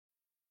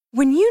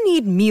When you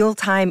need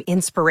mealtime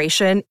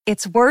inspiration,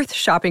 it's worth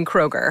shopping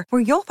Kroger,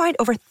 where you'll find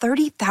over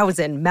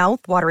 30,000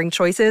 mouth-watering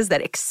choices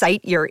that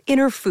excite your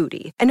inner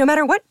foodie. And no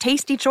matter what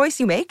tasty choice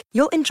you make,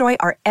 you'll enjoy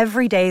our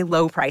everyday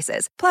low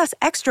prices, plus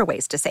extra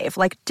ways to save,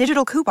 like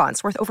digital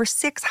coupons worth over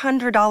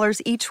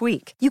 $600 each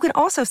week. You can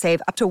also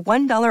save up to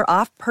 $1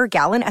 off per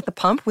gallon at the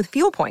pump with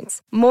fuel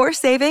points. More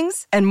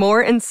savings and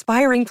more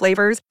inspiring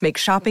flavors make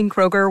shopping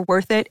Kroger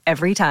worth it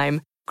every time.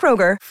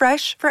 Kroger,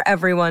 fresh for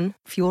everyone.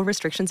 Fuel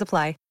restrictions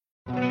apply.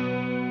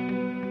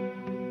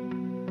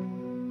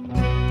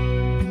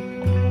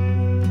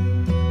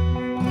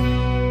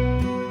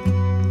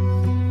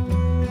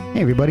 Hey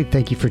everybody,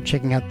 thank you for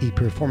checking out the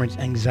Performance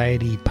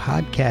Anxiety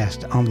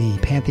Podcast on the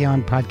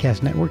Pantheon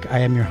Podcast Network. I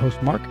am your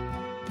host, Mark.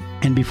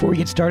 And before we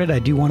get started, I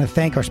do want to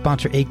thank our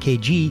sponsor,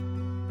 AKG,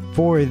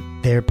 for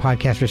their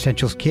Podcast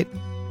Essentials kit.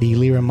 The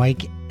Lyra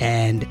mic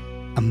and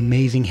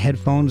amazing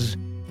headphones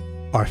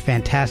are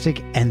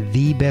fantastic and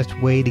the best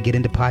way to get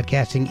into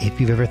podcasting if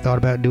you've ever thought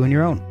about doing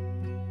your own.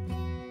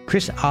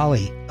 Chris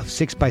Olley of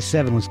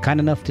 6x7 was kind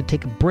enough to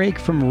take a break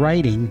from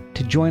writing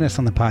to join us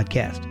on the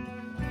podcast.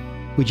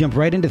 We jump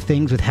right into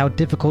things with how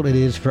difficult it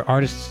is for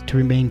artists to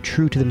remain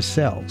true to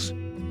themselves.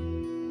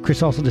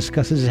 Chris also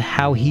discusses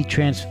how he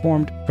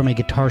transformed from a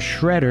guitar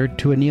shredder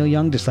to a Neil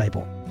Young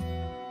disciple.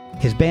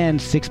 His band,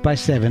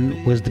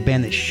 6x7, was the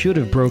band that should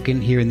have broken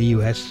here in the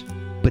US,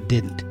 but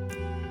didn't.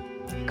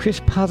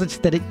 Chris posits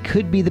that it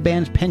could be the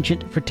band's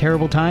penchant for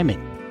terrible timing.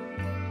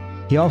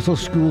 He also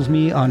schools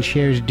me on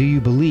Cher's Do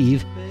You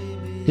Believe,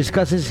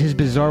 discusses his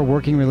bizarre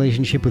working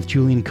relationship with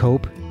Julian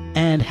Cope,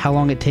 and how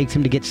long it takes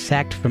him to get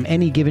sacked from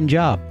any given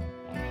job.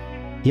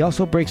 He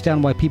also breaks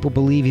down why people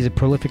believe he's a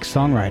prolific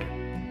songwriter.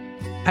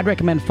 I'd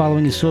recommend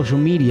following his social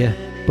media,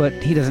 but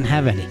he doesn't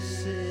have any.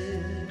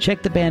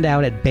 Check the band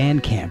out at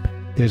Bandcamp.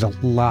 There's a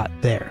lot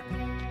there.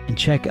 And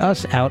check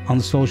us out on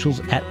the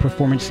socials at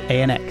Performance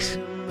ANX.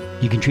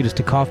 You can treat us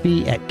to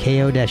coffee at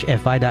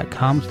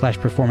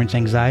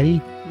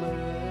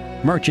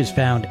ko-fi.com/performanceanxiety. Merch is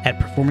found at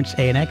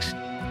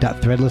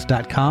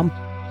performanceanx.threadless.com.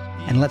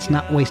 And let's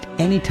not waste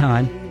any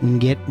time. We can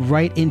get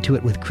right into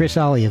it with Chris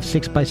Olley of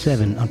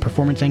 6x7 on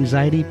Performance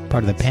Anxiety,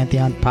 part of the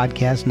Pantheon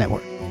Podcast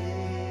Network.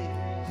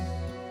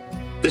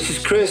 This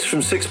is Chris from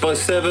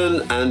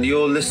 6x7, and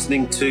you're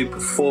listening to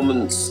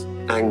Performance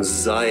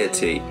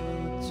Anxiety.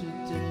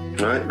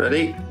 All right,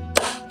 ready?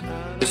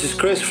 This is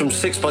Chris from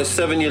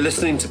 6x7. You're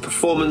listening to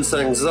Performance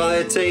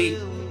Anxiety.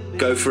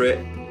 Go for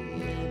it.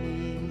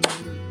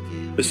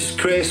 This is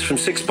Chris from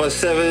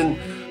 6x7.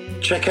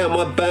 Check out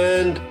my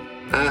band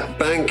at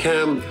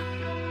Bandcamp,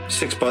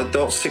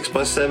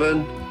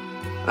 6x7,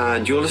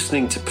 and you're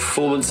listening to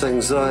Performance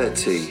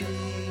Anxiety.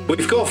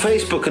 We've got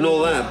Facebook and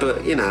all that,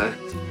 but you know,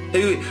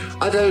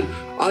 I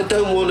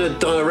don't want to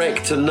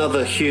direct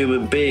another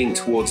human being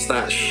towards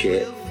that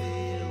shit.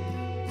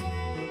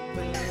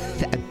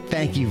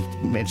 Thank you,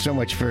 man, so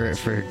much for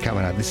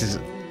coming out. This is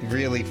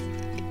really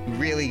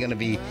going to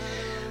be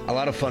a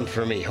lot of fun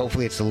for me.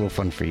 Hopefully it's a little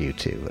fun for you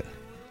too.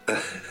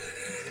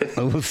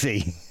 We'll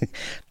see.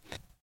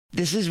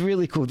 This is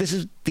really cool.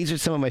 These are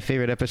some of my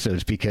favorite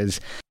episodes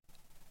because,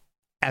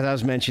 as I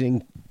was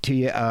mentioning to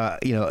you,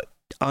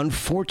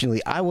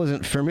 unfortunately, I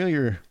wasn't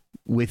familiar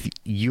with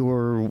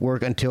your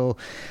work until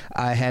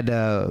I had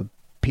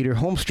Peter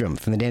Holmstrom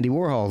from the Dandy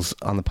Warhols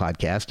on the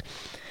podcast,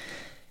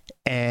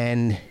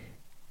 and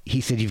he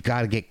said, "You've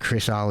got to get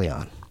Chris Olley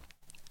on."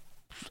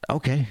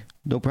 Okay,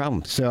 no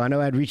problem. So I know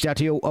I'd reached out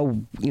to you,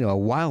 a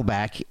while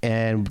back,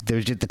 and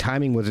there's just the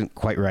timing wasn't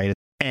quite right,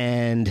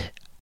 and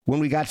when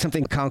we got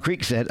something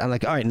concrete said, I'm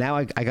like, all right, now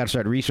I got to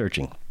start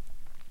researching.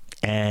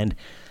 And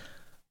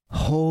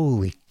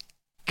holy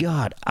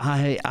God,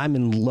 I'm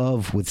in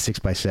love with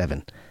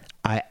 6x7.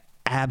 I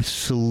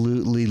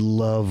absolutely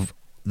love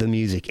the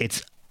music.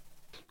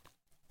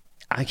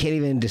 I can't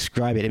even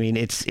describe it. I mean,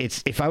 it's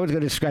if I was going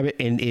to describe it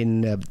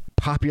in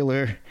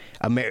popular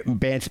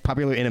bands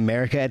popular in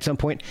America at some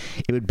point,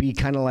 it would be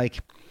kind of like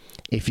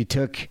if you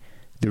took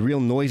the real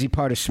noisy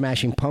part of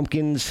Smashing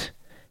Pumpkins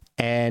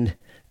and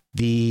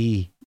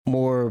the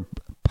more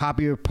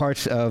popular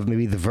parts of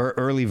maybe the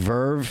early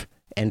Verve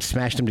and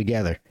smashed them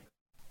together.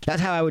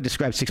 That's how I would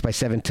describe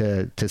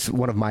 6x7 to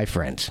one of my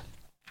friends.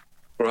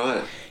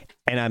 Right.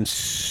 And I'm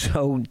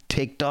so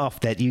ticked off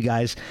that you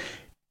guys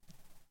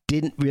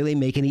didn't really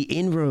make any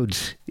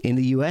inroads in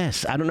the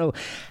U.S. I don't know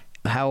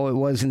how it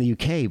was in the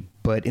U.K.,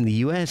 but in the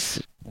U.S.,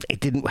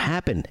 it didn't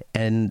happen.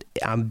 And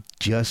I'm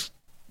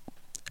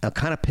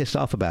kind of pissed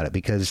off about it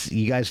because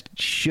you guys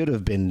should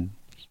have been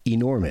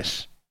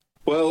enormous.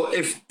 Well,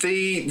 if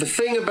the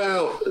thing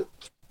about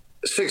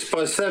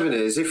 6x7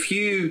 is if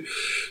you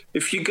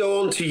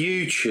go onto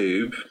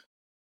YouTube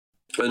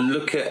and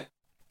look at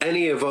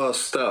any of our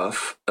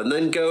stuff and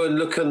then go and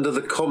look under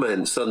the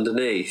comments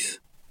underneath,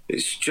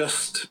 it's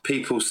just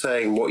people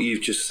saying what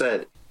you've just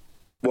said.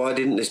 Why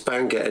didn't this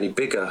band get any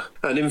bigger?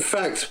 And in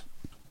fact,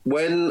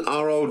 when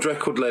our old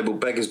record label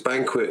Beggars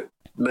Banquet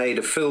made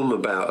a film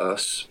about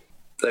us,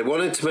 they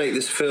wanted to make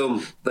this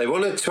film. They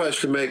wanted to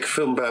actually make a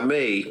film about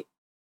me.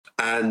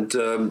 And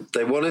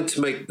they wanted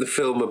to make the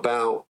film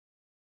about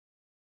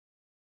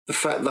the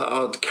fact that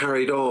I'd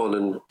carried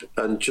on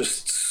and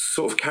just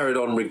sort of carried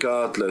on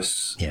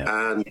regardless. Yeah.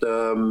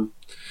 And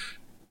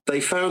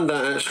they found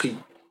that actually,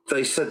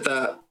 they said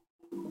that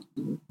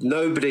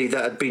nobody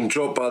that had been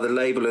dropped by the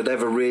label had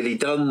ever really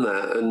done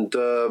that.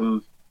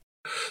 And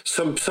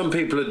some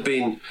people had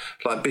been,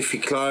 like Biffy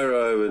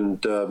Clyro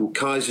and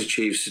Kaiser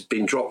Chiefs, had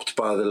been dropped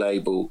by the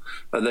label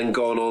and then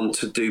gone on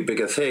to do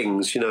bigger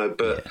things,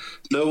 but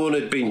no one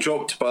had been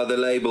dropped by the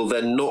label,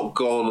 then not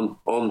gone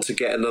on to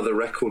get another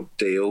record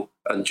deal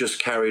and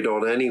just carried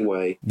on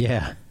anyway.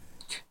 Yeah.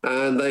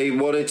 And they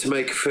wanted to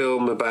make a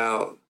film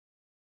about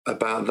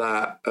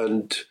that.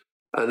 And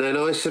then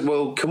I said,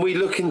 well, can we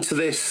look into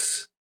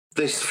this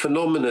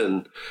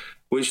phenomenon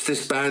which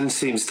this band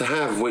seems to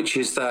have, which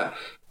is that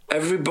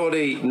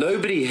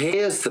nobody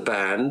hears the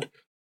band,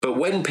 but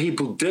when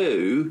people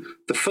do,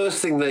 the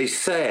first thing they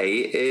say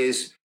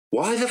is,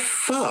 why the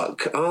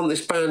fuck aren't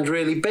this band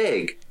really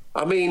big?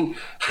 I mean,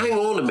 hang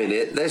on a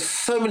minute. There's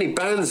so many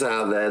bands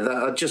out there that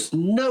are just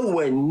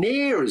nowhere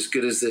near as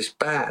good as this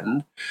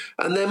band,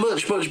 and they're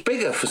much, much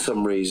bigger for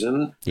some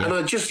reason, and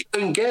I just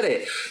don't get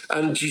it.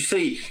 And you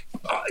see,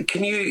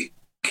 can you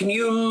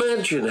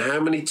imagine how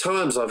many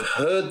times I've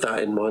heard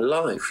that in my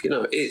life?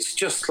 It's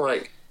just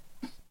like,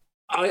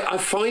 I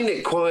find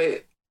it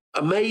quite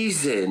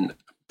amazing,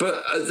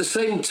 but at the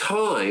same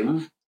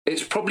time,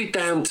 it's probably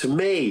down to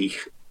me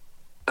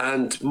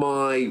and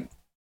my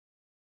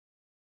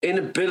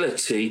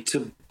inability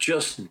to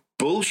just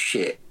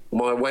bullshit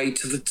my way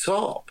to the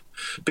top.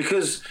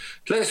 Because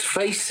let's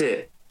face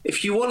it,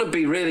 if you want to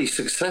be really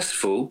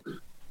successful,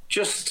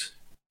 just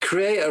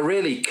create a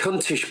really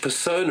cuntish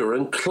persona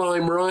and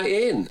climb right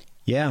in.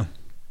 Yeah.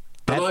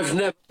 And I've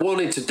never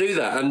wanted to do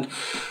that. And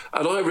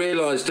I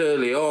realised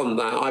early on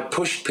that I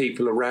pushed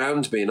people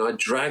around me and I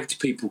dragged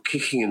people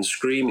kicking and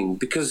screaming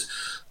because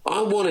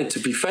I wanted to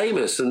be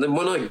famous. And then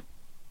when I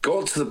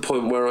got to the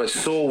point where I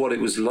saw what it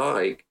was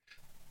like,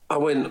 I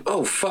went,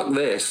 oh, fuck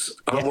this.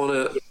 I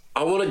want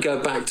to go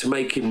back to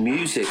making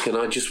music. And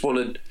I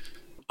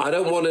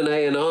don't want an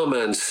A&R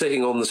man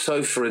sitting on the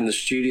sofa in the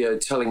studio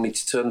telling me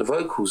to turn the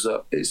vocals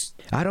up.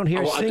 I don't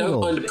hear a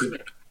single.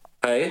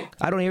 I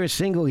don't hear a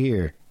single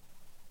here.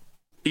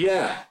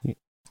 Yeah.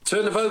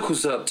 Turn the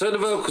vocals up, turn the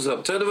vocals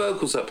up, turn the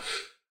vocals up.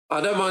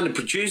 I don't mind a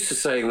producer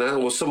saying that,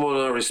 or someone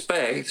I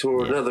respect,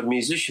 or another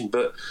musician,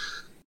 but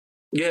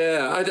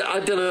yeah,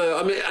 I don't know.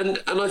 I mean,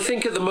 and I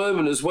think at the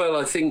moment as well,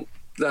 I think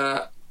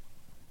that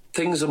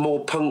things are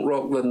more punk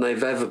rock than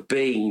they've ever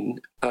been,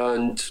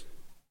 and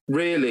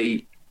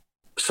really,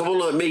 someone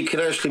like me can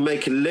actually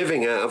make a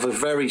living out of a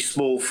very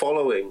small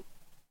following,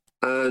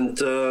 and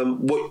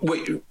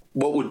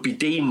what would be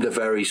deemed a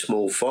very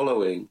small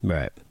following.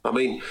 Right. I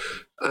mean,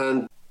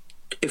 and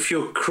if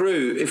you're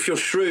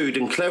shrewd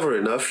and clever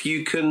enough,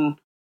 you can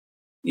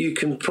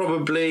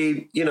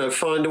probably,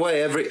 find a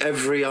way.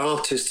 Every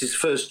artist, his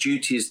first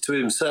duty is to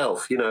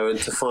himself, and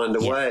to find a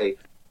way.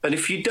 And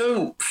if you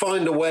don't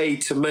find a way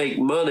to make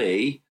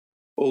money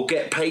or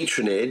get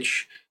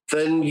patronage,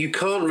 then you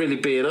can't really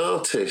be an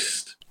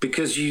artist,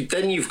 because you've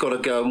got to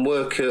go and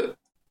work at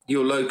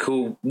your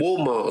local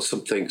Walmart or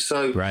something.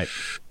 So, right.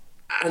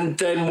 And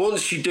then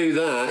once you do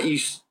that,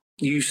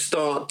 you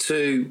start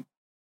to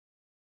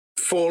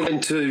fall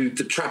into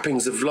the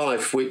trappings of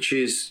life, which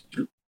is,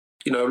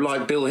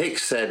 like Bill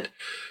Hicks said,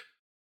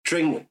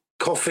 drink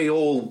coffee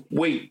all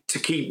week to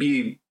keep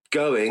you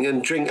going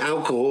and drink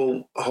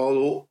alcohol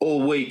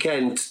all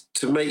weekend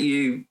to make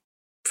you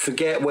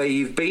forget where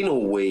you've been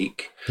all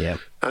week. Yeah.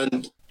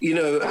 And,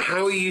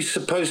 how are you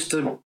supposed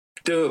to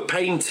do a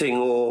painting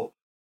or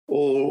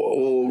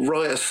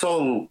write a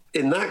song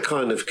in that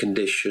kind of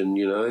condition,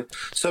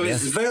 So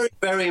it's very,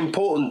 very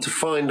important to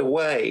find a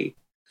way.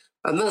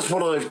 And that's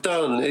what I've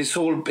done.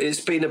 It's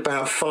been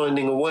about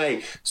finding a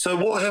way. So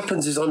what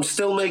happens is I'm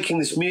still making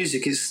this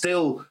music. It's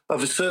still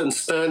of a certain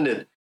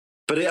standard,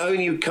 but it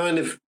only kind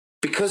of,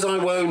 because I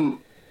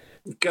won't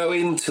go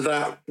into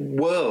that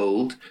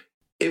world,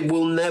 it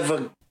will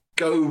never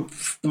go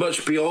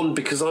much beyond,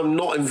 because I'm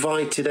not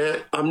invited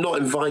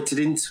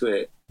into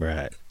it.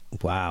 Right.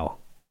 Wow.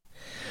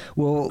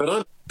 Well, but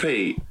I'm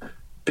happy,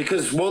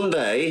 because one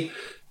day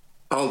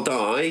I'll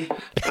die,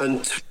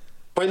 and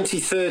 20,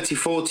 30,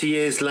 40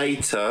 years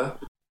later,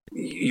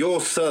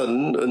 your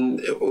son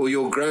or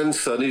your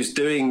grandson who's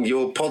doing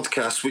your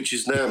podcast, which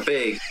is now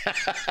big,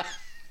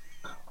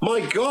 my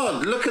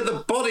God, look at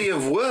the body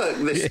of work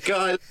this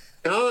guy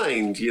left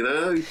behind,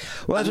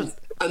 Well,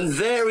 and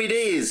there it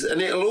is,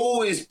 and it'll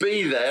always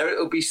be there.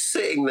 It'll be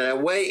sitting there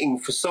waiting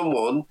for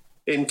someone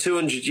in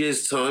 200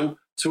 years' time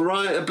to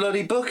write a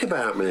bloody book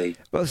about me.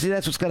 Well, see,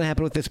 that's what's going to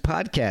happen with this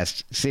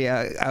podcast. See,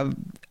 I've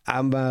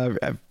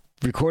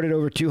recorded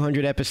over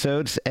 200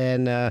 episodes,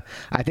 and I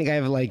think I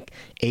have like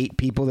 8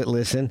 people that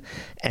listen.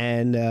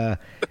 And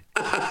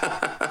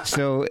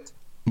so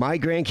my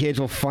grandkids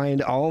will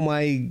find all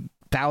my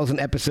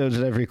 1,000 episodes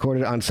that I've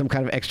recorded on some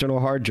kind of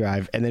external hard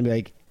drive, and then be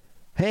like,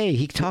 hey,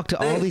 he talked to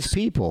all these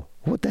people.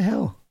 What the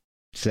hell?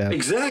 So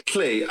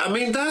exactly. I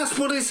mean, that's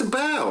what it's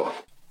about.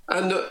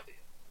 And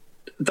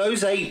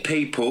those 8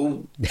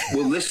 people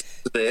will listen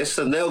to this,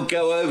 and they'll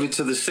go over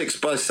to the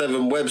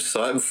 6x7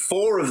 website, and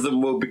 4 of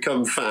them will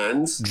become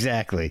fans.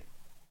 Exactly.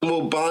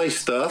 Will buy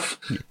stuff,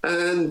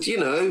 and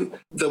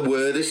the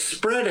word is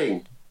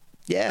spreading.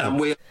 Yeah, and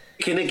we're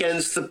kicking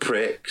against the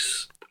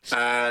pricks,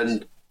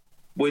 and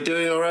we're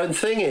doing our own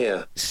thing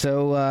here.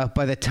 So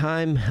by the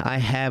time I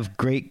have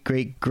great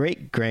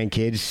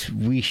grandkids,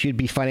 we should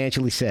be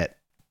financially set.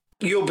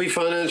 You'll be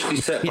financially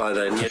set by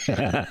then,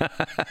 yeah.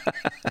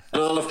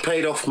 And I'll have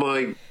paid off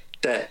my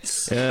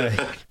debts.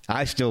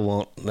 I still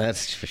won't.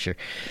 That's for sure.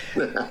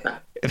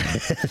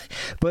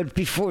 But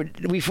before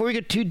we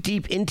get too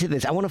deep into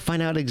this, I want to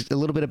find out a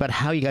little bit about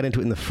how you got into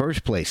it in the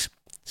first place.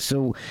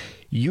 So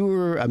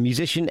you're a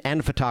musician and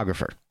a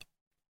photographer,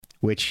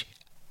 which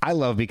I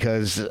love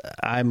because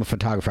I'm a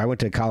photographer. I went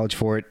to college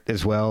for it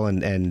as well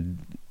and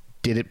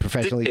did it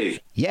professionally. Did you?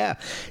 Yeah,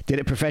 did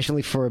it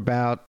professionally for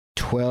about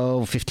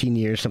 12, 15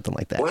 years, something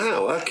like that.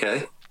 Wow,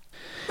 okay.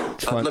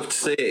 I'd love to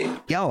see it.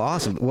 Yeah,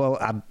 awesome. Well,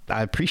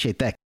 I appreciate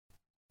that.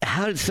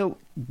 So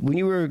when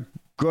you were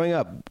growing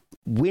up,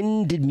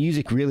 when did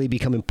music really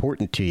become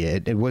important to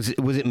you? Was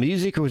it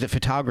music or was it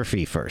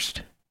photography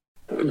first?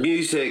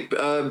 Music.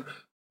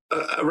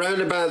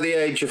 Around about the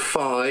age of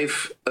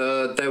 5,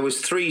 there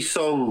was 3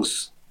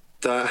 songs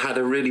that had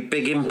a really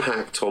big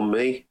impact on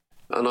me,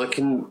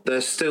 and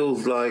they're still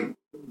like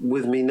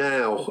with me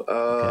now.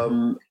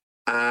 Okay.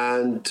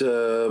 And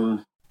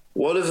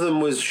one of them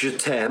was Je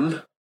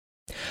T'aime.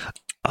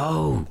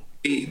 Oh.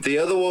 The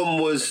other one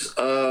was,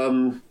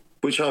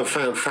 which I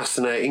found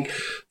fascinating.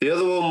 The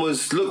other one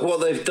was Look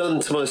What They've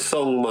Done to My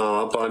Song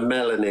Ma by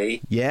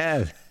Melanie.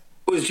 Yeah. I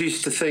always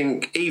used to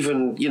think,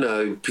 even,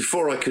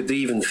 before I could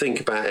even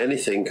think about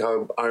anything,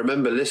 I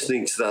remember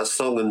listening to that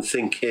song and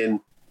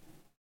thinking,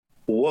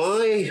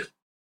 why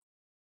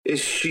is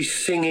she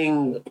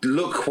singing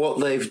Look What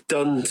They've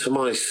Done to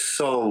My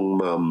Song,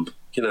 Mum?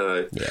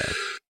 Yeah.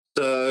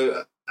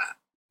 So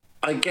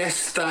I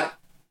guess that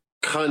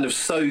kind of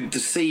sowed the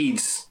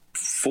seeds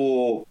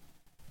for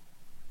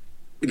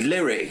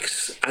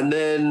lyrics. And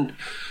then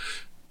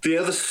the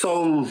other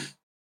song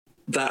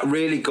that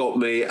really got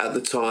me at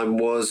the time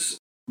was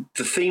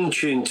the theme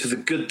tune to The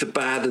Good, the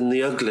Bad and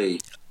the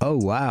Ugly. Oh,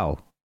 wow.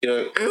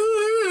 Yeah.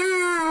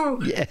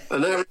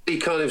 And that really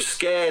kind of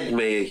scared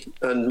me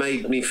and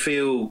made me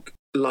feel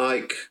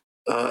like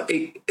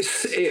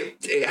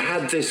it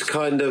had this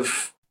kind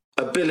of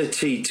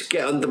ability to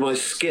get under my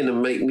skin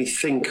and make me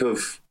think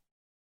of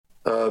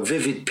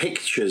vivid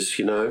pictures,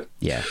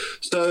 Yeah.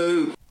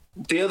 So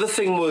the other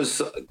thing was,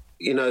 the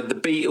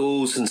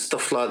Beatles and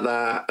stuff like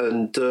that.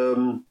 And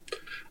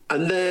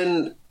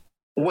then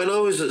when I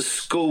was at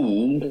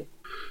school,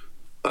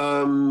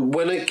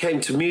 when it came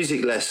to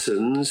music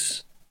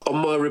lessons, on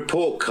my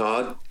report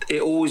card,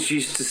 it always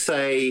used to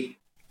say,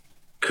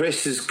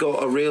 Chris has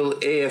got a real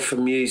ear for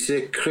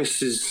music.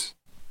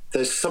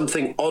 There's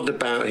something odd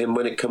about him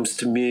when it comes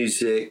to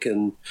music.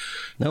 And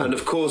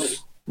of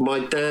course, my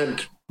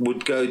dad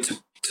would go to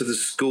the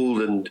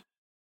school and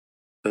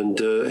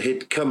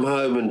he'd come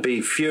home and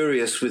be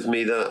furious with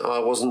me that I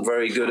wasn't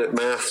very good at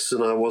maths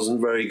and I wasn't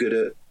very good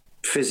at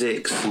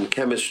physics and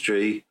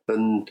chemistry.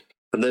 And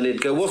then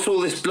he'd go, what's all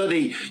this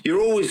bloody, they're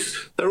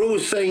always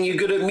saying you're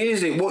good at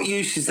music. What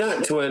use is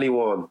that to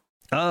anyone?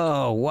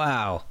 Oh,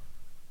 wow.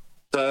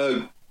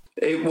 So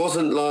it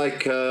wasn't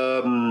like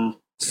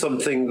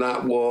something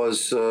that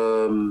was,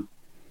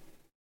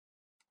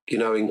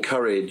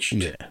 encouraged.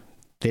 Yeah.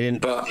 They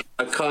didn't. But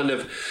I kind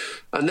of,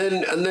 and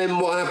then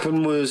what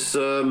happened was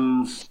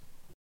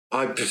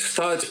I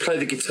started to play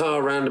the guitar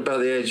around about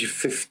the age of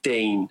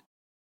 15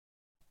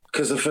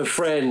 because of a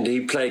friend.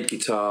 He played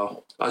guitar.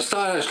 I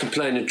started actually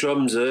playing the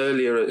drums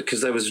earlier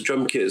because there was a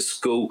drum kit at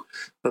school,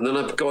 and then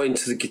I got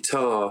into the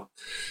guitar,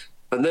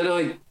 and then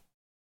I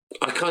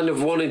kind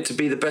of wanted to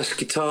be the best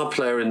guitar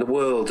player in the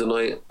world, and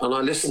I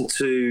listened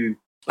to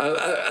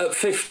at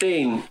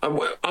 15. I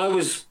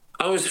was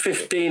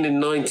 15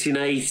 in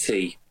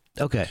 1980.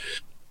 Okay.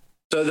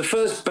 So the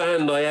first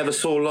band I ever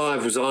saw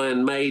live was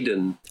Iron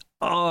Maiden.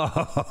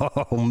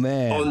 Oh,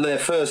 man. On their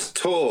first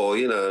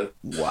tour,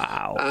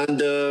 Wow.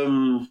 And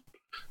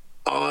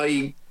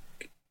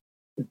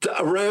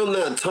around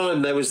that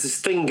time, there was this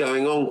thing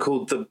going on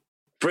called the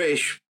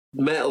British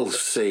metal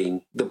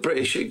scene. There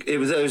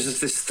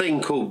was this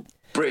thing called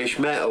British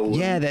metal.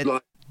 Yeah,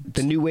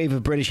 the new wave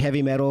of British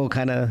heavy metal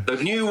kind of.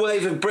 The new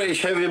wave of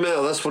British heavy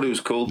metal, that's what it was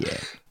called. Yeah.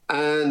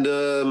 And,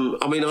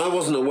 I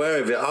wasn't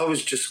aware of it. I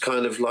was just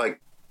kind of like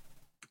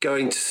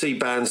going to see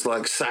bands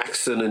like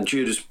Saxon and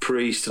Judas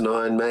Priest and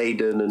Iron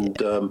Maiden. And,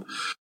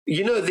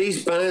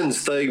 these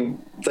bands,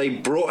 they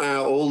brought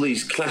out all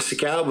these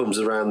classic albums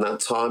around that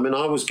time. And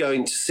I was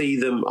going to see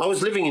them. I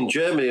was living in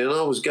Germany and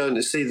I was going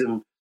to see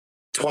them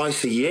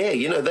twice a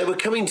year. They were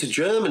coming to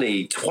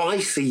Germany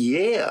twice a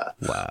year.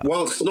 Wow.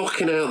 Whilst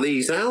knocking out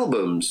these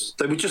albums.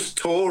 They were just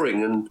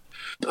touring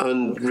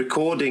and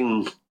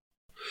recording.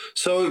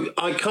 So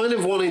I kind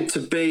of wanted to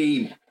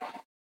be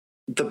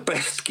the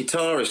best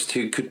guitarist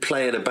who could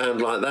play in a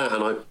band like that,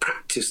 and I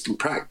practiced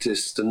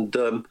and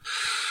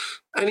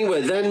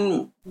Anyway,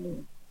 then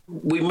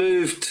we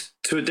moved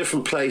to a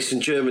different place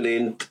in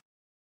Germany,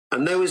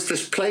 and there was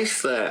this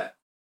place there.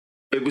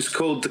 It was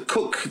called the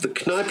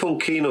Kneipe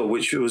und Kino,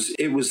 which was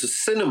a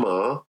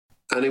cinema,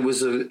 and it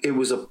was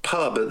a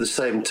pub at the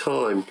same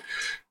time.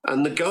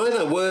 And the guy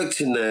that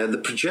worked in there, the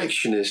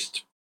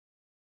projectionist,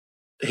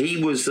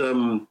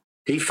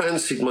 he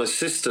fancied my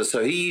sister,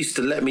 so he used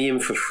to let me in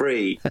for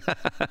free.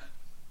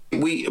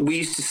 We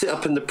used to sit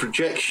up in the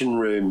projection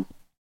room,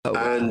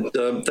 and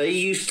they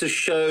used to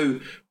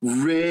show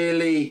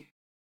really.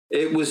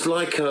 It was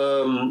like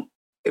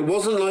it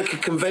wasn't like a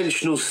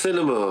conventional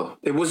cinema.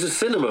 It was a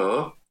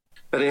cinema,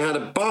 and it had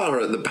a bar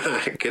at the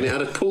back, and it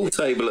had a pool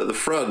table at the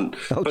front.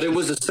 But it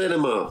was a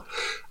cinema,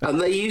 and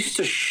they used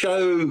to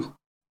show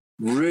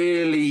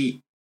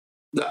really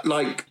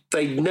like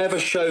they never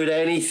showed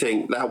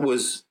anything that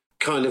was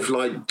kind of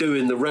like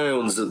doing the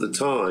rounds at the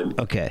time.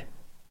 Okay.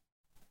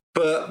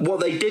 But what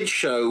they did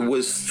show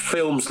was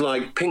films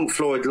like Pink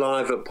Floyd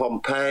Live at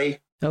Pompeii.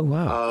 Oh,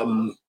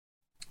 wow.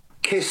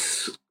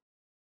 Kiss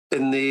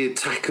in the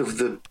Attack of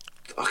the...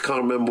 I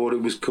can't remember what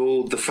it was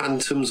called, the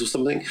Phantoms or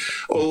something.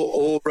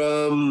 Or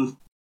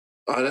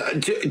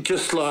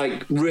just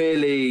like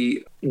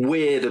really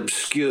weird,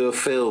 obscure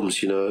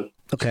films, you know.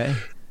 Okay.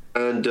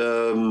 And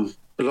a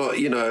lot,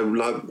 you know,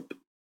 like...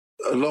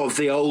 a lot of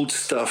the old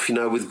stuff, you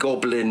know, with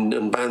Goblin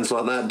and bands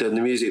like that doing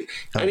the music.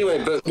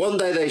 Anyway, but one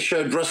day they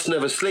showed Rust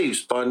Never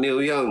Sleeps by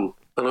Neil Young.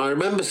 And I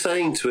remember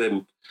saying to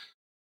him,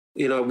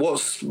 you know,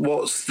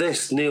 what's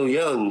this, Neil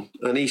Young?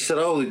 And he said,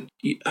 oh,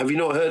 have you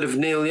not heard of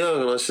Neil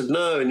Young? And I said,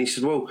 no. And he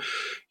said, well,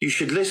 you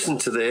should listen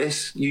to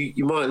this.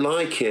 You might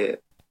like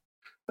it.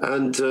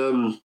 And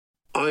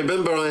I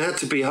remember I had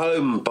to be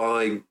home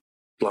by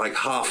like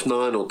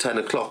 9:30 or 10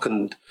 o'clock.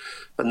 And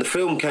the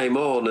film came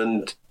on,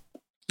 and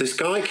this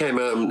guy came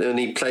out and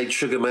he played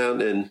Sugar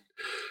Mountain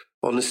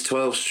on this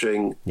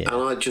 12-string, and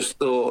I just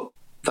thought,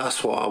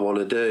 that's what I want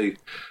to do.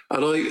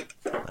 And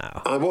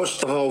I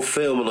watched the whole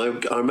film,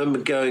 and I remember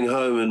going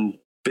home and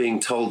being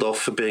told off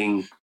for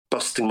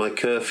busting my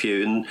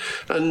curfew.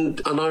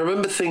 And I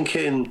remember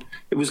thinking,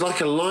 it was like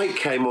a light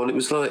came on. It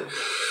was like,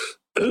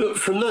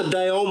 from that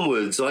day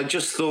onwards, I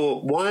just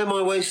thought, why am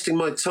I wasting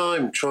my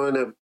time trying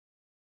to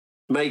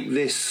make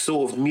this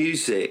sort of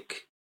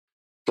music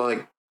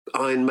like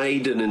Iron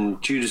Maiden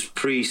and Judas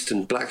Priest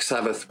and Black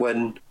Sabbath,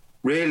 when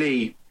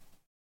really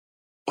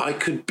I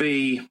could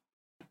be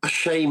a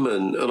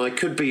shaman, and I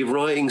could be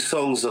writing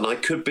songs, and I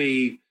could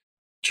be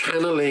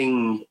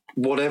channeling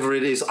whatever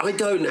it is. I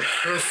don't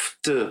have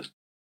to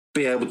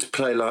be able to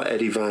play like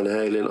Eddie Van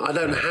Halen. I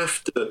don't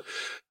have to.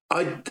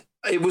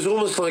 It was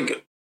almost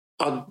like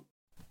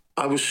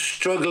I was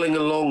struggling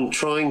along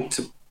trying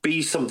to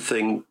be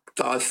something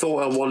that I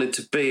thought I wanted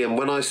to be. And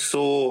when I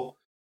saw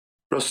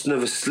Rust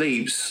Never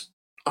Sleeps,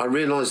 I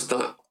realized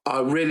that I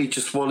really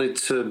just wanted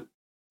to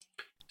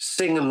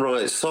sing and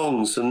write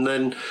songs. And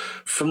then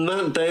from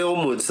that day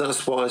onwards,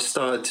 that's what I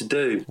started to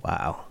do.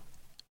 Wow.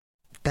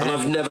 And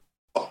I've never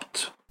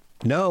stopped.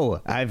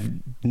 No, I've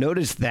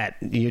noticed that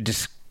your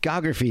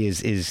discography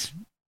is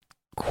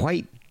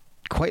quite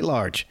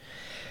large.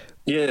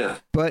 Yeah.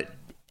 But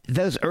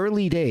those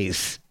early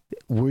days,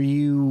 were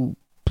you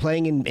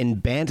playing in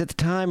bands at the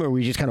time, or were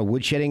you just kind of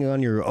woodshedding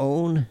on your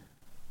own?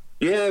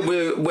 Yeah,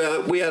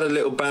 we had a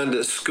little band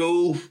at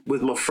school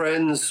with my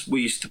friends.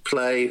 We used to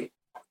play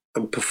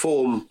and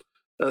perform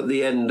at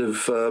the end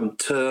of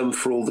term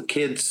for all the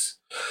kids.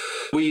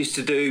 We used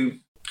to do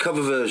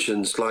cover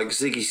versions like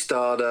Ziggy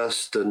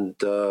Stardust and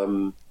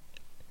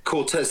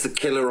Cortez the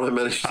Killer. I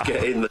managed to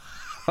get in there.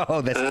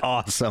 Oh, that's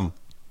awesome.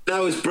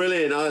 That was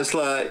brilliant. I was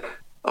like,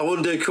 I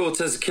want to do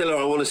Cortez the Killer.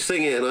 I want to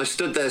sing it. And I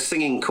stood there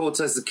singing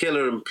Cortez the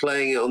Killer and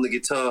playing it on the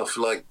guitar for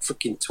like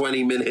fucking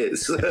 20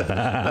 minutes.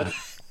 In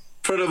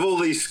front of all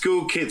these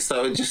school kids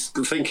that were just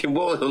thinking,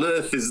 what on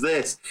earth is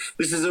this?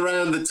 This is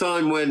around the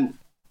time when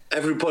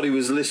everybody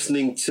was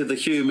listening to the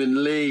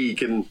Human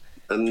League and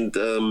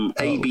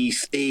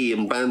ABC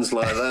and bands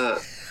like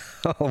that.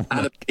 Adam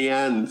and the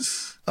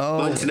Ants,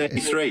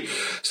 1983.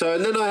 So,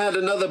 and then I had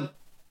another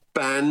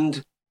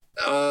band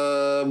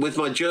with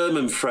my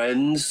German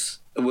friends,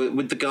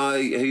 with the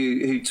guy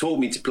who taught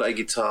me to play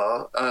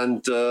guitar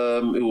and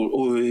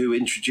who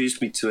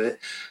introduced me to it.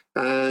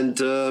 And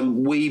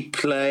we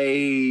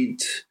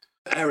played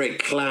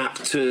Eric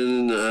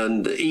Clapton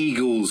and the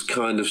Eagles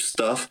kind of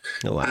stuff.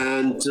 Oh, wow.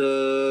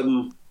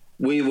 And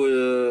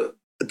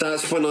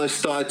that's when I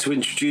started to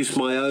introduce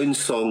my own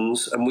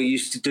songs, and we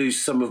used to do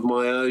some of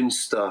my own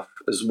stuff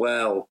as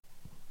well,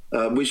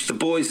 which the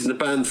boys in the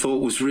band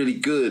thought was really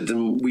good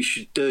and we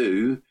should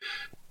do.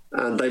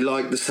 And they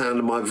liked the sound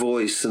of my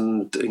voice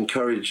and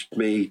encouraged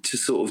me to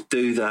sort of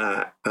do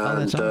that.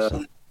 That's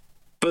awesome.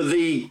 But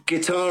the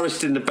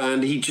guitarist in the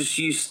band, he just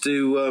used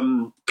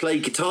to play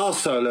guitar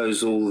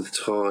solos all the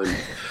time.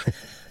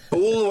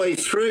 All the way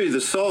through the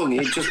song,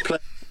 he'd just play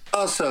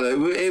guitar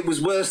solo. It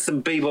was worse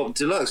than Bebop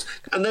Deluxe.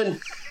 And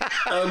then,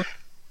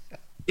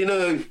 you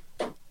know,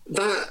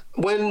 that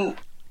when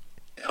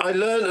I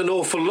learned an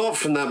awful lot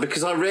from that,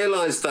 because I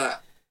realised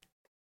that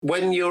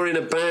when you're in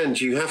a band,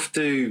 you have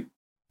to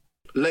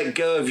let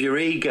go of your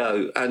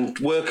ego and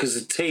work as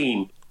a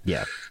team.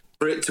 Yeah.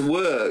 For it to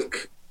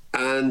work.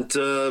 And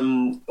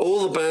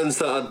all the bands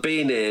that I'd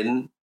been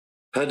in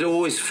had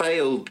always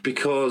failed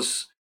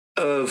because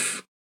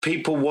of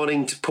people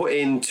wanting to put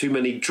in too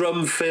many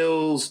drum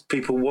fills,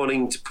 people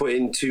wanting to put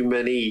in too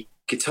many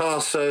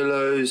guitar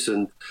solos.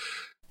 And,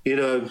 you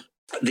know,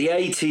 the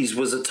 80s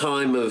was a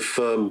time of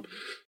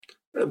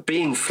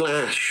being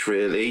flash,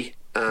 really.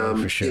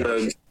 For sure. You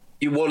know,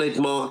 you wanted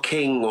Mark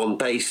King on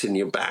bass in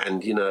your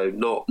band, you know,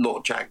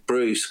 not Jack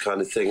Bruce kind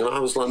of thing. And I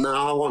was like, no,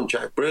 I want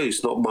Jack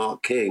Bruce, not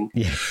Mark King.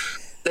 Yeah.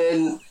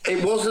 Then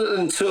it wasn't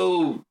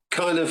until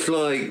kind of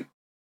like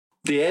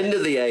the end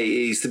of the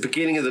 80s, the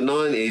beginning of the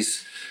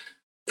 90s,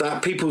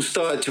 that people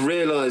started to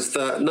realise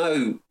that,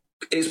 no,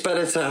 it's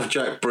better to have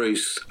Jack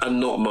Bruce and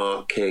not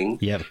Mark King.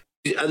 Yep.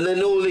 And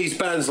then all these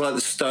bands like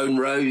the Stone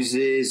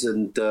Roses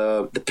and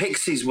the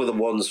Pixies were the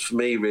ones for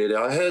me, really.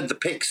 I heard the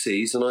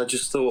Pixies and I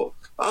just thought,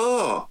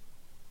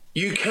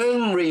 you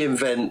can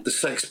reinvent the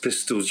Sex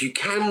Pistols. You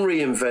can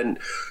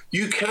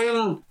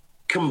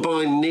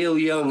combine Neil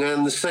Young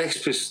and the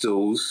Sex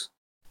Pistols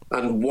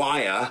and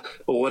Wire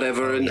or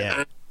whatever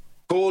and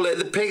call it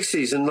the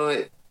Pixies, and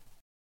like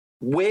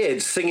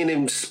weird singing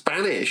in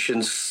Spanish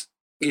and,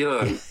 you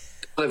know,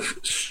 kind of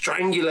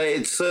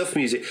strangulated surf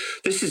music.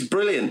 This is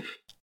brilliant.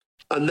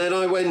 And then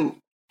I went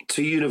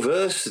to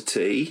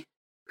university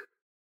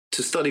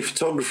to study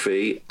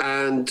photography,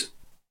 and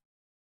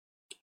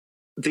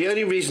the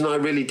only reason I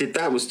really did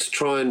that was to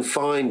try and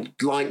find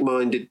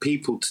like-minded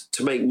people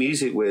to make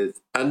music with.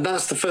 And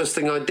that's the first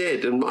thing I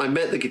did. And I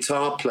met the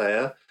guitar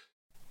player,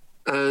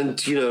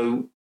 and, you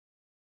know,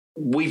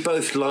 we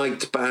both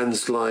liked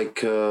bands like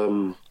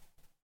the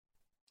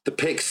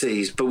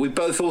Pixies, but we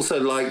both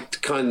also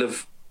liked kind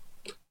of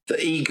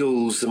the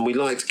Eagles, and we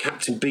liked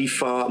Captain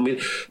Beefheart. I mean,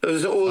 there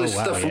was all this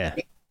stuff,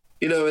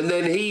 you know. And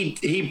then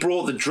he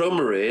brought the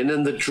drummer in,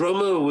 and the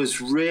drummer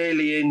was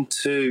really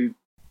into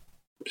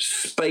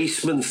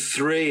Spaceman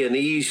 3, and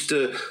he used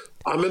to,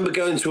 I remember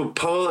going to a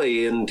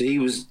party and he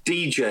was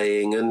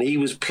DJing and he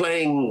was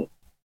playing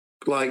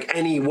like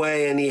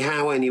Anyway,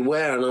 Anyhow,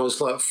 Anywhere, and I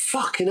was like,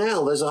 fucking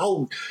hell,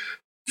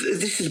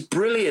 this is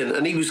brilliant.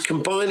 And he was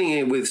combining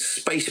it with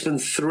Spaceman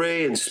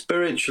 3 and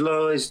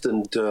Spiritualized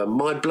and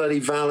My Bloody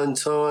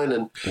Valentine,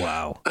 and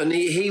wow. And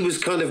he was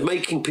kind of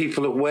making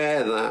people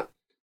aware that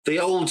the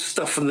old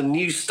stuff and the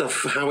new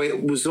stuff, how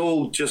it was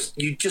all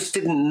just, you just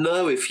didn't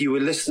know if you were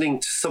listening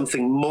to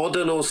something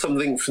modern or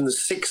something from the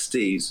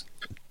 60s.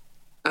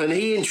 And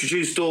he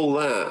introduced all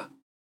that.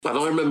 And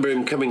I remember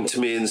him coming to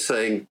me and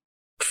saying,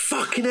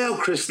 fucking hell,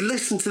 Chris,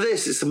 listen to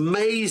this. It's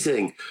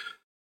amazing.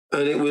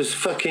 And it was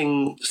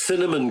fucking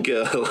Cinnamon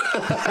Girl.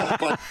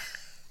 I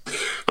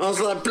was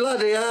like,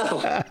 bloody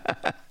hell.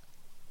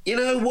 You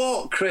know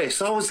what,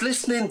 Chris? I was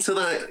listening to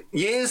that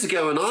years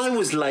ago and I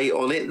was late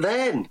on it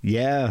then.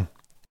 Yeah.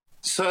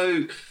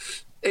 So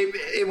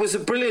it was a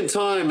brilliant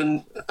time.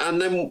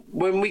 And then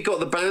when we got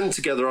the band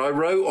together, I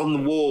wrote on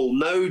the wall,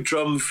 no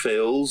drum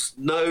fills,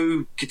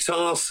 no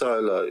guitar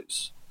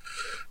solos,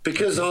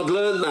 because I'd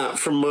learned that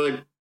from my,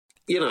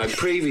 you know,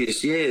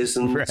 previous years.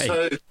 And right.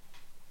 So,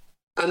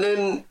 and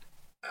then,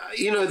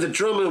 you know, the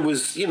drummer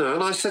was, you know,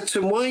 and I said to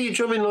him, why are you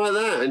drumming like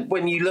that? And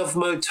when you love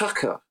Mo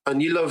Tucker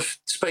and you love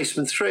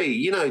Spaceman 3,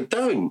 you know,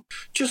 don't.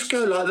 Just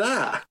go like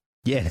that.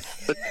 Yeah.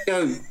 But they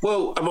go,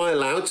 well, am I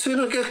allowed to?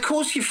 And I go, of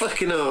course you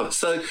fucking are.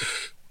 So,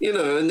 you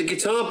know, and the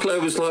guitar player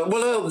was like,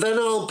 well, then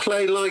I'll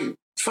play like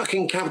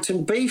fucking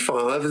Captain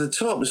Beefheart over the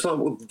top. It's like,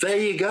 well, there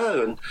you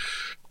go.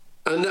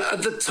 And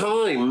at the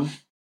time,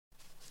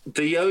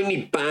 the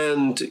only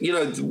band, you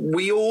know,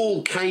 we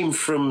all came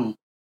from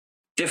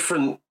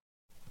different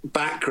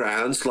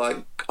backgrounds.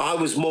 Like I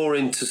was more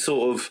into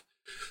sort of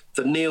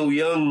the Neil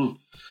Young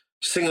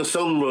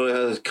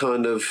singer-songwriter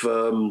kind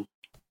of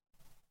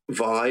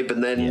vibe,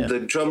 and then the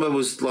drummer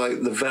was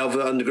like the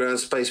Velvet Underground,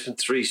 Spaceman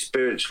 3,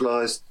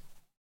 Spiritualized,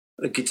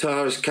 the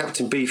guitarist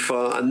Captain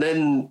Beefheart, and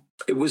then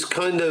it was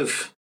kind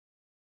of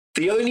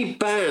the only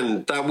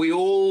band that we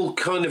all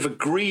kind of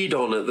agreed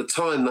on at the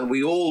time that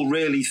we all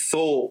really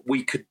thought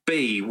we could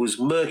be was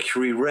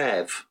Mercury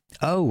Rev.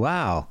 Oh,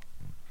 wow.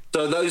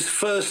 So those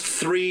first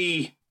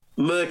 3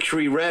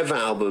 Mercury Rev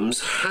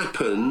albums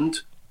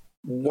happened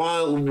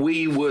while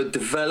we were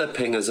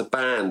developing as a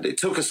band. It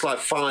took us like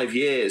 5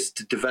 years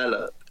to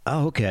develop.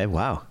 Oh, okay.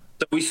 Wow.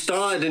 So we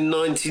started in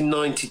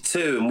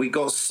 1992 and we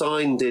got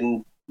signed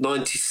in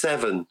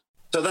 97.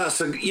 So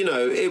that's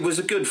it was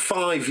a good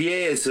 5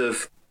 years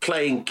of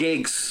playing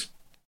gigs.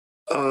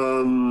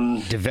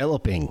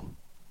 Developing.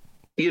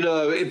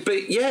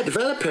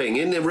 Developing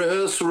in the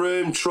rehearsal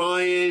room,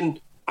 trying.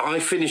 I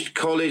finished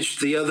college.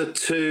 The other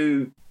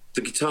 2,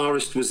 the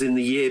guitarist was in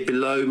the year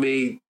below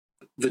me.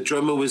 The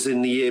drummer was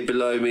in the year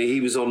below me.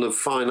 He was on a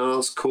fine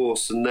arts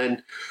course. And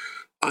then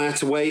I had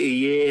to wait a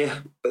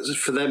year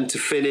for them to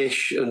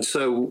finish. And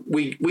so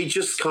we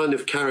just kind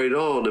of carried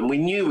on. And we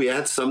knew we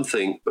had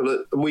something.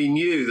 And we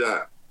knew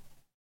that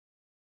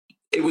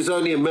it was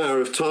only a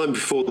matter of time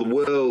before the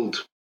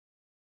world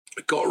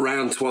got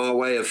round to our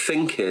way of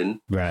thinking.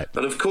 Right.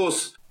 And of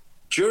course,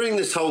 during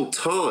this whole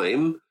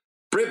time,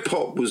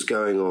 Britpop was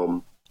going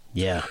on.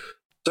 Yeah.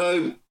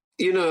 So,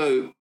 you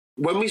know,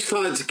 when we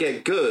started to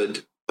get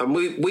good, and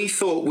we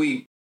thought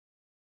we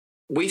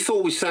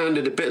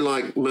sounded a bit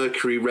like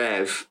Mercury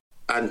Rev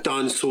and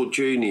Dinosaur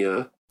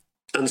Jr.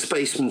 and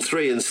Spaceman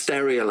 3 and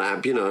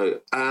Stereolab, you know,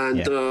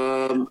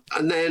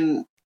 and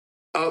then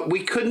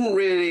we couldn't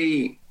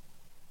really,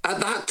 at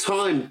that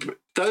time,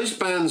 those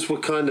bands were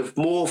kind of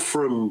more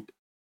from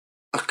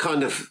a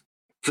kind of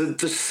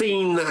the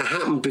scene that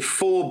happened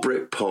before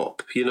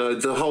Britpop, you know,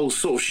 the whole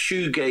sort of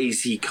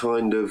shoegazy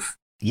kind of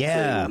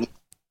thing.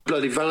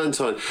 Bloody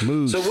Valentine.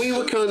 Moose. So we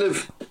were kind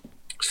of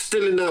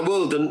still in that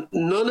world, and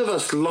none of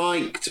us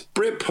liked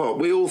Britpop.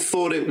 We all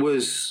thought it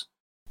was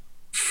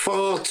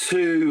far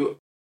too,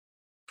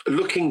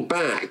 looking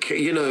back,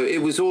 you know,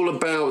 it was all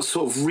about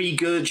sort of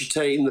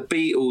regurgitating the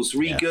Beatles,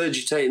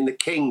 regurgitating the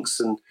Kinks,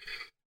 and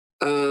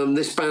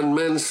this band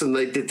Manson,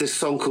 they did this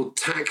song called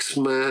Tax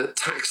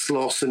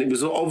Loss, and it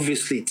was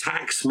obviously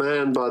Tax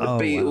Man by the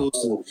Beatles.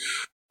 Wow.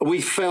 And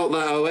we felt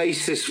that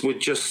Oasis were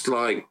just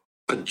like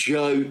a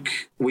joke.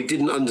 We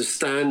didn't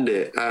understand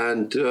it.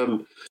 And,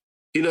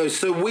 you know,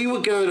 so we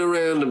were going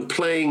around and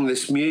playing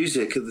this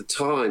music at the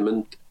time,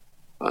 and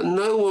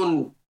no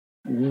one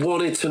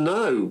wanted to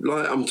know.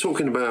 Like, I'm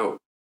talking about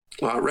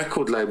like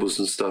record labels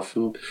and stuff.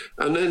 And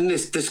then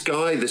this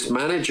guy, this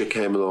manager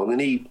came along,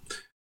 and he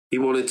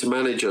wanted to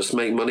manage us,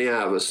 make money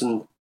out of us,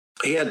 and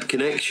he had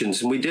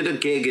connections. And we did a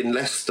gig in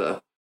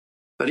Leicester,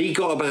 and he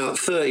got about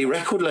 30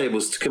 record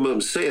labels to come up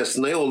and see us,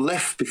 and they all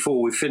left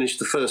before we finished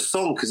the first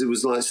song because it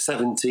was like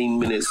 17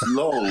 minutes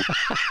long.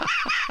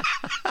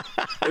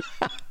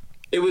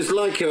 It was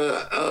like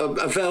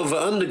a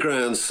Velvet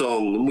Underground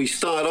song, and we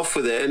started off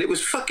with it, and it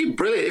was fucking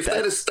brilliant. If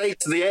they'd have stayed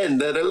to the end,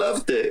 they'd have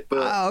loved it. But,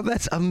 wow,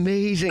 that's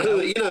amazing.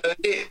 You know,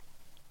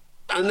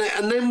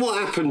 and then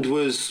what happened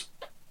was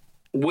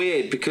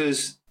weird,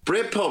 because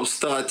Britpop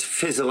started to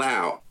fizzle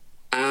out,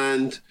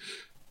 and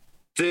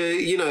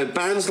you know,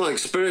 bands like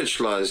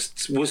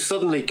Spiritualized were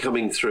suddenly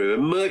coming through,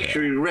 and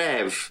Mercury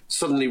Rev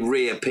suddenly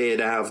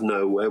reappeared out of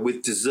nowhere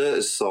with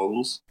Deserters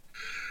songs,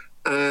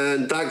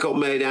 and that got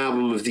made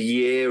album of the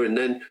year. And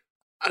then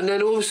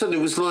all of a sudden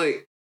it was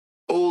like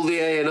all the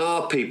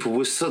A&R people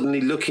were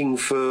suddenly looking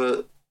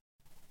for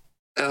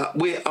that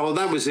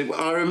was it.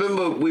 I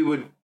remember we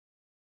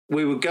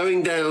were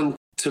going down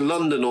to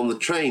London on the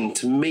train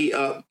to meet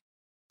up,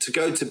 to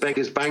go to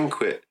Beggar's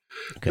Banquet,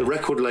 the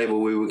record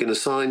label we were going to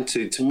sign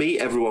to meet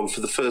everyone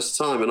for the first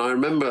time. And I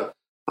remember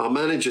our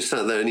manager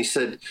sat there and he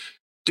said,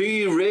 "Do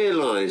you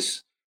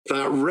realise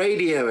that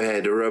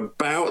Radiohead are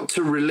about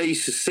to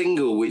release a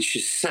single which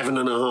is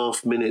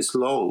 7.5 minutes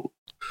long?"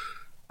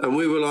 And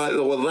we were like,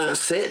 "Well,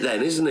 that's it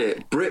then, isn't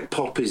it?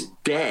 Britpop is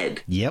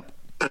dead. Yep.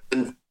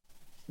 And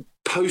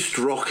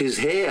post-rock is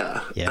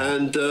here." Yeah.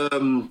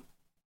 And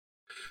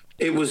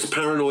it was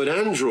Paranoid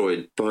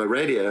Android by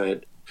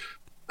Radiohead.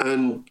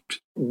 And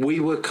we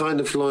were kind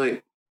of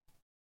like,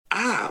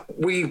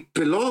 we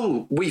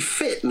belong, we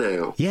fit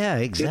now. Yeah,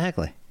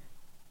 exactly.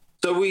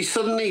 So we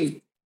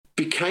suddenly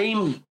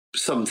became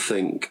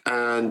something,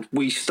 and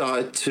we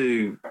signed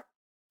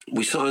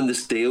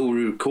this deal,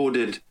 we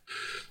recorded,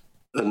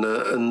 and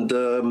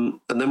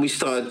then we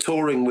started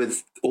touring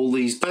with all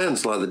these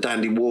bands like the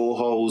Dandy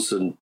Warhols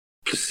and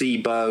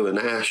Placebo and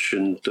Ash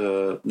and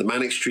the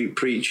Manic Street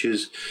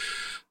Preachers.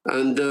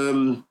 And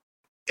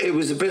it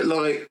was a bit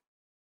like,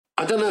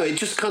 I don't know, it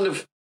just kind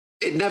of,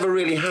 it never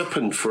really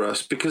happened for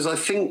us, because I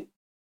think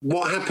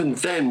what happened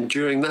then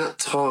during that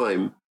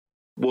time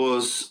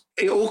was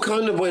it all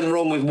kind of went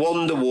wrong with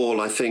Wonderwall,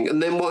 I think.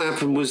 And then what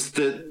happened was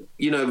that,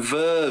 you know,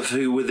 Verve,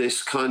 who were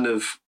this kind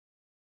of,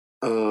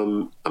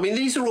 I mean,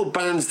 these are all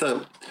bands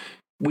that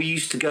we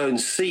used to go and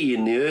see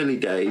in the early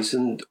days.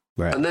 And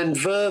then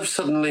Verve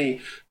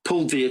suddenly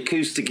pulled the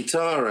acoustic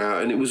guitar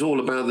out, and it was all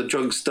about the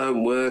drugs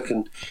don't work.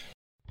 And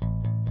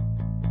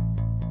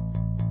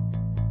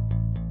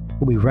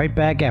we'll be right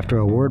back after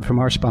a word from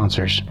our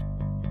sponsors.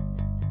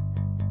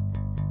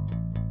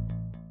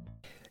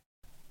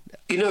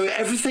 You know,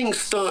 everything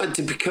started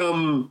to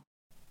become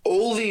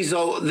all these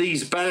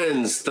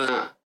bands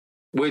that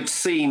we'd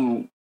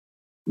seen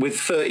with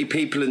 30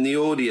 people in the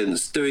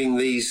audience doing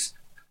these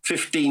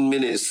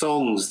 15-minute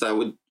songs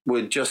that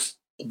were just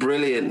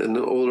brilliant and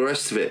all the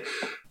rest of it.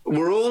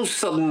 We're all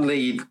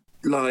suddenly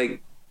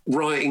like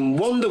writing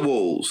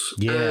Wonderwalls.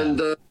 Yeah.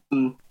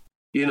 And,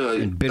 you know,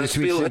 and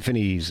Bittersweet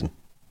Symphonies.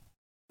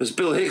 As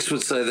Bill Hicks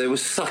would say, they were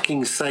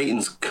sucking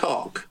Satan's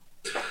cock.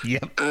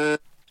 Yep.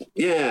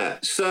 Yeah.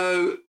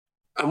 So,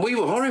 and we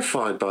were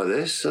horrified by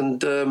this, and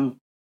then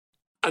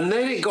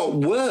it got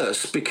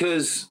worse,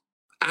 because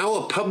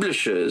our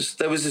publishers,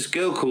 there was this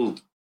girl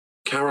called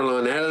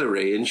Caroline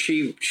Ellery, and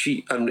she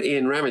and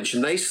Ian Ramage,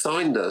 and they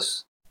signed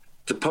us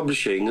to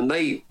publishing, and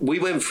we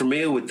went for a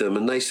meal with them,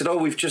 and they said, "Oh,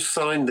 we've just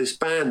signed this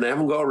band. They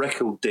haven't got a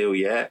record deal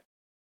yet."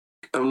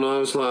 And I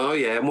was like, "Oh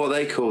yeah, and what are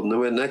they called?" And they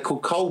went, "They're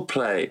called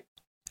Coldplay."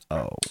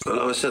 Oh. And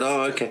I said,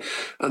 "Oh, okay."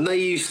 And they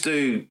used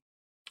to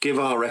give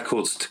our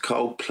records to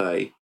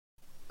Coldplay.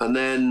 And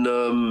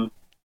then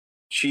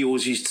she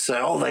always used to say,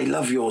 "Oh, they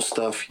love your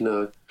stuff," you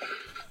know.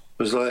 It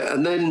was like,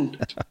 and then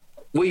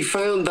we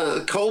found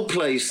that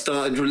Coldplay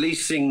started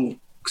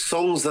releasing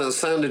songs that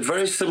sounded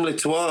very similar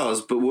to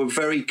ours, but were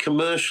very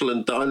commercial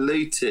and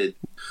diluted.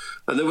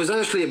 And there was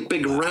actually a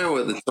big row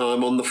at the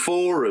time on the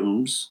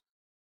forums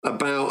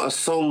about a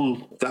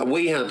song that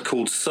we had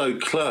called "So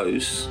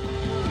Close."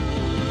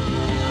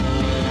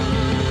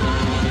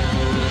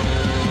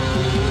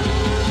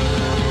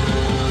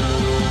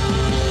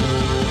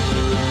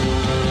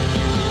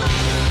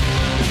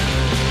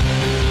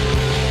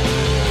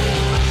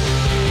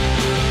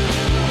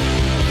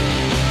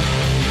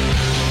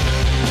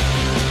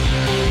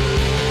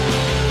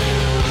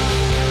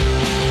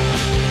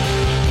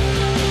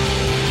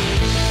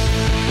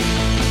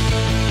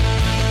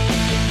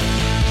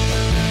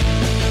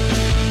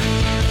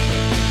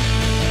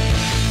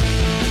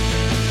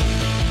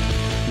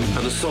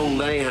 Song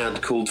they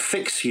had called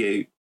 "Fix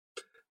You,"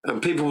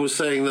 and people were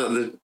saying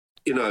that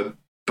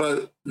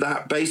but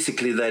that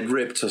basically they'd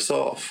ripped us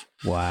off.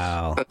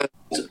 Wow.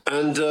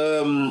 And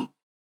then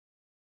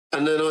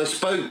I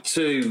spoke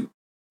to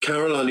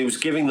Caroline, who was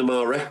giving them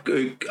our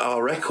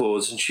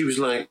records, and she was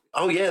like,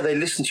 "Oh yeah, they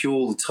listen to you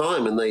all the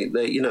time, and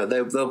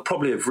they'll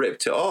probably have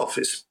ripped it off.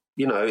 It's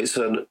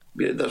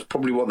that's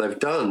probably what they've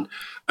done."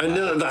 And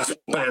that's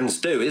what bands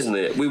do, isn't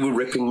it? We were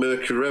ripping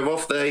Mercury Rev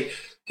off.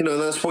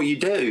 That's what you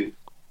do.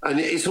 And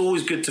it's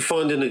always good to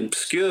find an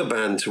obscure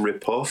band to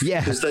rip off,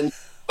 because then you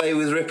play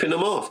with ripping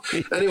them off.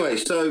 Anyway,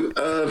 so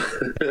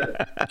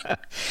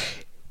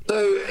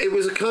it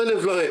was a kind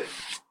of like,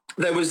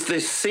 there was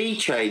this sea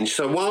change.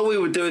 So while we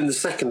were doing the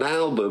second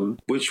album,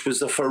 which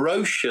was a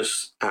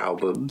ferocious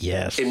album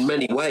in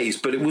many ways,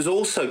 but it was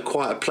also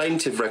quite a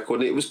plaintive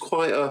record. It was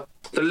the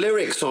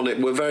lyrics on it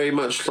were very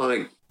much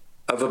like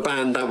of a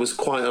band that was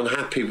quite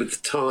unhappy with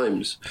the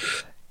times.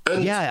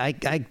 And I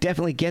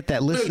definitely get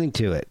that listening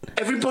to it.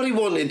 Everybody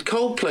wanted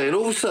Coldplay, and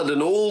all of a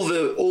sudden, all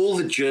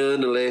the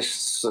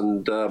journalists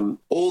and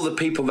all the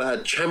people that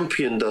had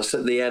championed us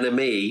at the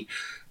NME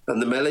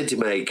and the Melody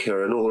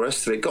Maker and all the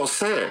rest of it got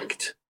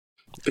sacked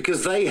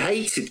because they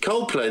hated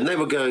Coldplay, and they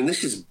were going,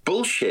 "This is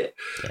bullshit."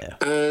 Yeah.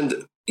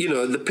 And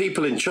the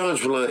people in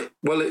charge were like,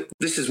 "Well,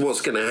 this is what's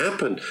going to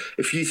happen.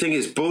 If you think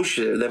it's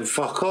bullshit, then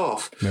fuck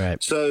off."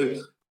 Right.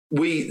 So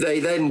they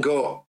then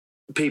got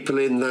people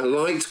in that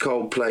liked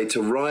Coldplay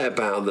to write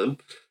about them,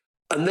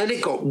 and then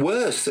it got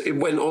worse. It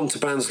went on to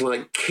bands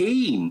like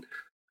Keane,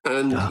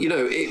 and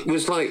it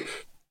was like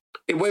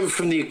it went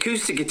from the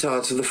acoustic guitar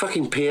to the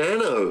fucking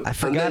piano. I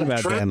forgot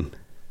about them.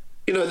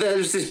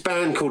 There's this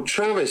band called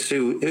Travis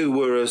who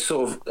were a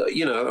sort of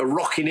a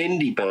rocking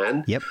indie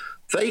band. Yep.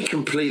 They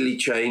completely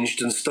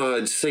changed and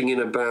started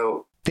singing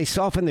about. They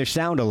softened their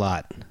sound a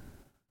lot.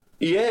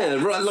 Yeah,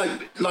 right.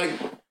 Like.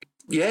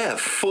 Yeah,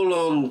 full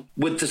on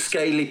with the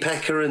scaly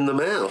pecker in the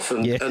mouth,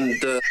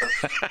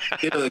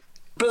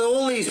 But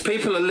all these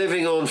people are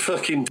living on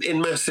fucking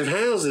in massive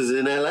houses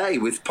in LA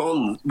with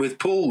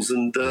pools,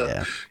 and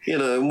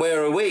and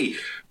where are we?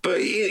 But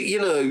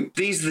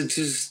these are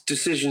the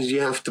decisions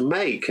you have to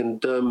make,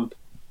 and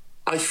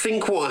I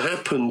think what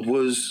happened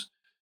was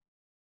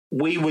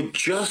we were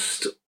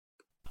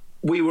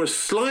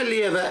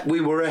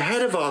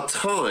ahead of our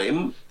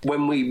time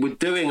when we were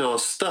doing our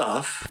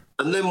stuff,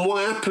 and then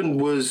what happened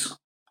was.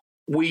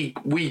 We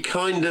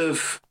kind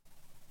of,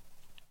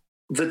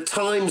 the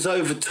times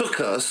overtook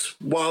us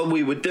while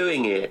we were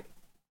doing it.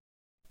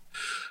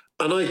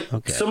 And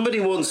somebody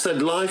once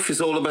said life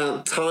is all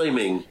about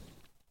timing.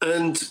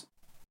 And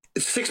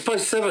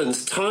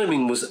 6x7's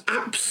timing was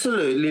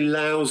absolutely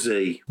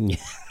lousy.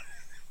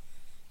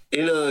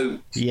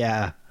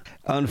 Yeah,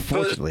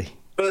 unfortunately.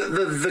 But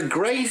the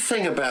great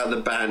thing about the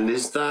band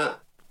is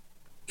that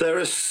there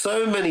are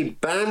so many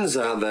bands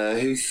out there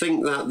who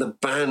think that the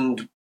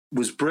band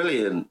was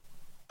brilliant.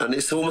 And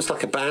it's almost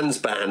like a band's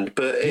band,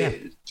 but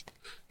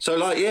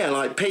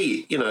like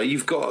Pete,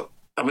 you've got.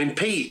 I mean,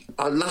 Pete.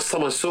 Last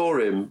time I saw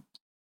him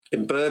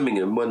in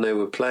Birmingham when they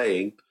were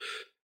playing,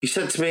 he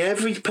said to me,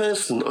 "Every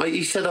person."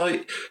 He said,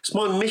 "It's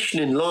my mission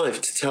in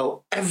life to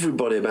tell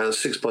everybody about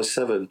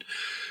 6x7."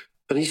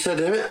 And he said,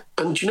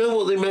 "And do you know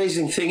what the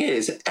amazing thing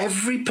is?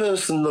 Every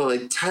person that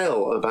I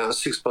tell about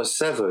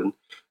 6x7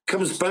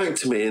 comes back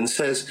to me and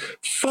says,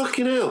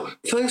 'Fucking hell!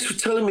 Thanks for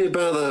telling me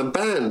about that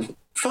band.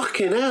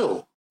 Fucking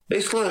hell!'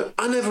 It's like,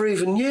 I never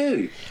even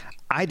knew."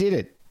 I did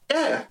it.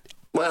 Yeah.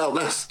 Well,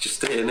 that's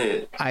just it, isn't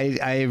it?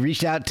 I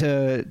reached out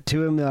to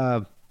him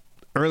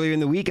earlier in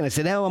the week, and I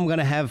said, I'm going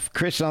to have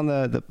Chris on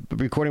the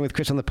recording with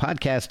Chris on the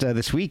podcast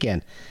this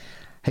weekend.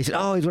 He said,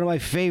 he's one of my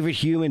favorite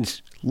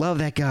humans. Love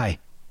that guy.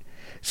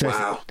 So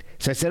wow.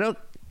 I said, all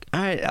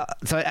right.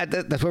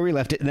 That's where we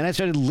left it. And then I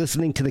started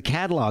listening to the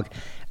catalog,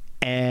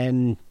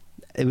 and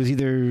it was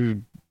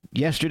either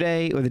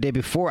yesterday or the day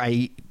before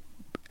I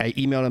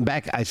emailed him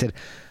back. I said,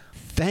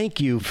 "Thank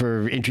you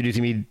for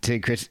introducing me to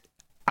Chris.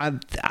 I'm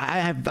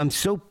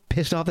so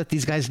pissed off that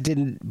these guys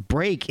didn't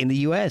break in the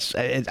U.S.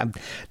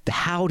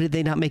 How did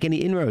they not make any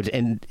inroads?"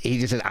 And he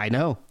just said, I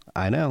know.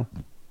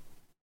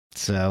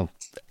 So,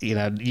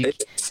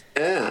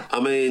 I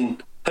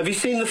mean, Have you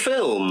seen the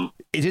film?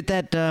 Is it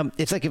that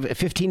it's like a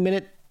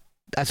 15-minute?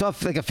 I saw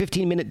like a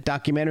 15-minute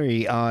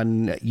documentary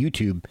on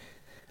YouTube.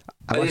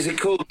 Is it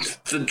called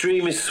 "The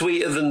Dream Is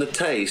Sweeter Than the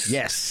Taste"?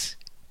 Yes.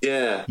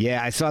 Yeah.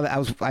 Yeah, I saw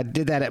that. I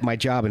did that at my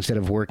job instead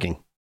of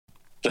working.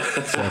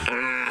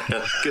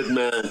 Good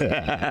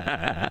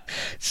man.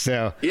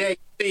 So yeah,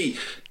 see,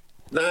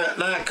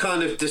 that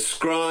kind of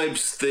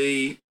describes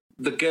the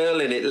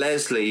girl in it,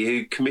 Leslie,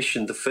 who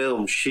commissioned the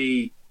film.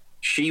 She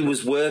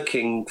was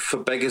working for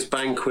Beggar's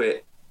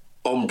Banquet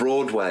on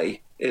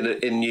Broadway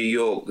in New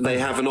York. They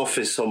have an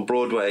office on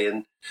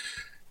Broadway,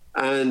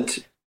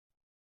 and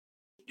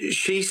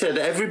she said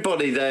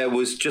everybody there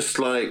was just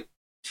like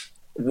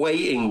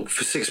waiting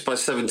for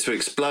 6x7 to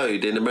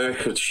explode in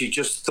America. She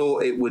just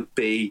thought it would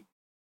be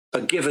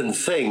a given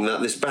thing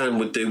that this band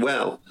would do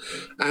well.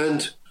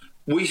 And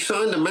we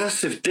signed a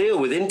massive deal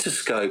with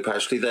Interscope,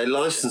 actually. They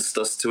licensed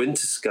us to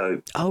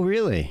Interscope. Oh,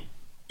 really?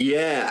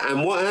 Yeah,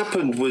 and what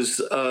happened was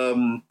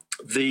the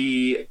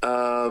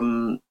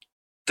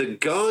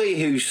guy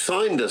who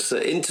signed us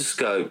at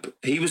Interscope,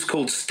 he was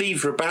called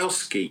Steve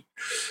Rabowski.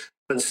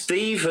 And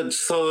Steve had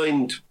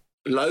signed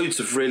loads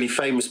of really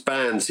famous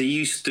bands. He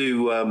used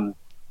to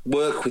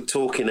work with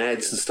Talking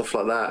Heads and stuff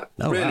like that.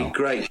 Oh, really wow.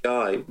 great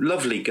guy,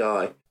 lovely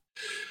guy.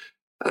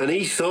 And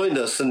he signed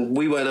us, and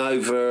we went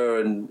over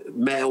and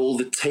met all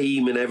the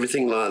team and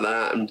everything like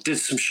that, and did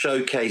some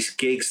showcase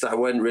gigs that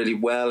went really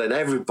well, and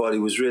everybody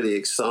was really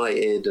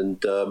excited.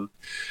 And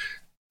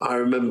I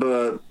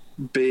remember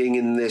being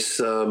in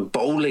this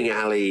bowling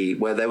alley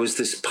where there was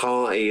this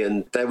party,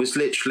 and there was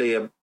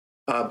literally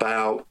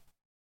about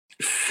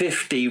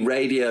 50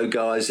 radio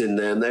guys in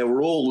there, and they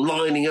were all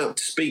lining up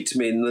to speak to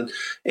me, and then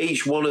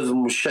each one of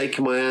them was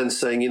shaking my hand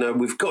saying,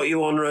 we've got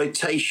you on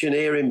rotation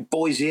here in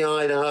Boise,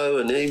 Idaho,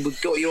 and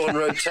we've got you on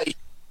rotation.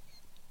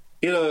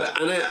 And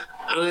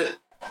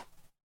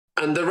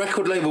the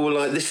record label were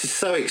like, this is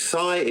so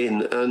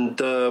exciting.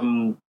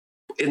 And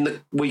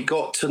we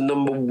got to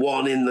number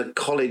 1 in the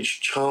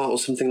college chart or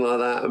something like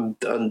that,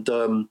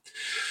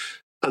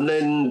 and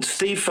then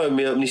Steve phoned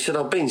me up and he said,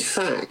 I've been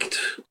sacked.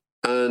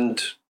 And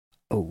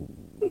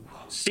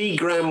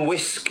Seagram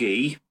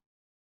Whiskey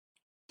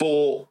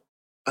bought,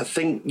 I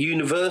think,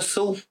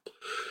 Universal.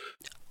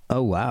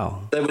 Oh,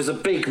 wow. There was a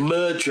big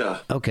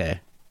merger.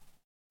 Okay.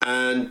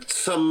 And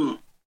some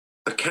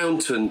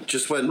accountant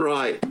just went,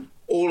 right,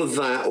 all of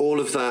that,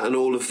 and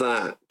all of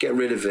that, get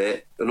rid of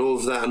it. And all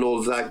of that and all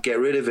of that, get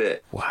rid of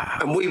it. Wow.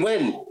 And we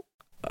went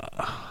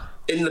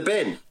in the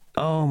bin.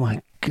 Oh,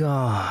 my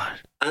God.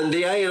 And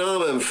the A&R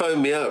man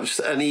phoned me up,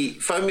 and he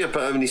phoned me up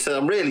at home and he said,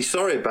 I'm really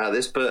sorry about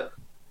this, but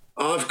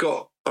I've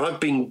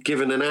been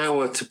given an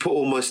hour to put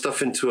all my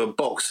stuff into a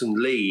box and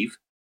leave,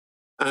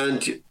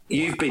 and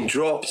you've been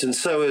dropped, and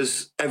so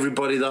has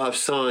everybody that I've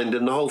signed,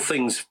 and the whole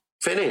thing's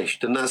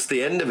finished, and that's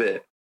the end of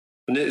it.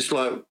 And it's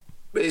like,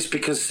 it's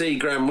because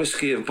Seagram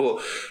Whiskey have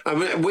bought. I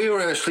mean, we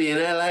were actually in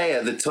LA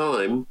at the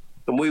time,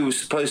 and we were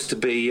supposed to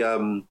be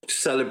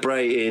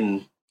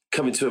celebrating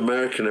coming to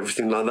America and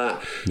everything like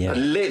that. Yeah.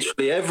 And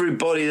literally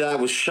everybody that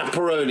was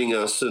chaperoning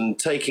us and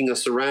taking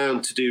us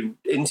around to do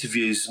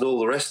interviews and all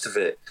the rest of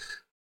it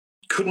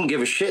couldn't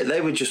give a shit. They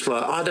were just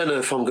like, I don't know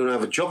if I'm going to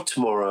have a job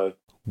tomorrow.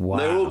 Wow.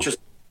 They were all just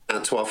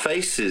out to our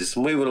faces.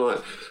 And we were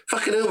like,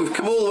 fucking hell, we've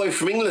come all the way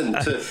from England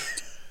to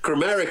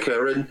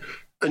America,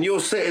 and you're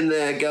sitting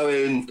there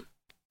going,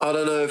 I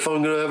don't know if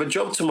I'm going to have a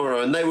job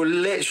tomorrow. And they were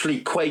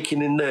literally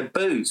quaking in their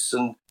boots,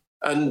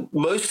 and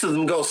most of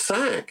them got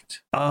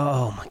sacked.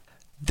 Oh, my,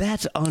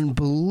 that's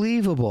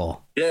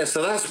unbelievable. Yeah,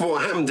 so that's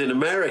what happened in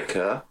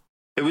America.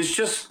 It was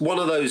just one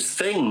of those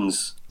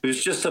things. It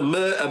was just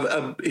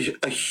a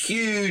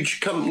huge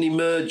company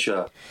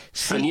merger.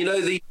 See,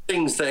 and these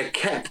things, they're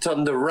kept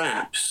under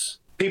wraps.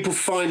 People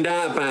find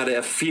out about it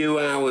a few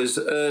hours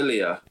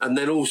earlier, and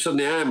then all of a sudden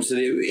it happens,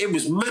 and it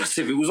was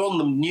massive. It was on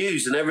the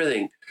news and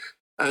everything.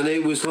 And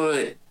it was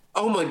like,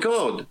 oh, my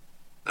God.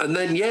 And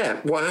then,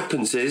 what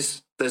happens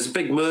is there's a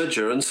big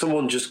merger, and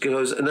someone just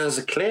goes and has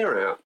a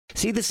clear out.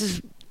 See, this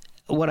is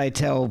what I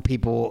tell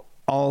people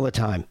all the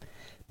time.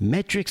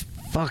 Metrics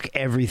fuck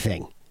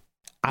everything.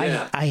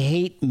 Yeah. I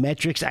hate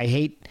metrics. I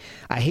hate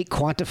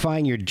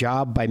quantifying your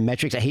job by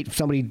metrics. I hate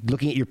somebody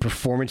looking at your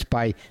performance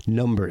by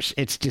numbers.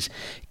 It's just,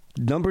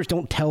 numbers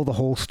don't tell the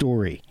whole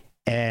story,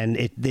 and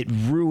it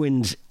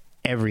ruins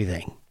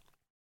everything.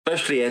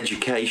 Especially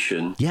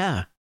education.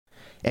 Yeah.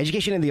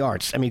 Education in the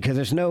arts. I mean, because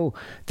there's no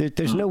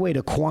way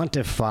to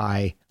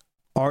quantify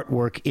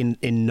artwork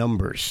in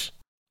numbers.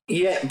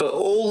 Yeah, but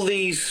all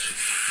these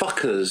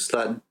fuckers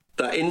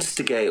that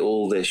instigate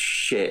all this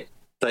shit,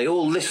 they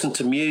all listen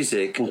to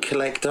music and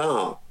collect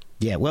art.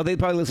 Yeah, well, they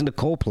probably listen to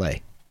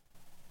Coldplay.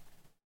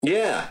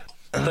 Yeah,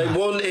 they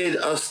wanted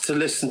us to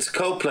listen to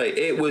Coldplay.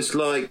 It was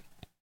like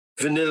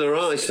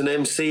Vanilla Ice and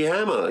MC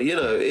Hammer.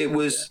 It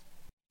was.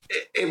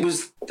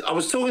 I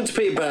was talking to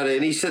Pete about it,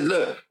 and he said,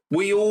 "Look,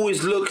 we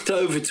always looked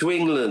over to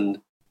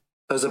England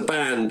as a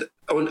band.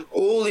 And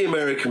all the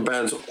American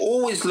bands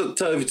always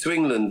looked over to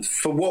England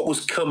for what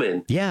was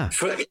coming. Yeah,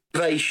 for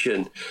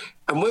innovation."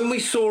 And when we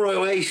saw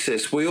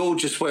Oasis, we all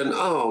just went,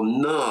 oh,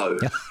 no.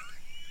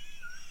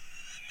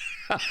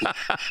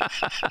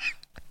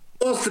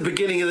 That's the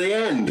beginning of the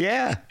end.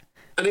 Yeah.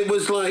 And it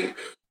was like,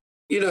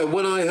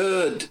 when I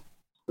heard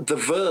the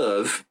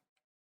Verve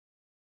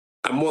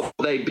and what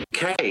they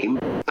became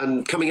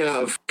and coming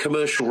out of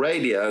commercial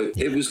radio,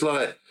 it was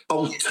like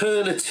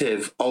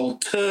alternative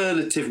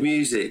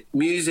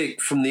music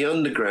from the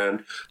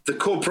underground. The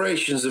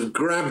corporations have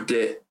grabbed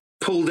it,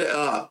 pulled it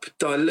up,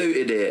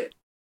 diluted it,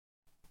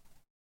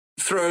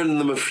 thrown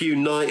them a few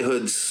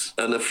knighthoods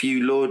and a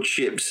few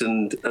lordships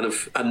and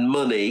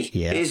money.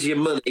 Yeah. Here's your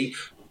money.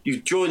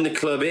 You've joined the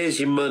club.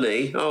 Here's your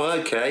money. Oh,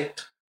 okay.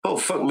 Oh,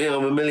 fuck me.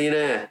 I'm a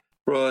millionaire.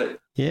 Right.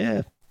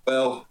 Yeah.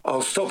 Well,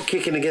 I'll stop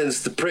kicking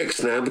against the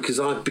pricks now because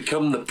I've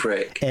become the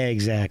prick.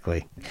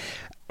 Exactly.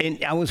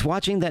 And I was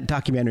watching that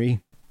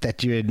documentary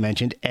that you had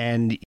mentioned,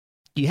 and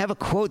you have a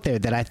quote there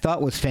that I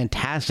thought was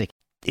fantastic.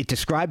 It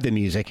described the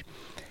music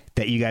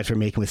that you guys were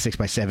making with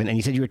 6x7, and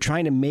you said you were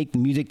trying to make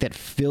music that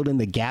filled in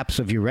the gaps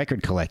of your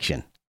record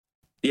collection.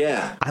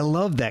 Yeah. I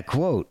love that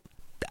quote.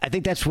 I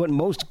think that's what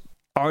most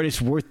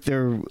artists worth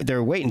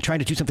their weight in trying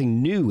to do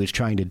something new is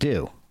trying to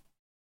do.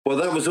 Well,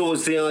 that was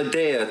always the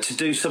idea, to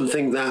do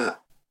something that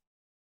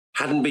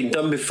hadn't been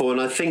done before.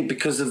 And I think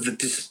because of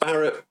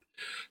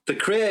the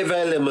creative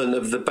element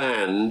of the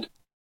band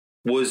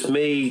was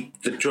me,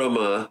 the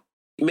drummer,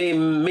 me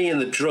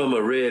and the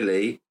drummer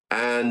really,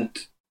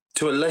 and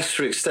to a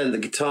lesser extent, the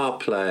guitar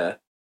player.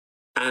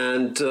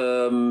 And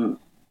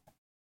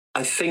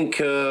I think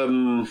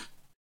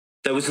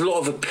there was a lot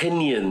of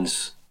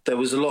opinions. There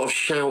was a lot of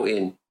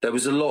shouting. There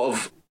was a lot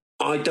of,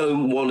 I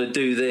don't want to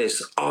do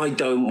this. I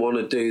don't want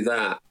to do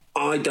that.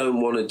 I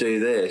don't want to do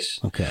this.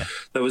 Okay.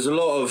 There was a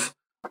lot of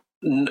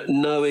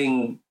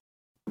knowing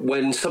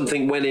when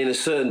something went in a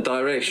certain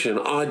direction.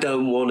 I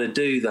don't want to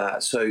do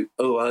that. So,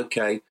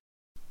 okay.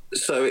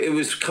 So it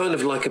was kind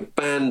of like a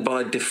band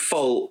by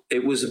default.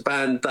 It was a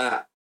band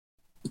that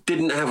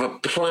didn't have a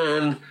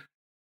plan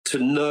to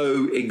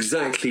know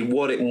exactly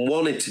what it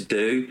wanted to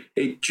do.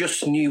 It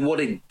just knew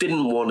what it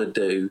didn't want to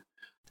do.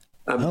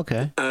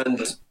 Okay.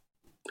 And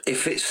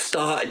if it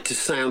started to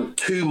sound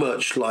too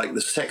much like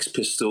the Sex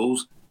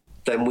Pistols,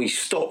 then we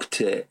stopped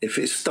it. If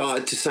it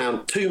started to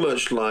sound too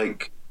much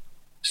like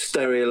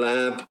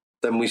Stereolab,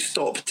 then we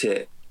stopped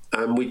it.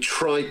 And we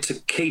tried to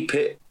keep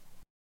it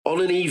on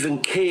an even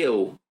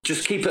keel,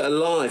 just keep it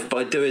alive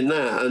by doing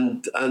that.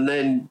 And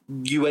then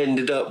you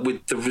ended up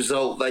with the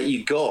result that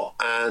you got.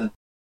 And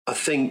I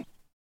think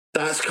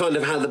that's kind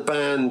of how the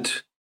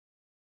band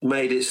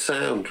made it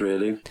sound,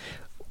 really.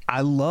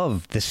 I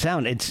love the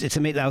sound. It's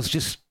amazing. I was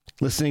just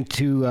listening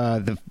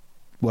to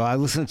I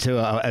listened to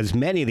as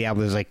many of the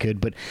albums as I could,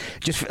 but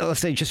let's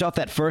say just off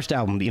that first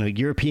album,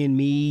 European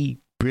Me,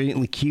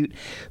 brilliantly cute,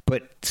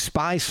 but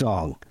Spy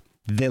Song,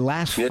 the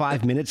last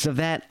 5 minutes of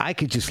that, I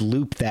could just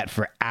loop that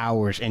for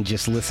hours and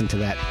just listen to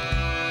that.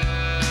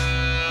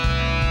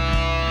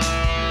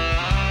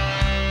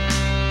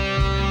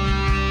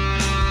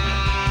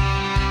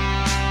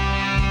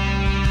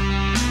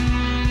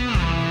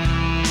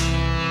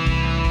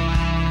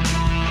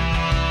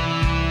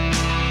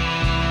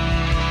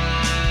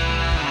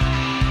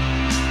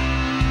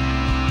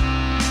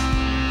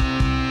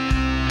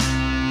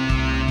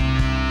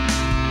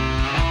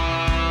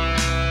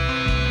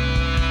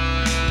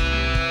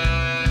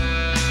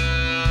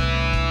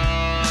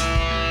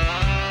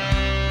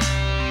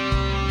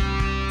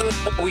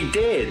 We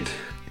did.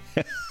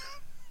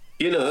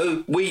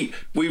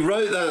 We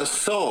wrote that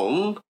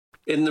song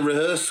in the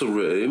rehearsal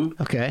room.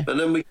 Okay. And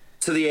then we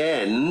got to the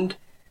end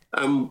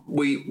and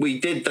we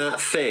did that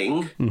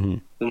thing. Mm-hmm.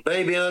 And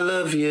Baby I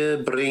Love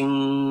You,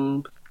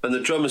 bring. And the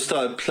drummer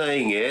started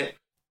playing it.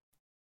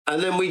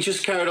 And then we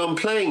just carried on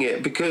playing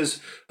it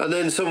and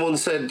then someone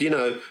said,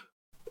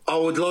 I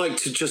would like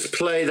to just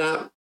play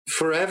that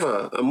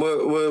forever. And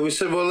we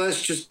said, well,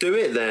 let's just do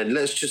it then.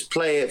 Let's just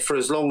play it for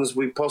as long as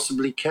we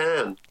possibly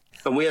can.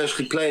 And we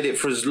actually played it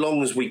for as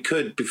long as we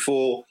could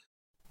before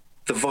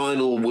the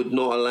vinyl would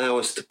not allow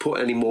us to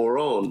put any more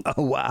on.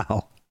 Oh,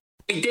 wow.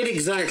 We did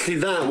exactly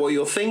that, what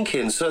you're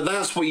thinking. So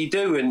that's what you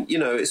do. And,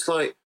 it's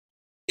like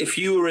if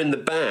you were in the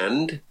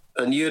band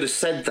and you'd have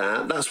said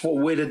that, that's what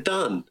we'd have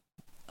done.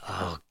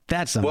 Oh,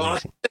 that's amazing. Well,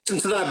 I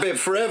listened to that bit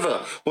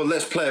forever. Well,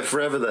 let's play it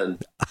forever then.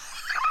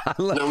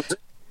 Now,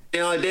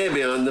 the idea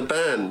behind the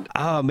band.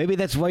 Oh, maybe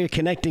that's why you're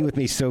connecting with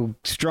me so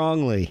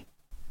strongly.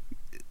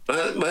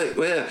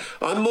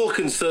 I'm more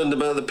concerned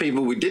about the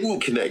people we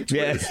didn't connect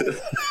with.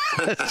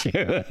 That's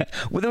true.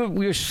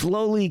 We're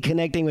slowly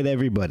connecting with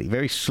everybody,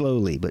 very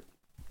slowly, but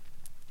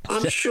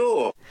I'm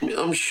sure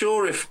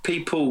if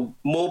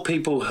more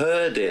people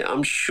heard it,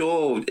 I'm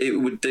sure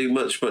it would do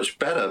much, much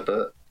better.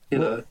 But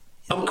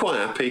I'm quite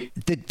happy.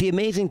 The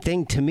amazing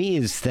thing to me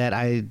is that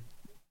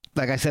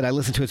like I said, I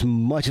listened to as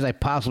much as I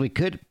possibly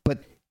could,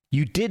 but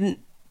you didn't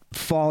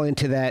fall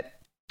into that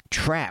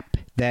trap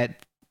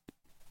that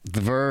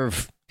the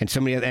Verve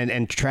and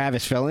and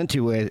Travis fell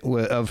into it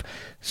of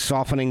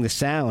softening the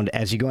sound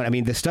as you go on. I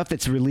mean, the stuff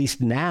that's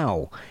released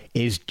now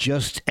is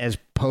just as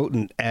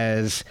potent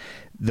as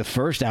the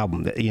first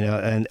album,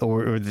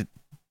 or the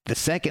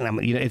second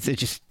album. It's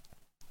just,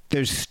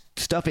 there's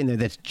stuff in there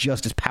that's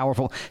just as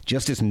powerful,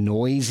 just as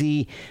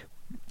noisy,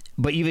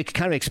 but you've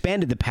kind of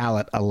expanded the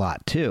palette a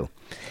lot too.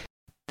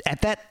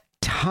 At that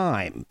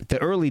time, the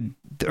early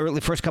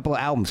first couple of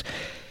albums,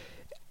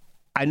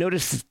 I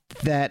noticed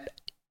that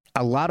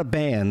a lot of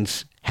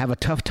bands have a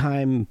tough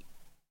time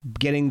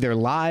getting their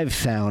live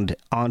sound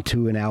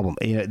onto an album.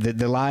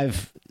 The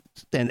live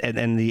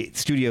and the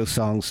studio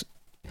songs,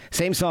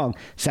 same song,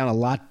 sound a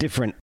lot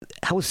different.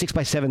 How was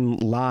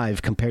 6x7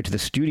 live compared to the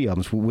studio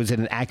albums? Was it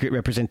an accurate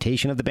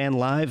representation of the band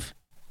live?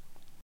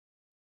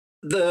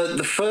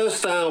 The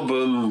first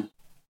album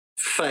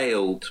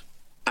failed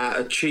at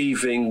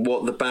achieving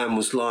what the band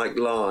was like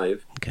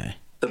live. Okay.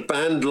 The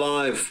band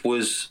live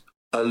was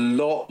a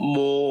lot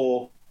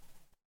more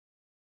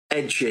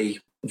edgy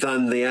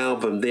than the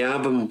album. The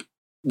album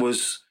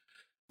was,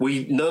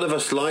 none of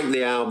us liked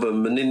the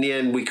album, and in the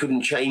end we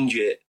couldn't change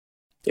it.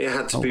 It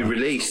had to be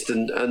released,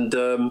 and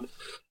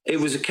it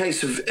was a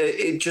case of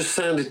it just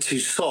sounded too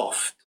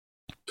soft.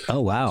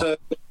 Oh wow. So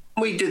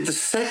when we did the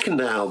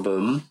second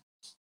album,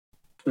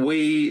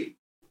 we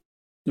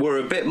were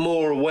a bit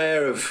more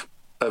aware of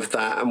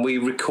that, and we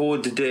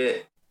recorded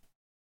it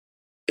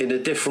in a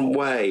different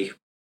way.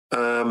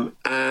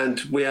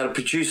 And we had a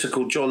producer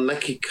called John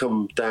Leckie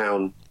come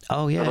down.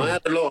 Oh yeah. And I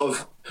had a lot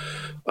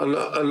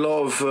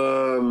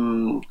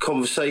of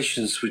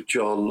conversations with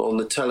John on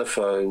the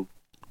telephone.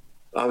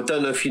 I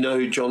don't know if you know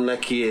who John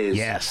Leckie is.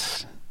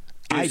 Yes.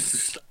 I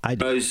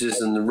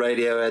Roses and the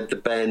Radiohead, the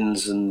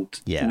Bends, and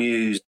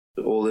Muse,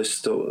 all this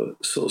sort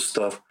of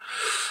stuff.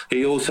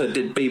 He also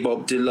did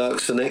Bebop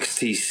Deluxe and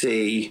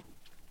XTC,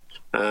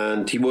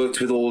 and he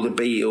worked with all the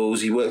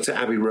Beatles. He worked at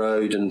Abbey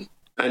Road, and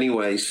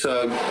anyway,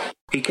 so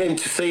he came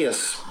to see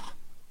us,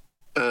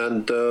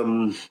 and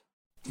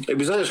it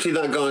was actually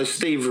that guy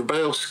Steve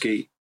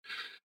Rabowski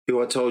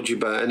who I told you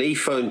about, and he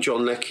phoned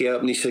John Leckie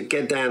up and he said,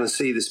 "Get down and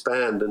see this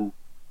band." And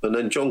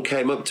then John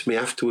came up to me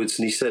afterwards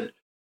and he said,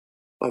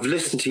 "I've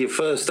listened to your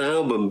first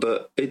album,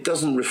 but it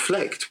doesn't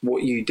reflect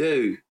what you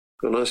do."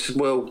 And I said,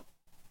 "Well,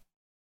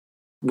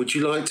 would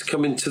you like to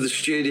come into the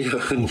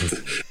studio and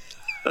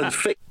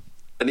fix?"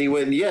 And he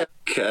went, "Yeah,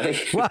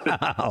 okay."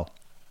 Wow.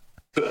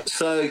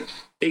 So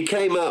he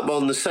came up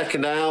on the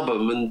second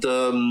album, and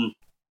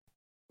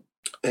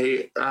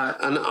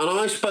and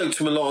I spoke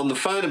to him a lot on the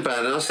phone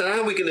about it. And I said,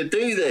 "How are we going to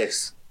do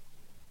this?"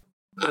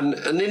 And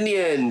in the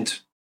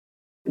end,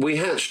 we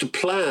hatched a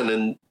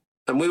plan,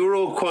 and we were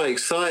all quite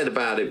excited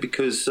about it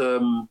because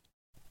no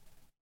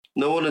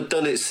one had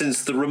done it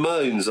since the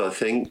Ramones, I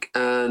think.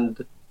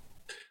 And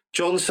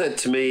John said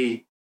to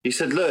me, he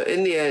said, "Look,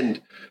 in the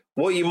end,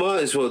 what you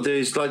might as well do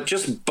is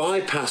just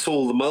bypass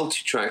all the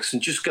multi-tracks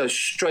and just go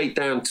straight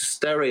down to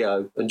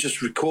stereo and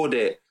just record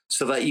it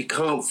so that you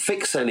can't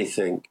fix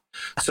anything."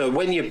 So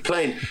when you're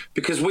playing,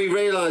 because we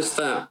realized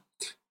that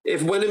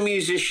when a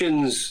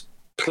musician's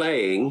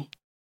playing,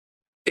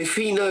 if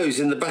he knows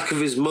in the back of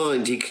his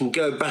mind he can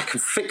go back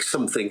and fix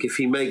something if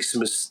he makes a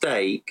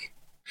mistake,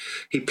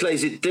 he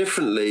plays it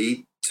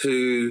differently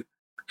to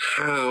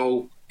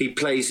how he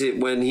plays it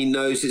when he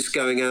knows it's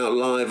going out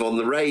live on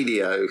the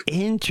radio.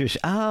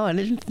 Interesting. Oh, I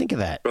didn't think of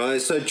that.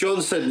 Right. So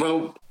John said,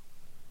 "Well,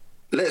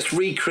 let's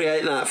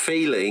recreate that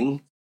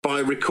feeling by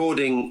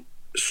recording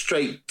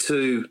straight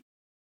to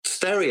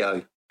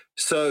stereo.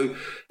 So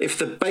if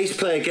the bass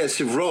player gets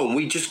it wrong,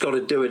 we just got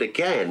to do it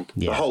again,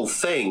 the whole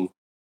thing."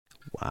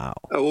 Wow.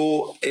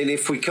 And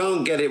if we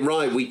can't get it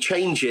right, we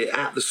change it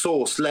at the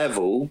source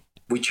level.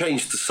 We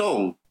change the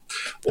song.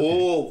 Okay.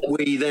 Or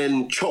we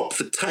then chop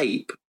the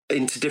tape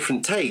into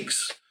different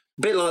takes,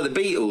 a bit like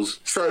the Beatles.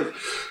 So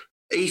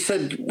he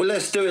said, "Well,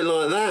 let's do it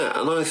like that."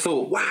 And I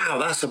thought, wow,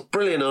 that's a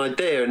brilliant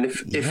idea. And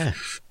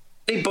if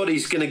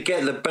anybody's going to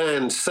get the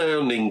band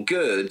sounding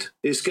good,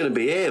 it's going to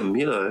be him,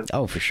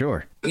 Oh, for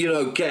sure.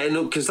 Getting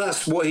up, because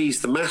that's what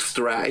he's the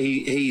master at.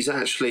 He's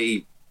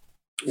actually,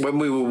 when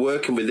we were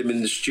working with him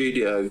in the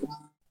studio,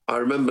 I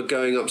remember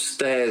going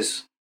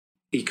upstairs,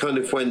 he kind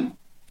of went,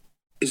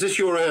 "Is this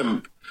your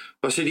amp?"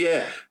 I said,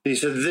 "Yeah." And he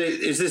said,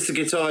 "Is this the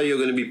guitar you're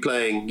going to be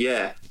playing?"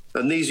 "Yeah."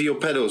 "And these are your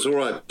pedals?" "All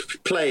right,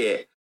 play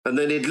it." And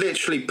then he'd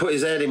literally put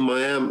his head in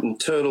my amp and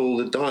turn all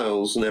the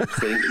dials and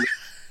everything.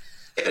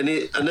 and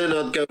then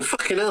I'd go,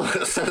 "Fucking hell,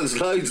 that sounds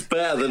loads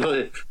better than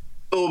it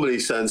normally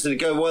sounds." And he'd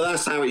go, "Well,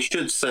 that's how it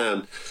should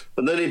sound."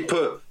 And then he'd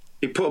put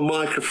a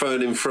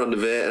microphone in front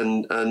of it,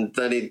 and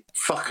then he'd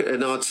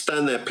and I'd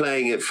stand there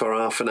playing it for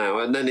half an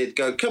hour, and then he'd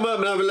go, "Come up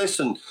and have a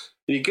listen."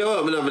 And you'd go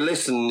up and have a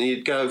listen, and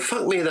you'd go,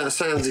 "Fuck me, that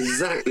sounds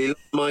exactly like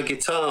my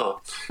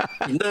guitar."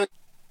 I think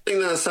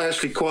that's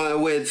actually quite a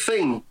weird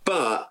thing,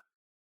 but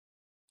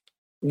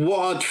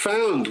what I'd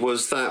found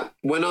was that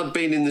when I'd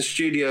been in the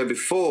studio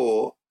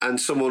before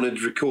and someone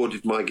had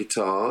recorded my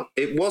guitar,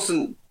 it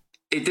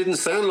didn't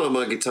sound like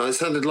my guitar. It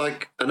sounded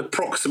like an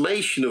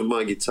approximation of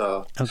my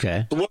guitar.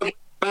 Okay. So what the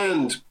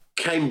band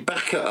came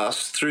back at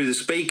us through the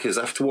speakers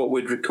after what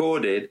we'd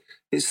recorded,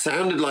 it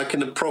sounded like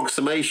an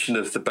approximation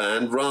of the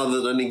band rather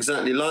than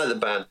exactly like the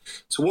band.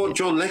 So what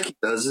John Leckie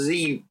does is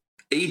he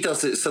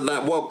does it so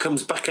that what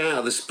comes back out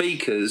of the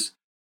speakers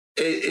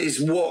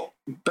is what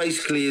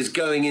basically is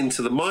going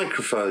into the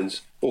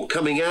microphones or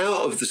coming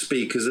out of the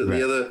speakers at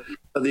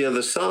the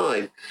other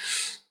side.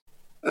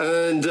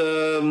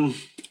 And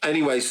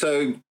anyway,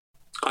 so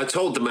I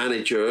told the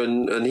manager,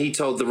 and he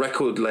told the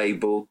record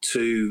label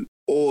to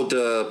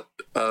order,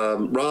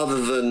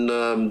 rather than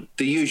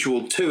the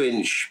usual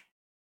 2-inch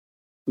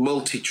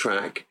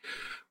multi-track,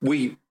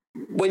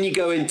 when you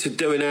go in to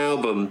do an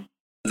album,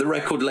 the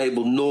record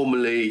label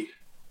normally,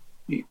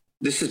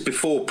 this is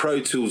before Pro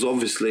Tools,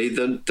 obviously,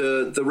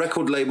 the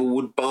record label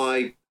would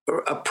buy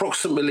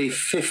approximately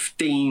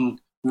 15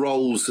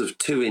 rolls of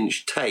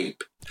 2-inch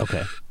tape.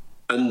 Okay.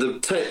 And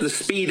the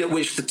speed at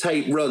which the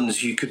tape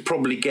runs, you could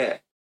probably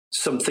get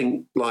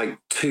something like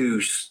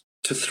 2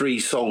 to 3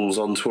 songs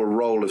onto a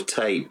roll of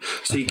tape.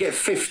 So you get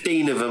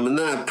 15 of them, and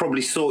that would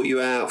probably sort you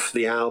out for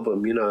the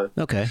album, you know.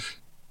 Okay.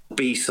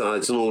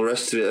 B-sides and all the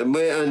rest of it.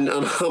 And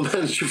our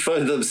manager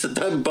phoned them and said,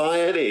 don't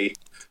buy any.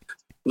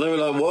 And they were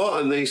like,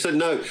 what? And they said,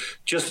 no,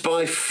 just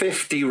buy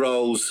 50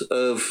 rolls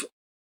of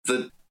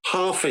the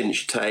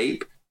half-inch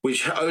tape,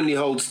 which only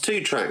holds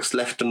 2 tracks,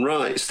 left and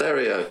right,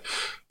 stereo.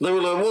 And they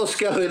were like, what's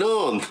going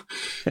on?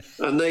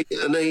 and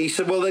they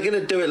said, well, they're going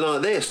to do it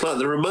like this, like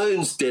the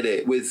Ramones did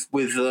it with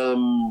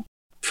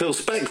Phil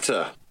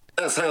Spector.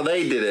 That's how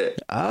they did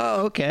it.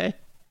 Oh, okay.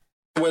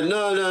 I went,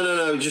 no,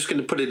 we're just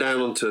going to put it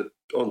down onto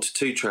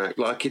 2-track,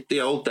 like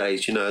the old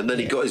days, you know. And then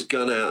he got his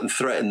gun out and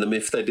threatened them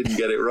if they didn't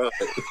get it right.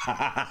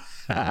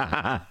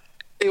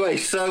 Anyway,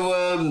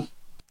 so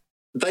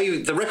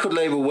the record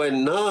label went,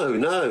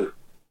 no.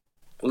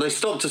 And they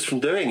stopped us from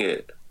doing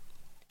it.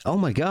 Oh,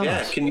 my gosh.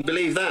 Yeah, can you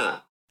believe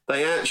that?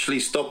 They actually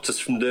stopped us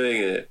from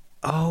doing it.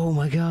 Oh,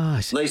 my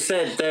gosh. They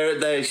said,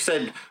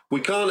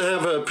 we can't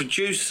have a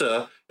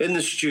producer in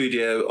the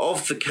studio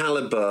of the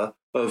caliber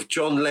of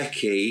John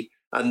Leckie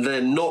and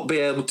then not be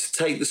able to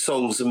take the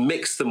songs and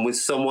mix them with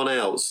someone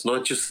else. And I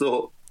just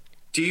thought,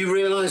 do you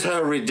realise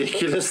how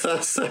ridiculous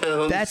that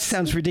sounds? That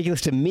sounds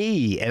ridiculous to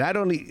me, and I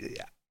don't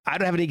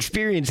have any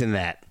experience in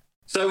that.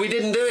 So we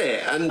didn't do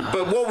it.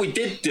 But what we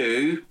did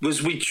do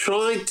was we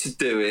tried to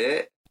do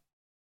it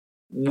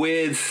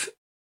with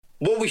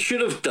what we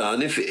should have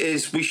done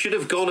is we should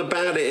have gone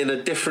about it in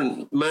a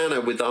different manner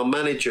with our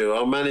manager.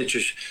 Our manager,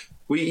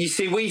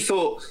 we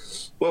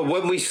thought, well,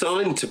 when we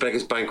signed to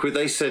Beggars Banquet,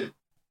 they said,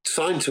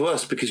 sign to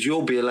us because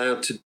you'll be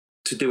allowed to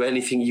do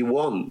anything you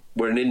want.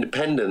 We're an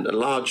independent, a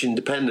large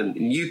independent,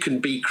 and you can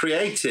be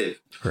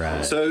creative.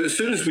 Right. So as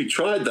soon as we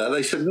tried that,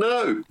 they said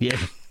no. Yeah.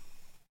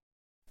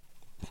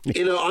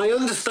 You know, I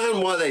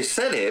understand why they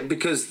said it,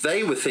 because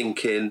they were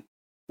thinking,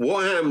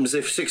 what happens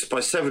if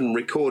 6x7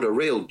 record a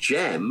real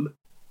gem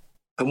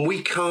and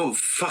we can't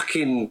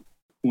fucking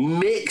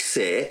mix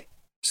it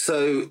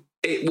so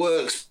it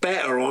works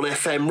better on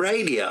FM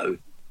radio?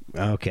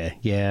 Okay,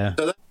 yeah.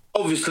 So that's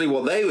obviously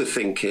what they were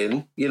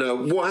thinking. You know,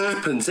 what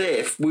happens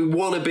if we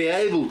want to be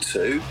able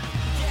to...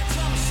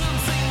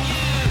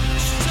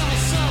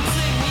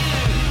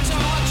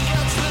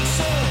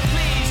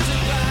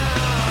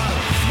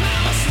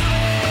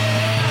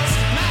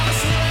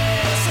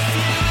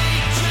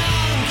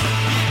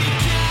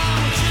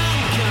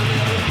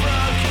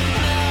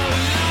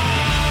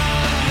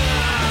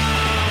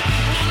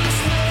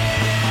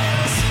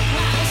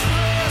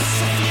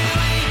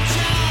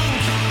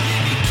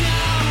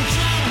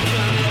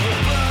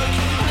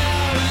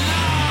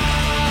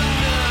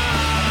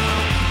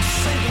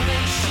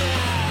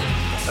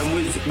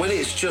 When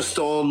it's just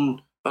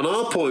on, and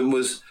our point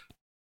was,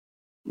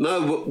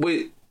 no,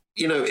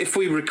 if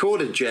we record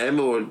a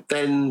gem,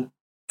 then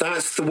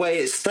that's the way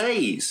it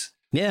stays.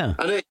 Yeah.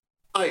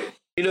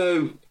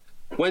 And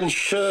when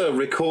Cher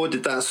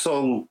recorded that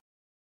song,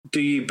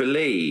 Do You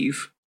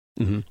Believe?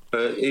 Mm-hmm.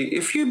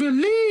 If you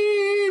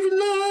believe in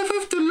life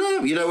after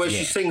love, where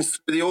she sings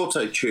through the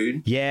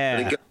auto-tune. Yeah.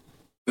 And it goes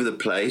over the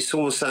place,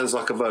 almost sounds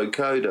like a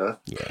vocoder.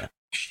 Yeah.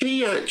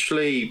 She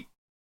actually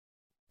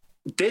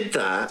did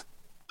that.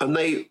 And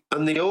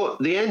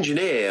the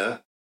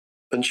engineer,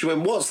 and she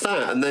went, what's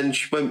that? And then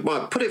she went,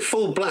 right, put it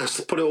full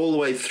blast, put it all the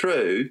way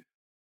through.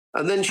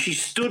 And then she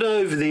stood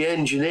over the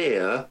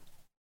engineer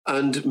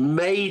and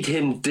made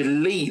him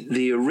delete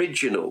the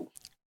original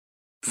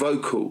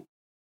vocal.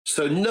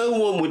 So no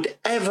one would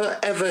ever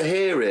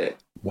hear it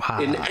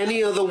in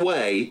any other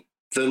way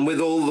than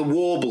with all the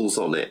warbles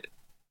on it.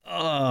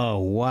 Oh,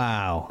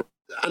 wow.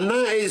 And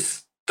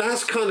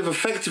that's kind of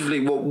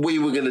effectively what we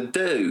were going to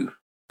do.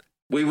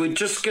 We were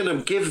just going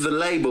to give the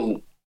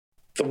label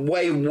the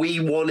way we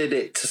wanted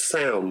it to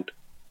sound.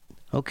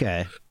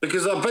 Okay.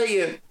 Because I bet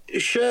you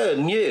Cher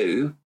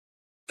knew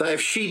that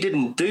if she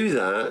didn't do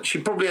that, she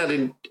probably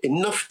had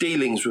enough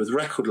dealings with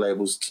record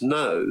labels to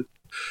know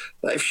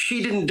that if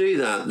she didn't do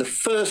that, the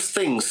first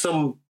thing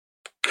some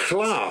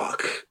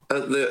clerk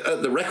at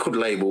the record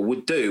label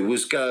would do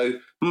was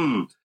go,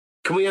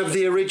 can we have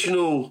the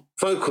original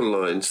vocal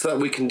line so that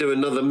we can do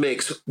another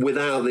mix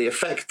without the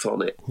effect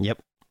on it?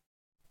 Yep.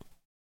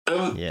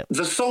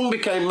 The song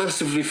became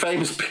massively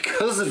famous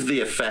because of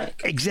the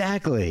effect.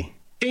 Exactly.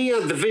 She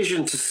had the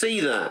vision to see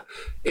that.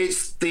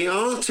 It's the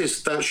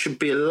artist that should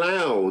be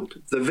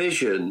allowed the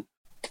vision,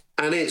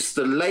 and it's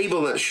the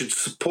label that should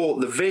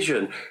support the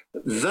vision.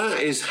 That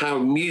is how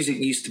music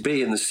used to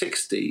be in the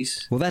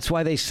 60s. Well, that's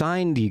why they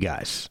signed you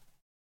guys.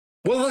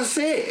 Well, that's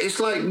it. It's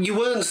like you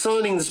weren't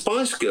signing the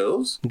Spice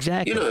Girls.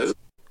 Exactly. You know.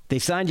 They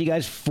signed you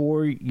guys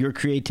for your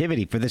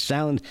creativity, for the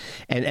sound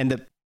and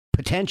the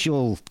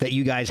potential that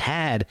you guys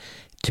had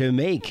to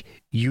make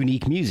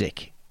unique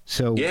music.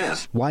 So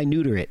why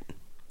neuter it?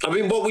 I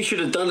mean, what we should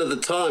have done at the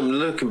time,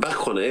 looking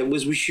back on it,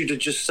 was we should have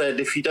just said,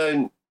 if you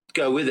don't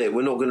go with it,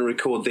 we're not going to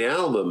record the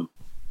album.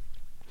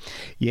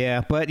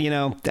 Yeah, but,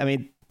 I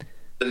mean...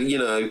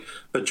 a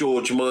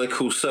George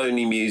Michael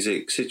Sony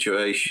Music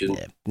situation.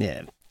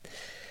 Yeah.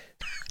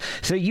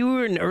 So you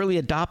were an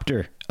early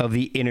adopter of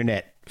the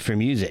internet for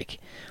music.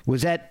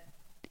 Was that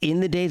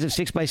in the days of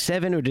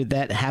 6x7, or did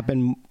that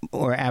happen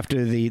or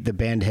after the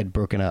band had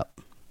broken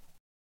up?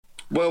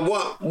 Well,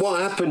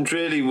 what happened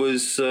really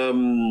was...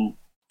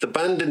 the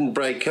band didn't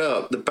break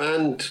up. The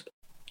band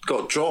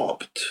got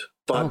dropped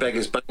by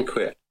Beggars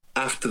Banquet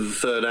after the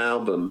third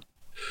album.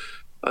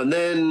 And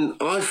then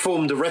I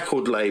formed a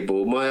record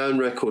label, my own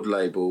record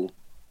label,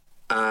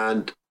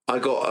 and I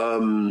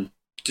got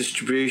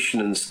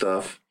distribution and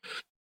stuff.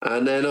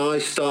 And then I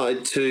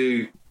started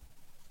to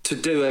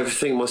do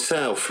everything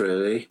myself,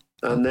 really.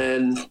 And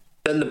then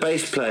the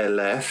bass player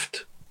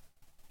left,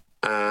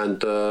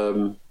 and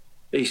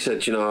he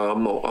said,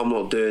 I'm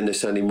not doing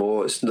this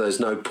anymore.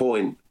 There's no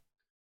point.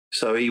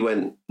 So he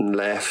went and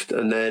left.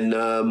 And then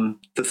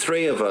the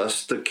three of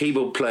us, the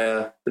keyboard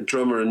player, the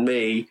drummer and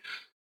me,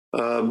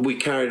 we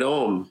carried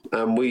on.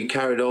 And we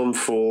carried on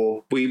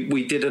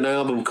we did an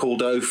album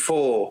called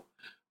 '04,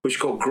 which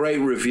got great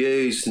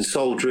reviews and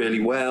sold really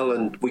well.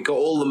 And we got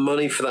all the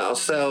money for that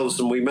ourselves.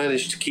 And we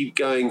managed to keep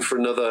going for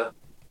another,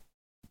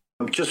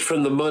 just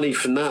from the money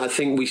from that, I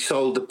think we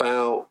sold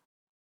about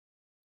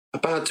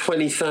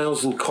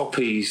 20,000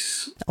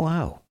 copies.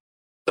 Wow.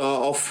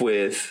 Start off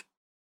with.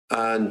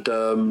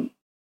 And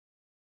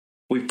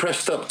we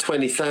pressed up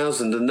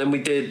 20,000, and then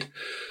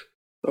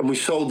we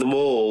sold them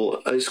all.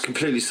 It's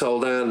completely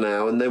sold out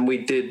now. And then we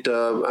did,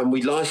 and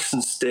we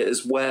licensed it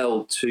as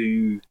well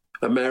to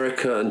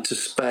America and to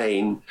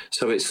Spain.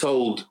 So it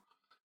sold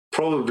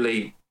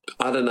probably,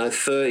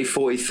 30,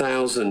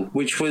 40,000,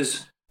 which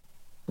was,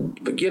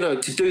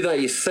 to do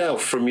that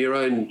yourself from your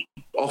own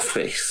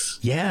office.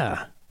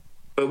 Yeah.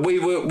 But we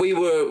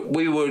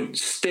were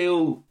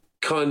still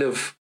kind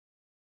of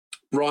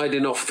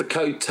riding off the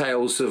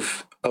coattails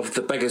of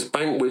the Beggars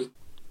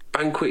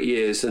Banquet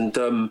years. And,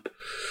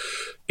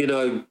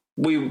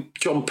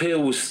 John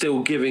Peel was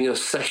still giving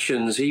us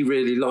sessions. He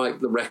really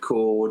liked the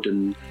record.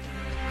 And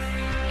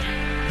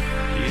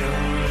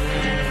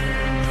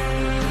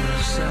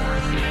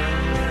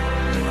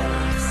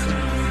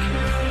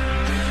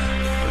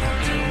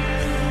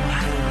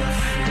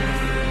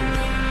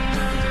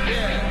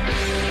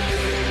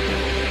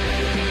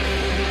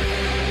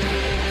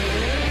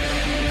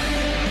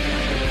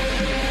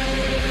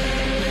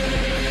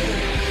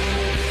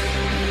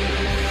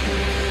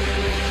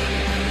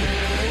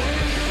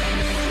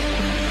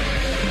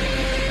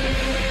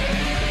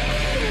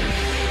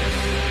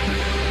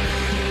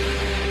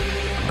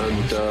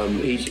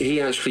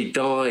he actually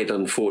died,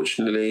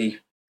 unfortunately.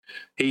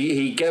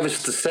 He gave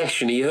us the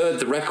session. He heard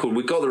the record.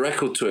 We got the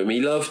record to him.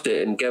 He loved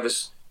it and gave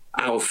us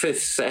our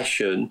fifth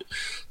session.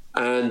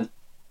 And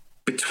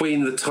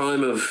between the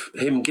time of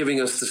him giving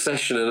us the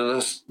session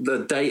and the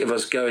date of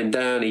us going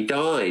down, he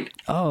died.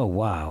 Oh,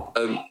 wow.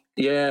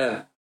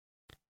 Yeah.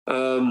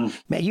 Man,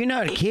 you're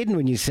not kidding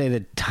when you say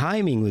that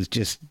timing was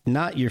just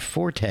not your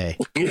forte.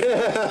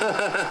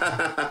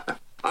 Yeah.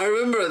 I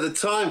remember at the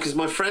time, because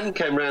my friend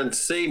came round to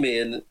see me,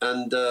 and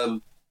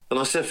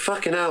I said,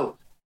 fucking hell,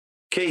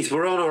 Keith,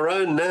 we're on our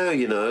own now,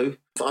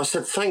 I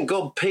said, thank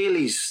God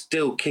Peely's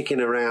still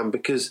kicking around,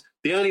 because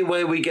the only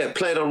way we get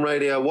played on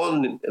Radio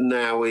 1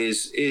 now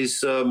is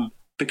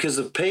because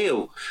of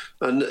Peel.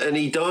 And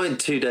he died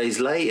 2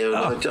 days later,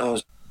 and I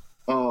was,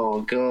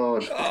 oh,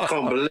 God, I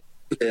can't believe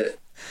it.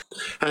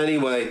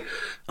 Anyway,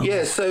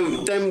 yeah, so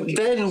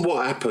then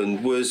what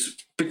happened was,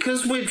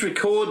 because we'd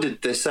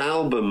recorded this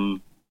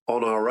album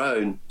on our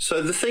own.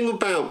 So the thing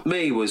about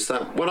me was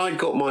that when I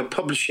got my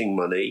publishing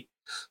money,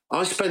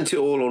 I spent it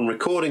all on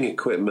recording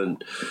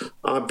equipment.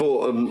 I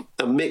bought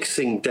a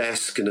mixing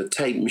desk and a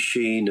tape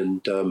machine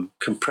and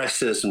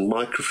compressors and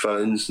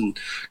microphones, and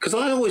because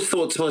I always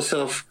thought to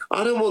myself,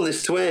 I don't want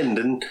this to end,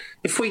 and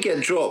if we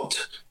get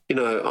dropped,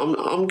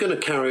 I'm going to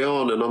carry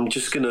on, and I'm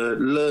just going to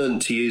learn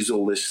to use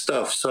all this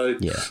stuff. So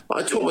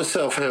I taught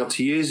myself how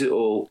to use it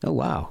all. Oh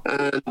wow!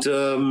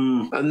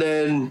 And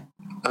then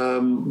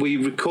we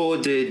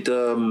recorded.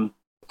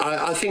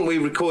 I think we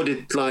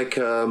recorded like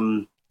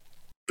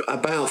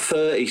about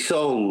 30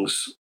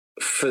 songs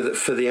for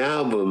the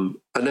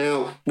album. And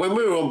now, when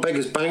we were on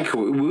Beggars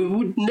Banquet, we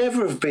would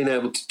never have been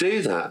able to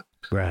do that.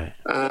 Right.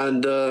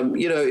 And,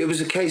 it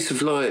was a case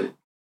of like,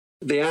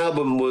 the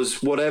album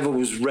was whatever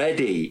was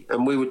ready,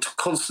 and we were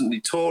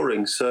constantly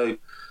touring. So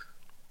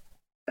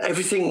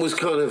everything was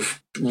kind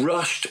of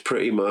rushed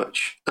pretty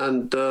much.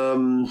 And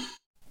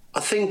I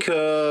think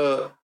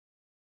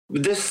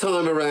this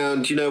time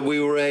around, we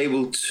were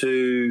able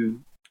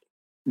to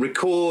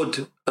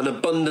record an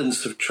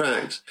abundance of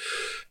tracks.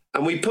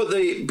 And we put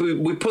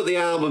the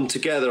album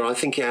together. I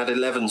think it had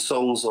 11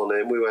 songs on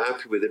it. We were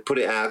happy with it. Put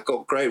it out,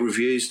 got great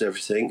reviews and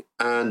everything.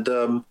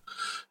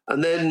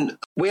 And then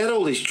we had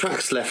all these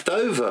tracks left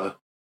over.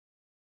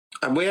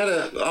 And we had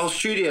our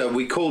studio.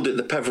 We called it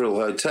the Peveril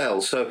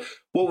Hotel. So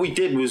what we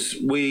did was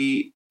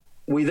we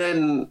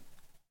then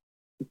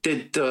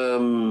did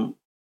an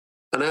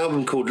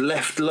album called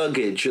Left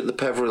Luggage at the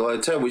Peveril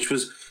Hotel, which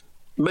was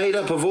made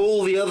up of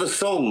all the other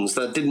songs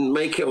that didn't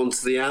make it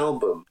onto the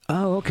album.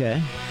 Oh,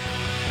 okay.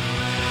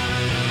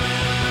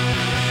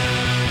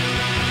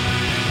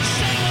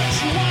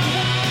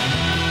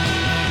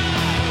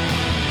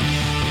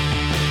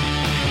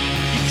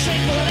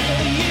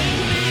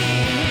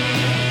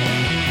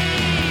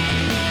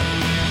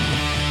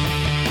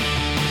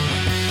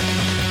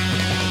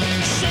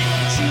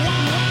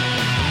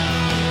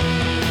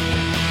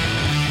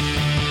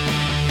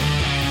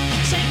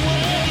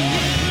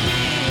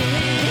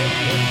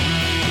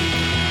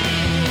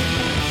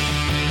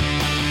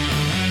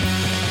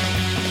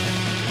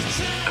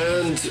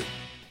 And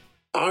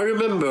I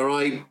remember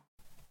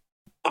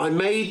I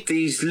made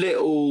these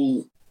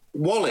little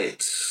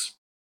wallets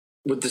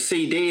with the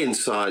CD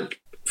inside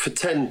for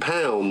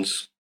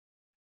 £10.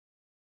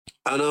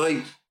 And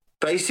I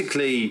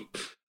basically,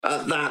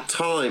 at that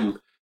time,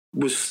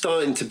 was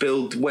starting to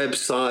build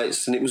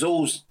websites, and it was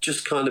all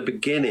just kind of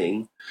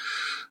beginning.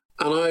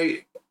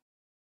 And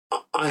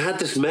I had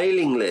this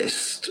mailing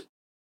list,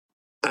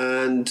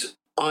 and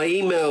I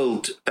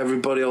emailed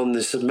everybody on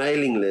this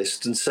mailing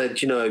list and said,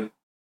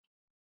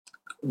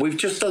 we've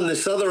just done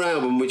this other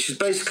album, which is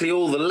basically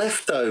all the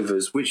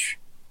leftovers, which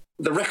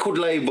the record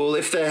label,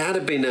 if there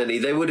had been any,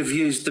 they would have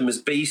used them as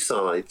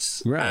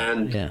B-sides. Right.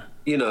 And, yeah.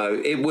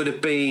 It would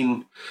have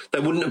been,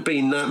 there wouldn't have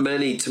been that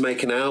many to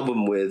make an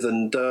album with.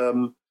 And,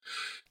 and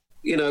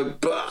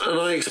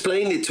I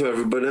explained it to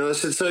everybody. And I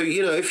said, so,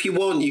 if you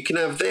want, you can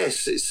have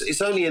this.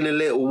 It's only in a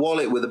little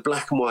wallet with a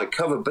black and white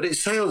cover, but it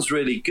sounds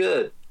really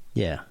good.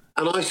 Yeah.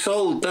 And I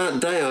sold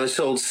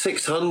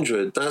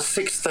 600. That's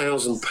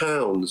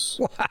 £6,000.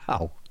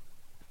 Wow.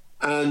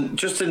 And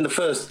just in the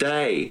first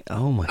day.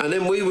 Oh my. And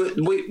then we were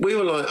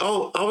like,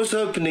 I was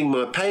opening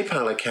my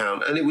PayPal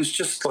account, and it was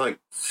just like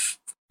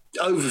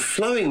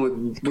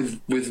overflowing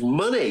with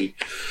money.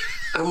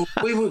 And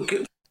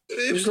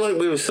it was like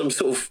we were some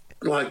sort of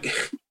like,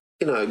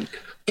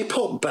 hip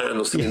hop band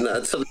or something that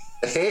had suddenly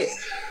hit.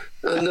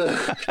 And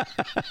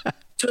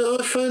so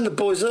I phoned the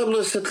boys up and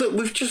I said, look,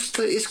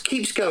 it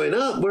keeps going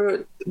up. We're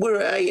at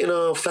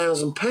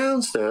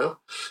 £8,500 now.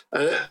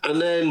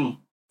 And then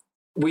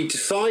we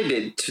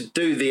decided to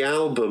do the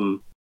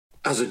album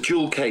as a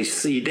dual case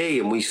CD,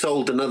 and we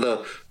sold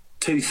another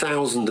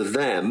 2,000 of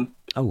them.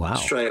 Oh, wow.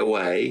 Straight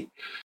away.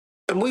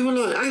 And we were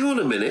like, hang on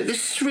a minute,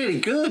 this is really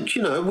good.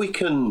 We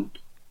can,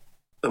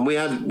 and we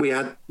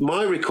had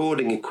my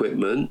recording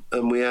equipment,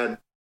 and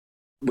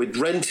we'd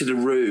rented a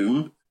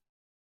room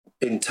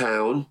in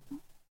town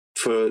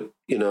for,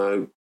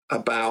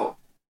 about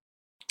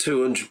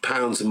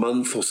 £200 a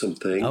month or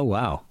something. Oh,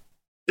 wow.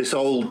 This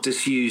old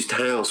disused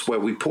house where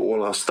we put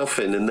all our stuff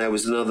in, and there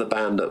was another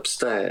band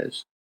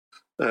upstairs.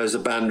 There was a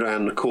band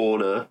around the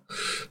corner.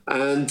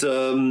 And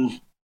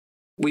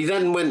we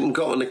then went and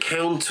got an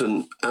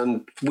accountant,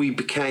 and we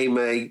became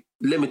a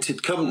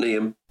limited company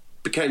and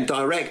became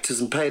directors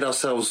and paid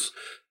ourselves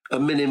a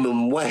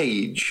minimum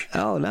wage.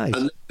 Oh, nice.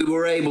 And we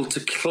were able to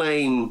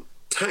claim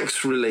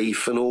tax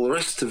relief and all the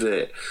rest of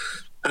it.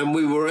 And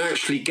we were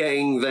actually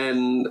getting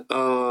then,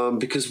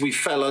 because we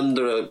fell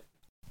under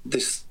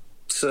this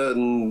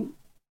certain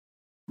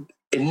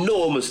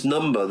enormous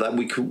number that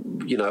we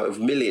could, of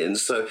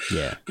millions. So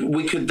yeah.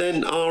 We could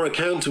then, our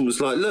accountant was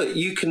like, look,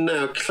 you can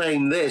now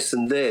claim this,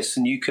 and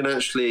you can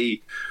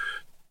actually,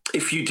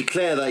 if you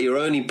declare that you're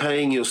only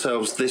paying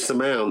yourselves this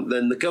amount,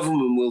 then the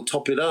government will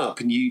top it up,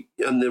 and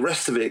the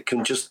rest of it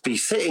can just be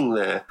sitting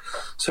there.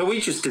 So we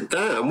just did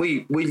that, and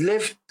we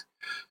lived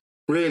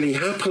really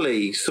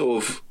happily,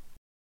 sort of,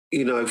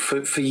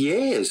 for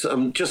years.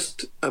 And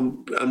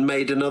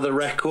made another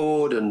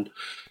record, and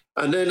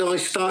then I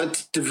started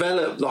to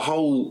develop the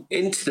whole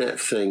internet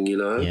thing,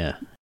 Yeah.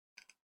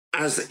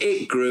 As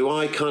it grew,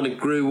 I kind of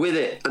grew with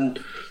it.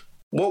 And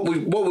what we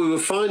were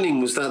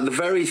finding was that the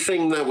very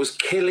thing that was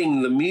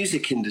killing the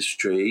music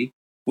industry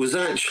was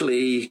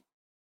actually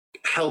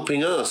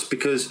helping us,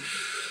 because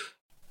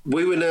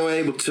we were now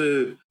able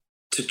to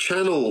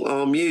channel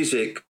our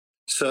music.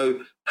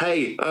 So,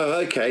 hey,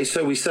 okay,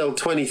 so we sell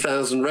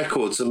 20,000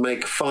 records and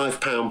make a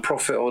 £5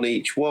 profit on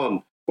each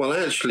one. Well,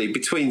 actually,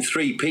 between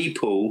three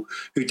people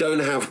who don't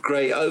have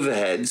great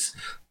overheads,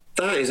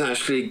 that is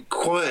actually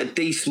quite a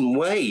decent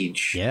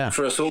wage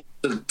for us all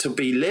to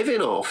be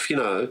living off.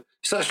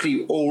 It's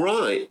actually all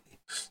right.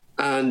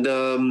 And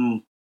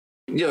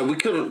we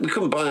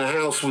couldn't buy a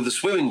house with a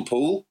swimming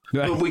pool,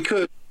 but we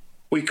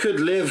could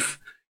live,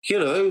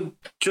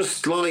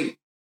 just like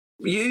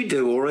you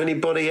do or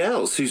anybody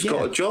else who's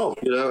got a job,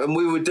 and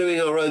we were doing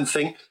our own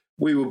thing.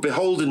 We were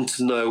beholden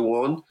to no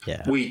one.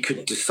 Yeah. We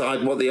could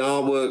decide what the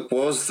artwork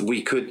was.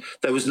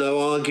 There was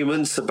no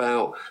arguments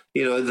about,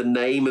 the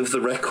name of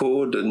the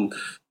record, and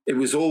it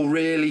was all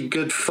really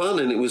good fun,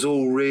 and it was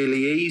all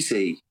really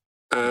easy.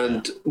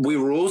 And we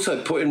were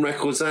also putting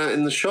records out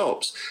in the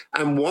shops.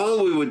 And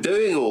while we were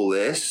doing all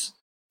this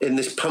in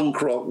this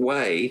punk rock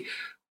way,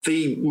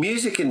 the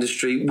music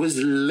industry was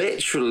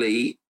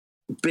literally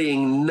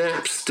being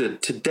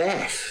Napstered to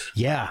death.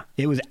 Yeah,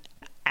 it was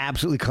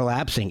absolutely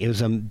collapsing. It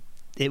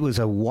was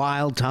a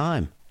wild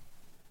time.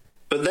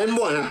 But then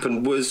what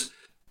happened was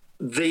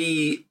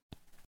the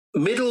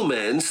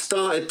middlemen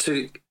started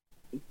to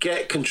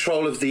get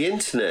control of the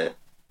internet.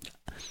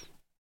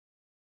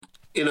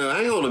 Hang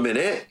on a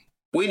minute,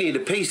 we need a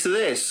piece of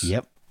this.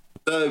 Yep.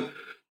 So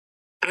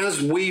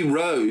as we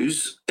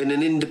rose in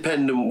an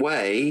independent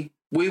way,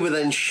 we were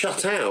then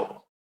shut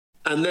out.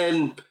 And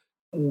then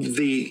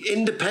the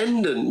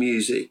independent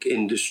music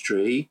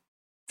industry,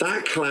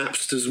 that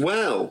collapsed as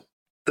well.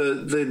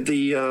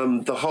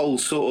 The whole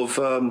sort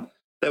of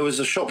there was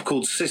a shop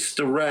called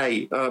Sister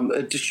Ray,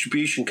 a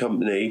distribution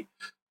company,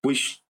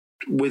 which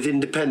with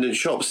independent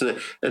shops,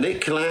 and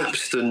it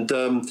collapsed, and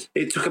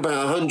it took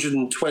about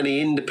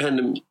 120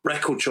 independent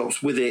record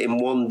shops with it in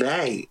one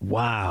day.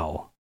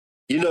 Wow.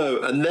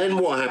 And then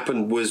what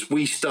happened was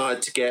we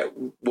started to get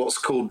what's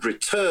called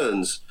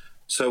returns.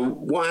 So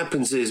what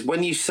happens is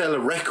when you sell a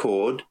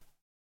record,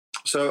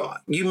 so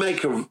you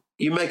make a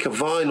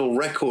vinyl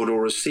record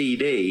or a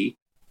CD,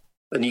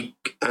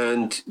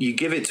 and you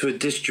give it to a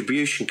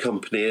distribution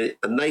company,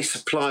 and they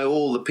supply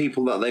all the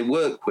people that they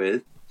work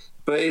with,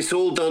 but it's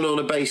all done on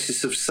a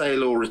basis of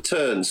sale or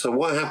return. So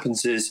what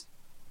happens is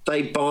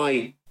they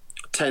buy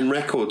 10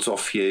 records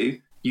off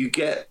you, you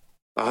get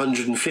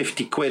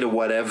 150 quid or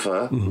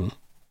whatever,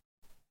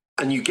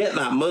 and you get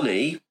that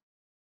money,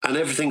 and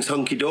everything's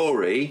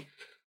hunky-dory,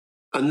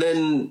 and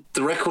then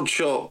the record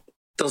shop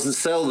doesn't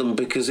sell them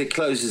because it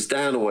closes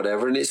down or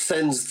whatever, and it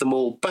sends them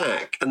all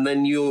back, and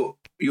then your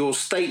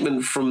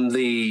statement from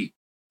the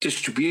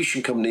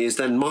distribution company is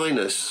then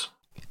minus.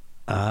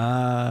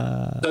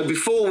 So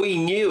before we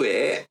knew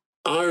it,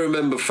 I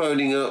remember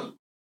phoning up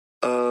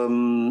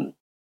the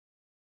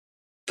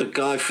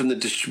guy from the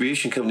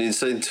distribution company and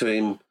saying to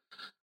him,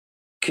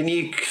 "Can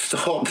you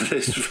stop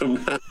this from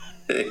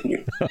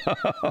happening?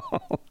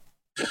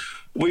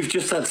 We've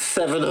just had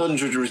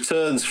 700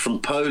 returns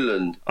from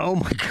Poland. Oh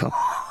my God.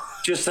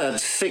 Just had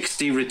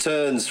 60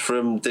 returns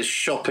from this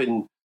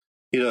shopping,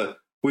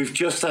 we've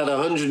just had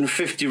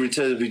 150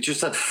 returns. We've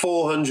just had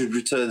 400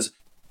 returns.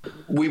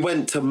 We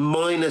went to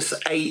minus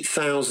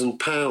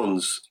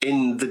 £8,000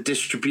 in the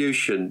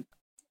distribution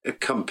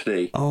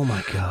company." Oh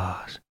my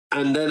God.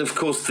 And then, of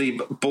course,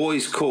 the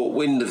boys caught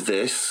wind of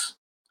this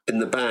in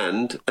the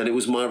band, and it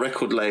was my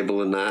record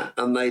label and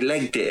they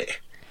legged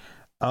it.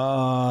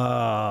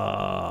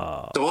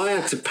 Oh. So I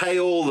had to pay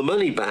all the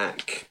money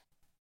back.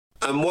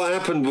 And what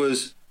happened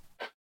was,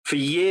 for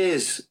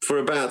years,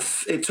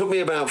 it took me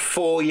about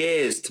 4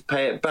 years to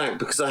pay it back,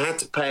 because I had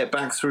to pay it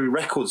back through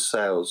record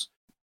sales.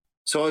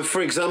 So, for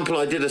example,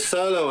 I did a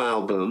solo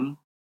album,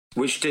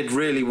 which did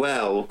really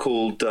well,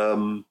 called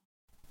A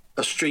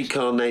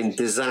Streetcar Named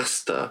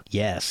Disaster.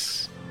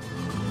 Yes.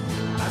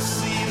 I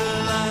see the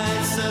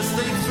lights as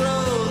they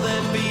throw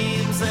their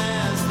beams,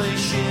 as they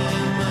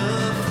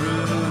shimmer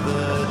through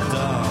the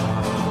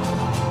dark.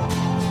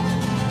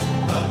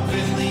 Up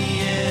in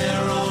the air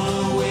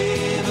on a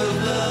wave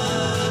of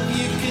love,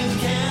 you can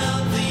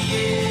count the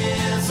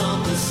years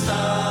on the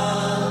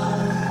stars.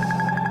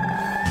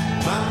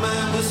 My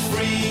mind was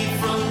free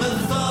from the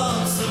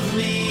thoughts of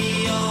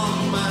me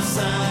on my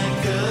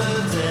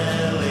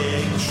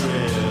psychedelic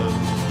trip.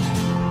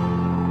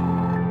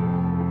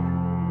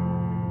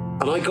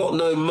 And I got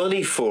no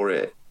money for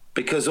it,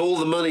 because all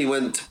the money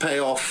went to pay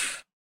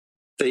off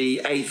the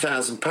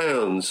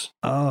 £8,000.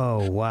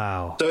 Oh,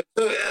 wow.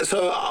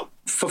 So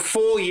for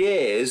 4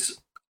 years,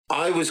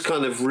 I was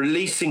kind of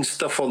releasing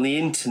stuff on the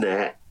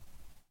internet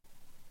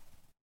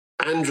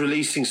and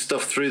releasing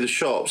stuff through the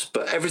shops,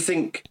 but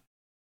everything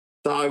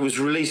that I was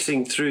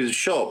releasing through the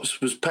shops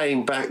was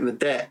paying back the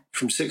debt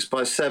from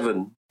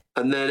 6x7.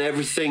 And then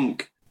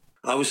everything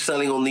I was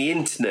selling on the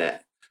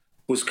internet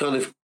was kind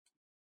of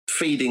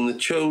feeding the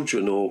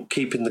children or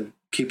keeping the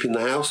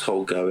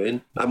household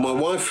going. And my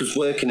wife was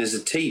working as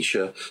a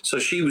teacher, so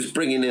she was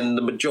bringing in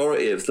the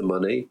majority of the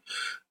money.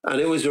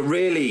 And it was a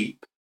really,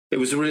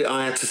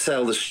 I had to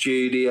sell the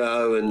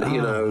studio, and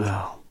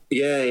wow.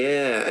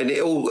 yeah, and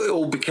it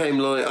all became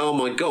like, oh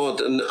my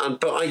God,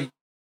 but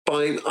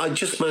I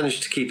just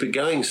managed to keep it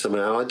going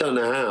somehow. I don't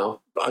know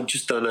how.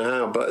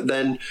 But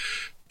then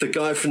the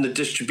guy from the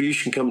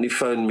distribution company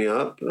phoned me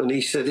up, and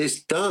he said,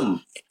 "It's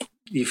done.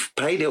 you've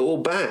paid it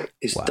all back.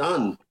 It's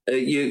done.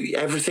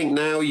 Everything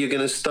now, you're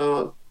going to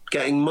start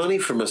getting money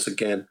from us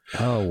again.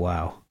 Oh,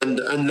 wow.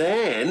 And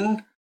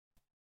then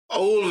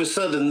all of a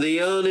sudden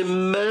the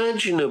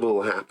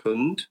unimaginable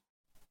happened,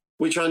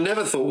 which I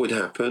never thought would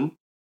happen,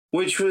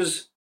 which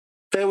was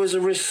there was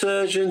a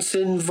resurgence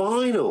in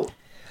vinyl.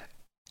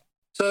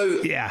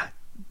 So yeah,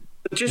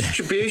 the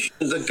distribution,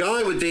 the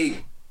guy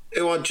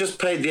who I just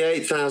paid the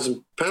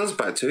 £8,000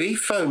 back to, he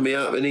phoned me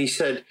up and he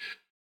said,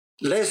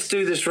 let's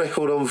do this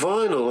record on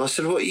vinyl. I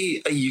said, what,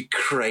 are you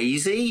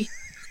crazy?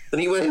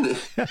 And he went,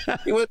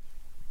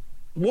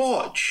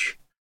 watch.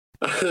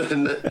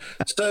 And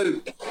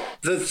so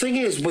the thing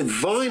is with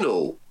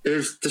vinyl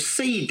is the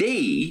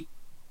CD,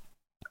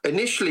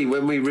 initially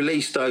when we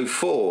released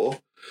 04,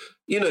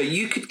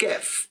 you could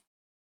get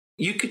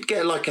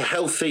like a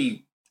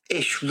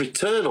healthy-ish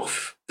return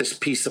off this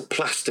piece of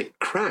plastic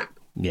crap.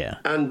 Yeah.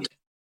 And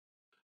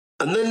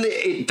then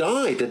it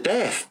died a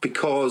death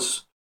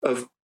because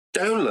of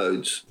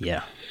downloads.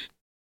 Yeah.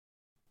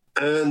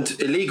 And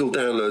illegal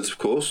downloads, of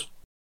course.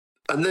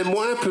 And then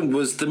what happened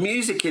was the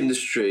music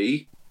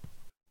industry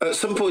at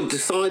some point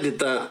decided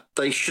that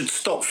they should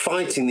stop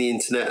fighting the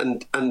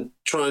internet and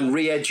try and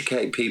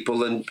re-educate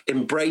people and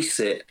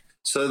embrace it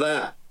so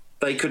that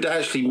they could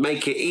actually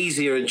make it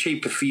easier and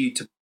cheaper for you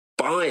to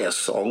buy a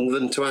song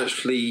than to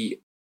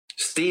actually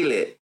steal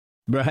it.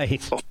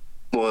 Right.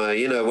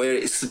 Where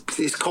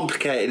it's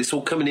complicated. It's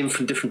all coming in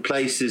from different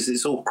places.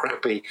 It's all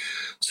crappy.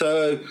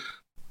 So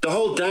the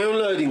whole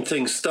downloading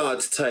thing started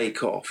to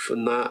take off,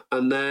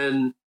 and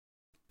then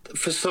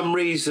for some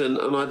reason,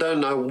 and I don't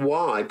know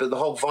why, but the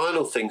whole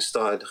vinyl thing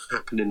started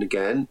happening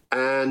again.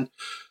 And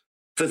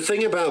the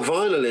thing about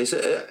vinyl is,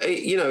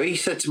 he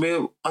said to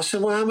me, I said,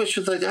 well, how much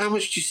do you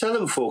sell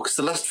them for? Because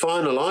the last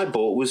vinyl I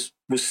bought was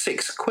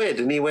 £6.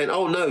 And he went,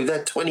 oh no,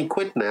 they're 20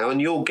 quid now, and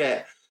you'll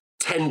get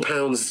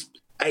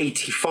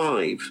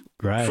 £10.85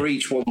 for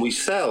each one we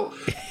sell.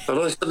 And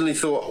I suddenly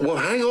thought, well,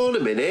 hang on a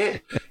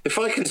minute. If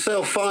I can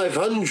sell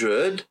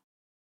 500,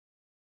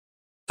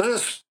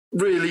 that's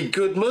really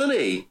good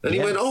money. And he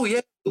went, oh yeah,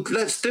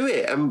 let's do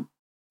it. And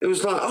it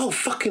was like, oh,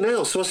 fucking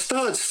hell. So I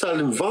started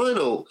selling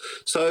vinyl.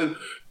 So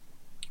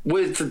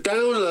with the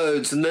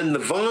downloads and then the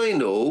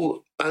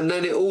vinyl, and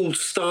then it all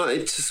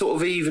started to sort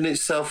of even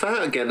itself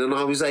out again. And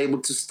I was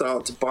able to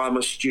start to buy my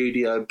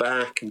studio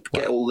back and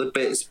get all the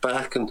bits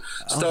back and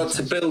start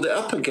to build it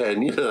up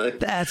again,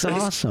 That's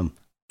awesome.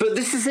 But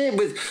this is it.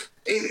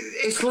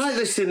 It's like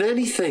this in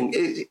anything.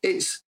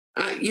 It's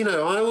I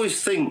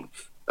always think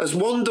as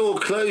one door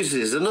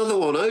closes, another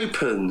one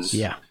opens.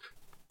 Yeah.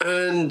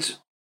 And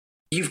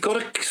you've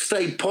got to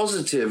stay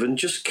positive and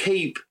just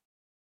keep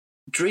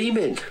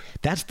dreaming.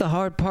 That's the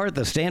hard part,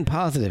 though. Staying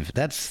positive.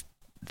 That's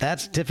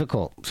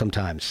difficult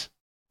sometimes.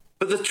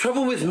 But the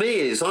trouble with me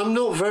is I'm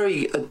not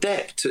very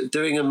adept at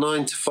doing a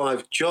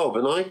 9-to-5 job,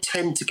 and I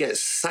tend to get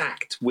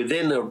sacked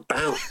within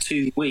about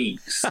 2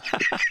 weeks.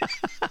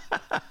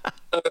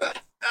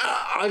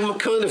 I'm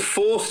kind of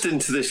forced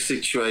into this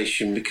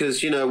situation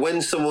because,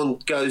 when someone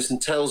goes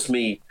and tells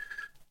me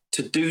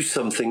to do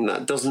something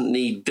that doesn't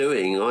need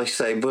doing, I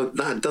say, but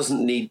that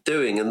doesn't need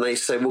doing. And they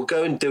say, well,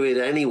 go and do it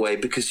anyway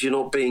because you're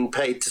not being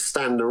paid to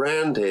stand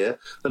around here.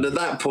 And at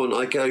that point,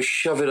 I go,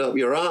 shove it up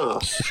your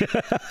ass.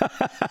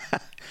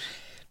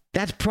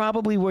 That's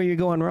probably where you're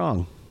going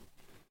wrong.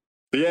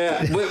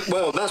 Yeah,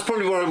 well, that's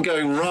probably where I'm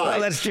going right.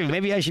 Well, that's true.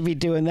 Maybe I should be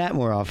doing that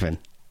more often.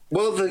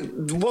 Well,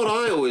 what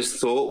I always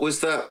thought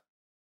was that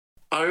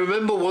I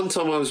remember one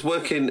time I was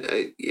working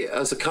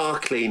as a car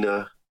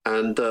cleaner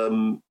and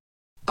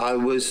I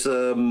was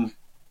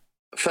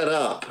fed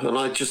up and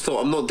I just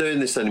thought, I'm not doing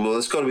this anymore.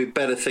 There's got to be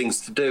better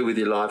things to do with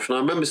your life. And I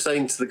remember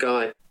saying to the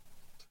guy,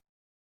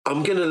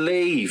 I'm going to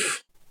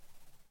leave.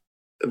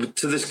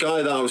 To this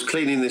guy that I was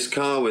cleaning this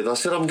car with, I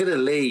said, I'm going to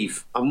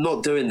leave. I'm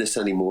not doing this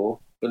anymore.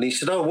 And he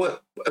said, oh,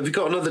 what? Have you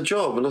got another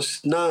job? And I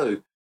said,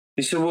 no.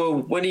 He said,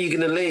 well, when are you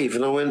going to leave?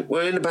 And I went,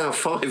 well, in about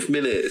 5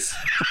 minutes.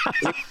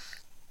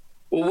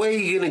 Well, where are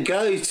you going to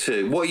go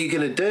to? What are you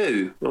going to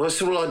do? And I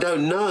said, well, I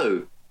don't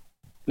know.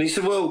 And he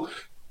said, well,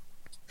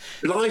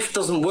 life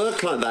doesn't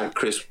work like that,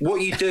 Chris.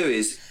 What you do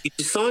is you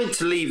decide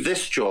to leave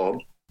this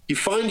job, you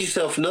find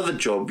yourself another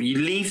job, you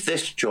leave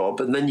this job,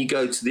 and then you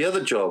go to the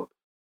other job.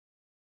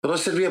 And I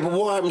said, yeah, but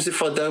what happens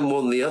if I don't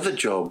want the other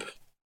job?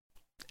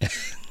 He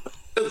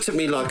looked at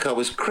me like I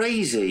was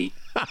crazy.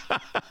 He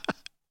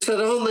said,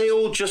 aren't they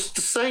all just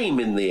the same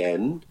in the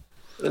end?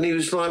 And he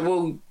was like,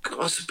 well,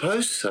 I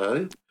suppose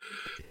so.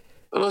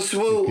 And I said,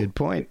 well, good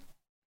point.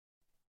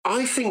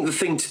 I think the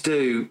thing to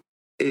do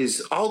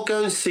is I'll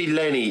go and see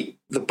Lenny.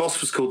 The boss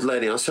was called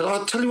Lenny. I said,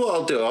 I'll tell you what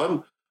I'll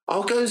do.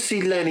 I'll go and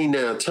see Lenny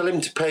now, tell him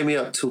to pay me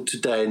up till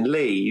today and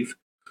leave.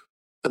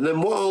 And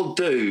then what I'll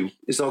do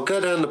is I'll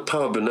go down the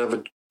pub and have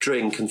a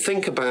drink and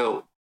think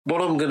about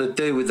what I'm going to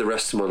do with the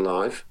rest of my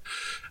life.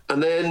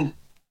 And then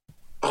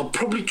I'll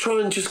probably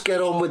try and just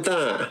get on with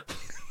that.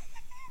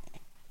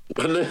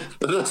 And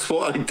that's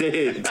what I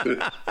did.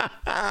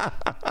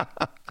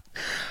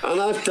 And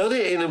I've done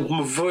it in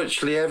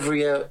virtually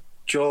every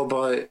job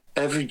I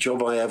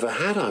ever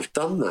had. I've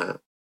done that.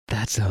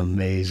 That's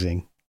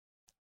amazing.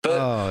 But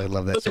I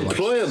love that so much.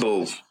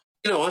 Employable.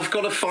 You know, I've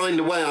got to find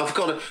a way. I've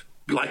got to,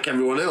 like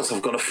everyone else,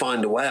 I've got to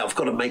find a way. I've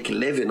got to make a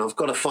living. I've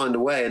got to find a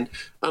way. And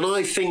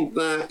I think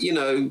that, you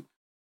know,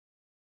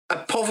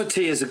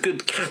 poverty is a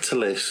good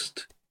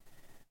catalyst.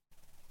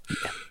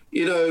 Yeah.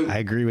 You know, I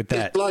agree with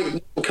that. It's like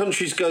when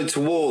countries go to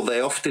war,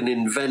 they often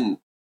invent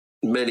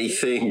many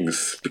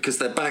things because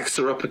their backs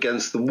are up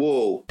against the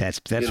wall. That's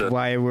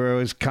why we're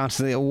always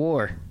constantly at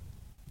war.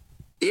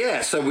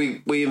 Yeah, so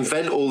we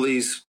invent all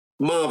these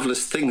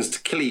marvelous things to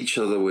kill each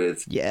other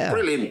with. Yeah.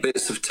 Brilliant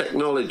bits of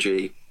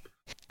technology.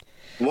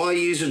 Why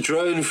use a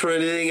drone for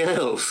anything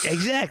else?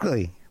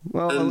 Exactly.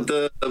 Well,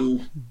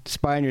 And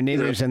spy on your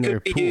neighbors and their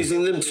could be pool.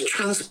 using them to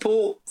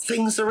transport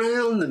things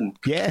around. And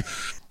Yeah.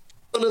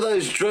 one of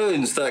those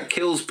drones that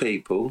kills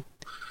people.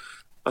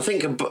 I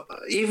think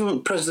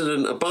even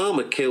President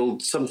Obama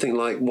killed something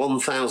like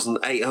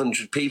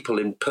 1,800 people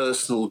in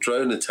personal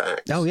drone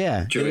attacks. Oh,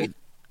 yeah. During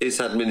his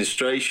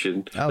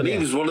administration. Oh, and yeah. he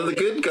was one of the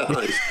good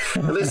guys.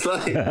 And it's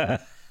like,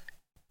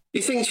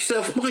 you think to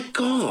yourself, my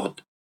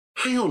God,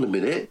 hang on a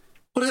minute.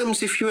 What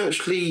happens if you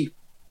actually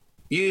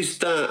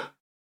used that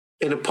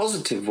in a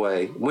positive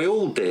way? We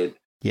all did.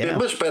 Yeah. We're in a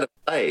much better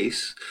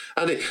place.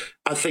 And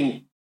I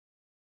think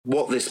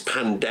what this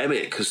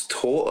pandemic has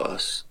taught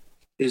us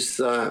is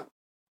that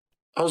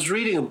I was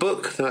reading a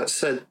book that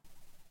said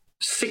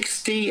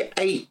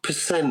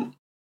 68%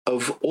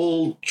 of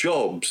all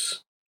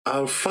jobs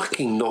are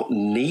fucking not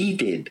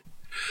needed.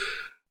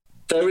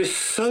 There is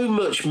so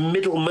much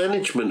middle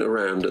management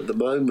around at the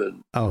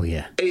moment. Oh,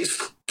 yeah.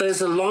 There's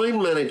a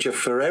line manager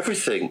for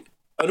everything.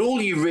 And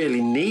all you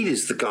really need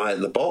is the guy at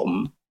the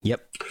bottom.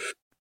 Yep.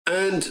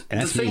 And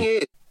the thing me.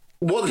 is,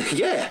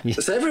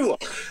 it's everyone.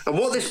 And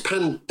what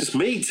it's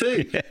me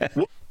too.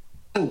 What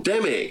the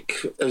pandemic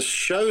has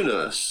shown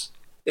us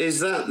is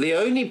that the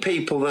only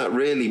people that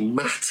really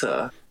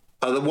matter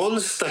are the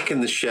ones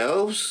stacking the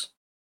shelves,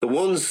 the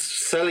ones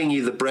selling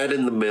you the bread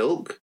and the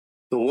milk,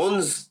 the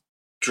ones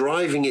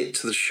driving it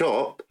to the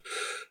shop,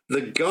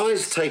 the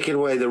guys taking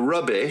away the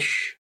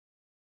rubbish,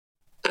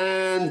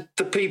 and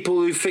the people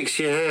who fix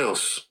your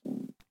house.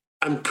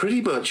 And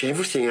pretty much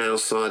everything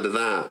outside of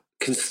that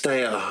can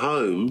stay at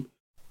home,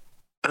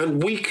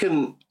 and we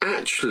can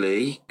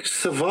actually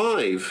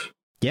survive.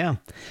 Yeah.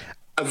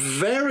 A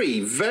very,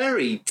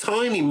 very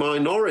tiny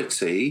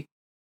minority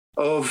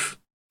of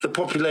the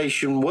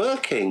population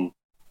working.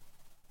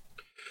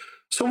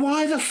 So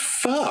why the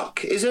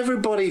fuck is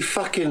everybody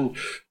fucking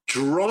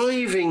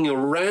driving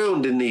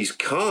around in these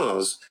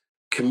cars,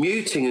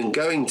 commuting and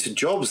going to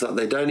jobs that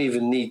they don't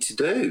even need to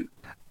do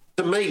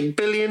to make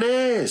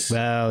billionaires?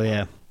 Well,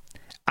 yeah.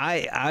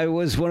 I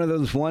was one of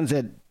those ones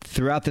that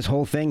throughout this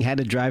whole thing had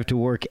to drive to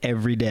work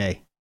every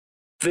day.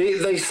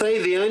 They say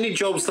the only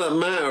jobs that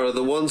matter are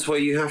the ones where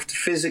you have to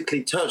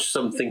physically touch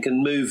something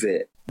and move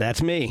it.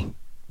 That's me.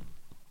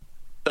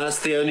 That's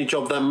the only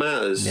job that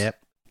matters.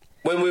 Yep.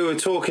 When we were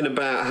talking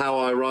about how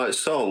I write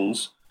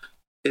songs,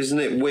 isn't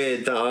it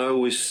weird that I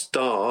always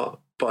start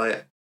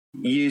by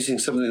using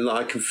something that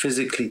I can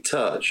physically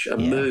touch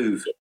and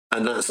move?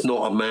 And that's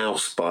not a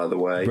mouse, by the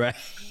way. Right.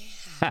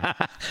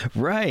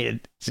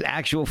 Right. It's an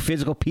actual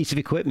physical piece of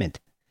equipment.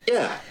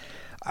 Yeah.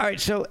 All right.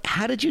 So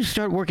how did you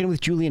start working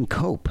with Julian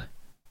Cope?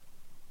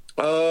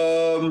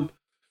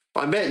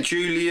 I met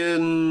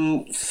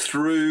Julian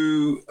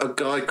through a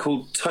guy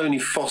called Tony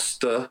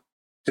Foster,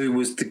 who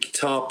was the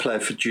guitar player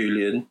for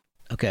Julian.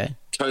 Okay.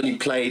 Tony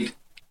played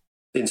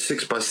in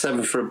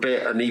 6x7 for a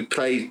bit, and he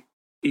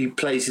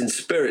plays in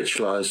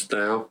Spiritualized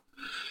now.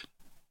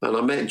 And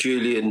I met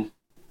Julian,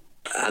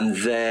 and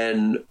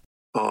then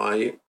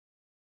I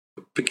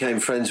became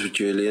friends with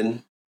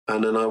Julian,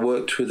 and then I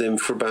worked with him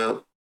for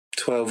about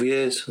 12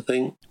 years, I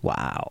think.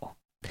 Wow.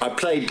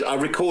 I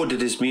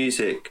recorded his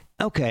music.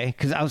 Okay,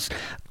 because I was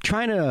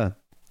trying to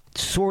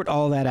sort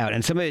all that out,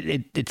 and some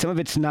of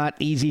it's not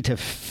easy to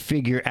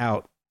figure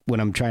out when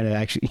I'm trying to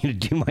actually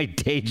do my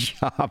day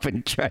job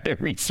and try to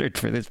research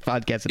for this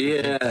podcast. At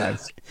the same time.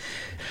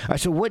 All right,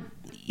 so what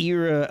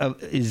era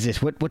is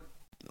this?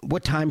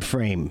 What time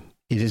frame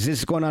is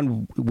this going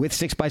on with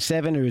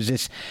 6x7, or is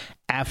this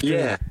after?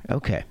 Yeah.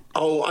 Okay.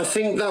 Oh, I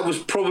think that was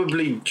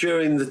probably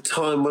during the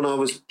time when I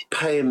was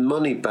paying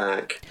money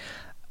back.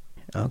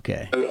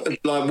 Okay.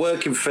 Like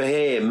working for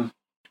him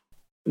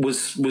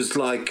was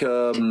like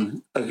a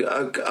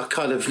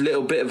kind of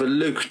little bit of a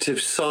lucrative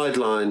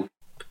sideline.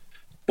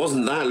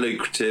 Wasn't that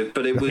lucrative,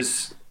 but it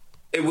was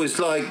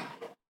like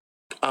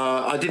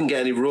I didn't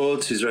get any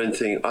royalties or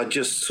anything. I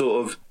just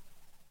sort of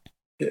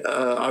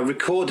I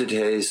recorded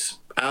his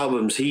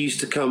albums. He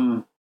used to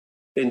come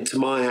into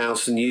my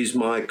house and use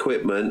my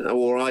equipment,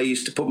 or I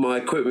used to put my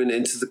equipment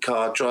into the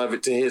car, drive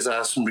it to his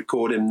house and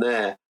record him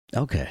there.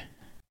 Okay.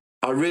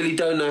 I really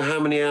don't know how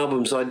many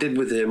albums I did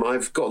with him.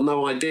 I've got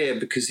no idea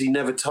because he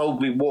never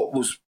told me what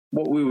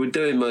we were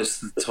doing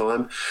most of the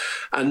time.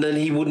 And then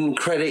he wouldn't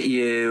credit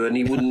you and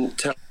he wouldn't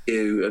tell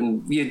you.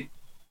 And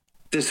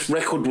this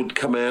record would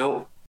come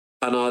out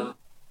and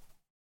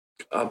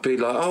I'd be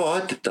like, oh,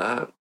 I did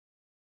that.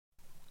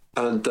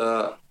 And,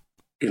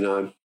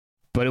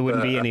 But it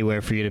wouldn't be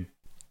anywhere for you to,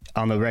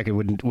 on the record,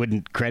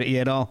 wouldn't credit you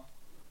at all?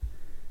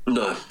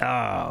 No.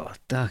 Oh,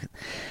 duck.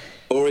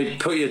 Or he'd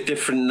put you a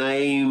different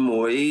name,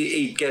 or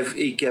he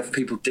gave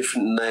people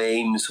different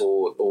names,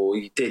 or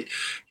he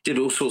did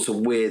all sorts of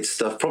weird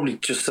stuff, probably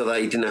just so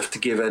that he didn't have to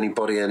give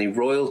anybody any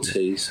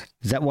royalties.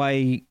 Is that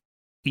why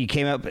you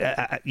came up,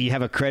 you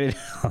have a credit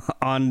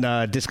on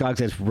Discogs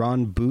as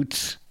Ron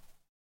Boots?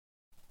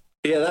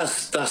 Yeah,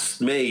 that's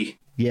me.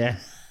 Yeah.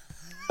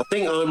 I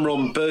think I'm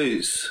Ron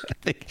Boots.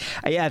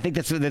 I think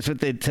that's what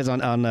it says on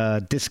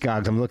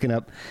Discogs. I'm looking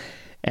up,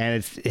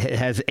 and it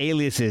has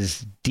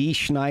aliases D.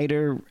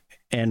 Schneider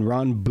and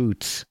Ron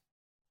Boots.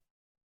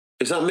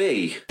 Is that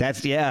me?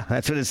 That's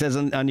what it says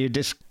on your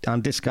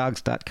on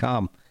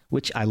Discogs.com,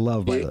 which I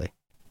love, by the way.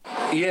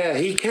 Yeah,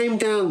 he came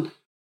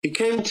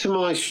to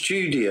my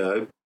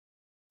studio,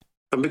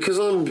 and because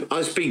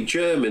I speak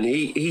German,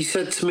 he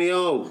said to me,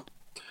 "Oh,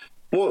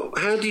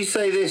 how do you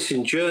say this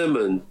in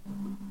German?"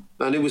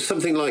 And it was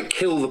something like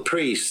 "kill the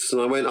priests,"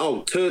 and I went,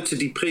 "Oh, töte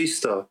die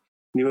Priester."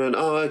 And he went,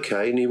 "Oh,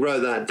 okay," and he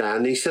wrote that down.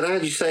 And he said, "How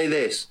do you say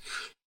this?"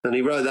 And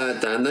he wrote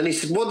that down. Then he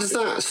said, "What does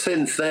that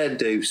synth there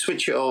do?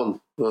 Switch it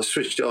on." And I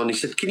switched it on. He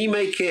said, "Can you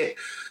make it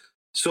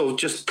sort of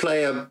just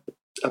play a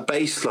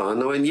bass line?"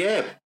 And I went,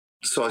 "Yeah."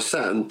 So I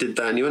sat and did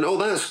that. And he went, "Oh,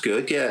 that's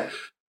good, yeah.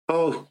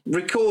 Oh,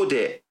 record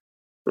it."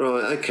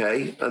 Right,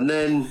 okay. And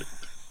then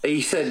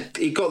he said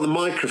he got the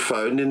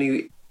microphone and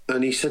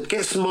he said,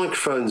 "Get some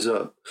microphones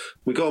up."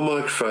 We got a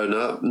microphone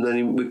up, and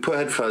then we put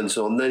headphones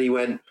on. Then he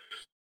went,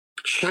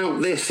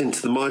 "Shout this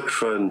into the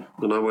microphone."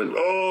 And I went,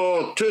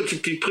 "Oh,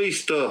 töte die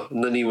Priester."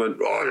 And then he went,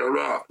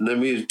 "Oh, and then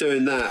we was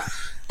doing that.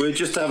 We were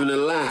just having a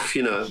laugh,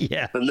 you know.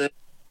 Yeah. And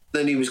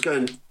then he was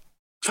going,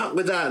 "Fuck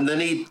with that." And then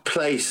he'd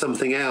play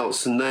something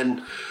else. And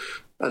then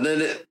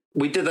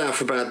we did that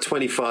for about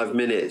 25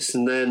 minutes.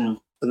 And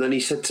then he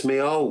said to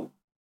me, "Oh,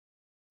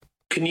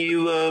 can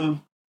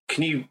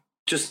you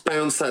just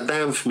bounce that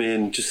down for me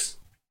and just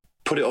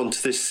put it onto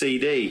this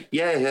CD?"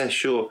 Yeah,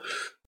 sure.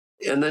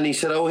 And then he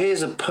said, "Oh,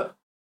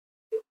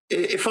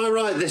 if I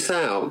write this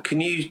out,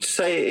 can you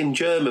say it in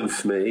German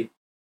for me?"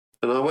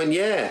 And I went,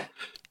 "Yeah."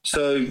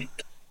 So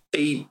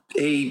he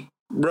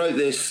wrote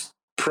this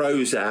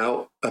prose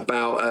out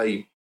about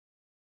a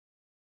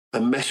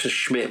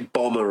Messerschmitt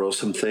bomber or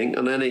something,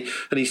 and then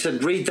he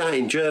said, "Read that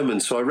in German."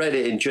 So I read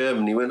it in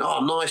German. He went,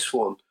 "Oh, nice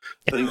one.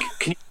 And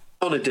can you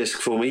put on a disc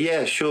for me?"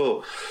 "Yeah,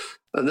 sure."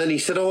 And then he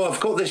said, "Oh, I've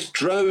got this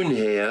drone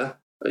here.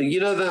 You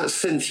know that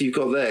synth you've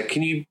got there?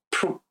 Can you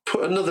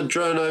put another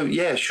drone over?"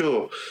 "Yeah,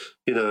 sure."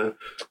 You know,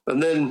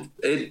 and then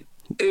it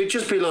would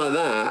just be like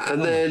that.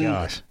 And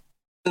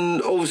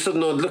and all of a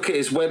sudden I'd look at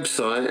his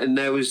website and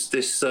there was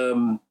this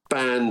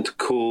band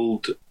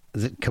called...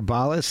 Is it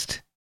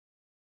Kabbalist?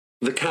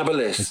 The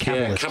Kabbalist.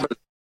 Yeah, Kabbalist.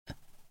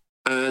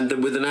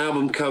 And with an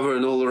album cover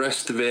and all the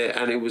rest of it,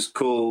 and it was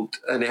called,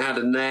 and it had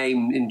a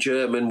name in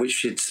German which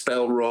he'd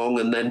spell wrong,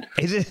 and then...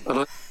 Is it?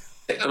 And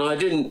I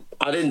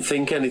didn't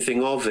think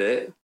anything of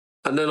it,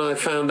 and then I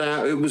found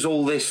out it was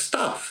all this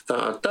stuff that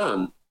I'd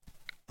done.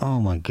 Oh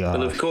my God!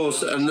 And of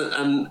course, and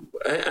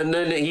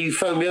then he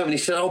phoned me up and he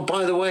said, "Oh,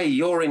 by the way,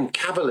 you're in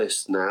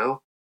Kabbalist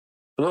now."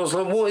 And I was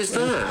like, "What is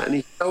that?" And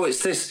he said, "Oh,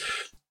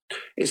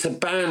 it's a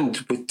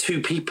band with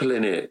two people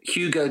in it,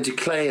 Hugo de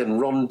Clay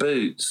and Ron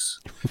Boots."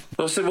 And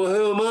I said, "Well,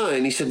 who am I?"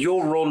 And he said,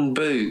 "You're Ron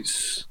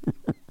Boots."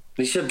 And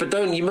he said, "But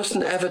you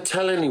mustn't ever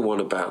tell anyone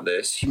about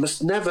this. You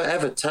must never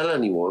ever tell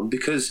anyone,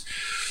 because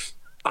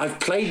I've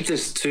played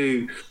this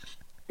to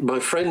my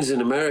friends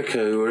in America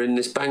who are in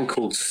this band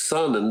called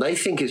Sun, and they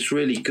think it's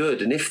really good.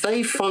 And if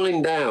they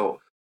find out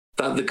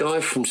that the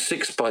guy from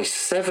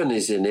 6x7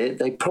 is in it,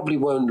 they probably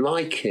won't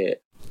like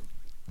it."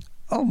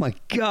 Oh my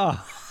God!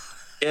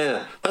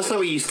 Yeah, that's how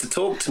he used to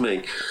talk to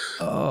me.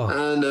 Oh.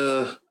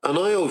 And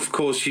I, of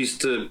course, used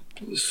to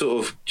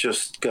sort of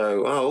just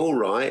go, "Oh, all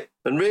right."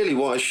 And really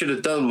what I should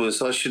have done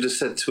was I should have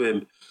said to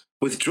him,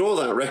 "Withdraw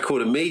that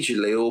record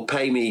immediately or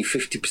pay me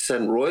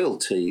 50%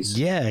 royalties."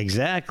 Yeah,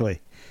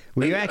 exactly.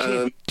 Well, you actually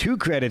have two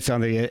credits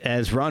on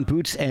as Ron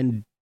Boots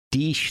and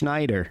D.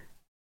 Schneider.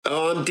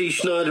 Oh, I'm D.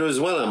 Schneider as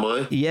well, am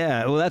I?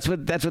 Yeah, well, that's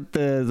what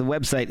the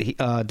website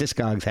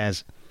Discogs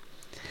has.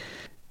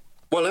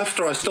 Well,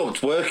 after I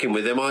stopped working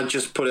with him, I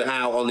just put it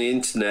out on the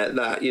internet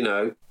that, you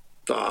know,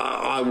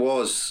 I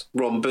was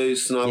Ron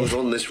Boots and I was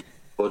on this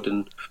record,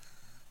 and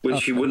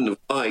which he wouldn't have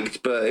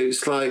liked. But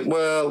it's like,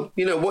 well,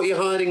 you know, what are you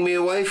hiding me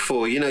away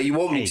for? You know, you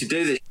want me to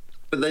do this,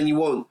 but then you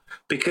won't,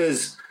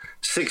 because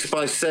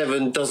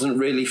 6x7 doesn't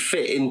really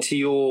fit into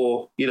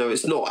your, you know,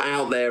 it's not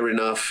out there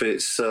enough.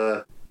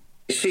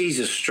 He's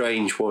a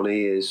strange one,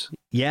 he is.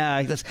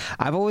 Yeah,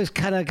 I've always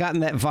kind of gotten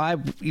that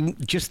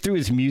vibe just through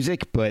his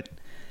music, but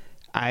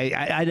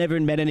I never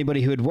met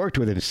anybody who had worked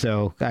with him,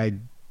 so I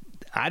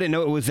didn't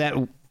know it was that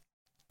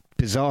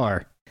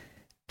bizarre.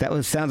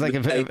 Sounds like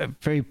a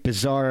very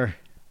bizarre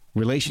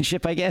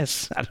relationship, I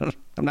guess. I'm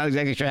not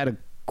exactly sure how to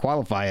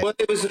qualify it. Well,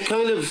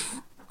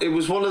 it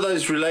was one of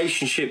those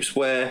relationships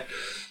where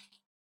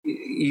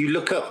you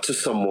look up to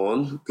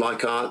someone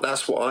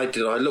that's what I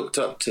did. I looked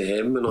up to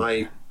him and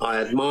I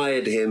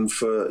admired him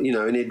for,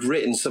 and he'd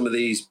written some of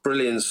these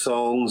brilliant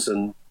songs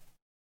and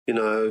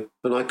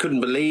I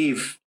couldn't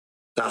believe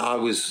that I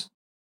was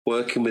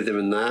working with him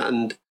and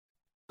that.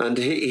 And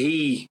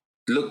he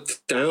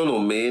looked down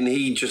on me and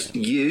he just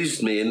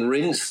used me and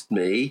rinsed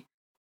me.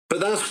 But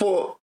that's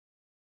what,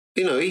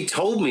 he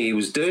told me he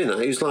was doing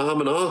that. He was like,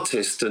 I'm an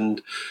artist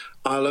and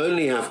I'll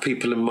only have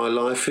people in my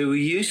life who are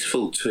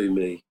useful to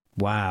me.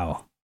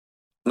 Wow.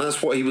 And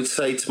that's what he would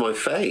say to my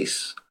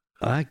face.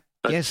 I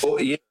guess.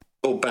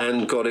 Your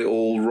band got it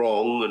all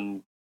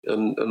wrong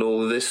and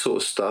all of this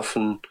sort of stuff.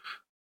 And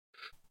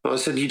I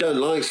said, you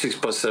don't like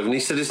 6x7? He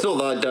said, it's not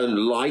that I don't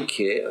like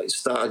it,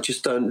 it's that I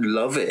just don't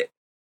love it.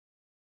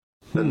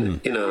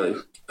 And,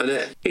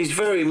 he's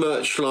very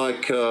much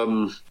like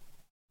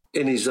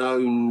in his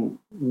own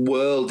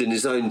world, in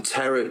his own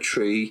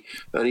territory,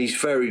 and he's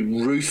very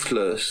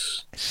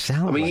ruthless.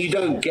 You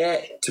don't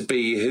get to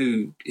be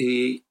who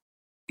he,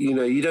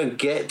 you don't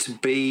get to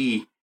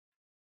be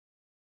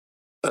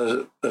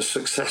a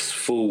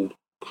successful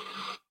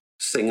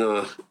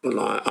singer,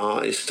 like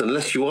artist,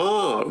 unless you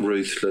are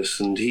ruthless,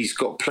 and he's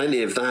got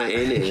plenty of that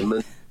in him.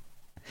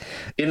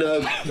 And a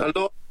lot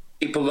of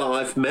people that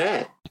I've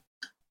met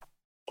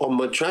on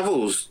my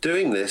travels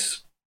doing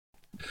this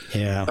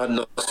are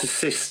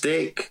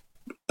narcissistic,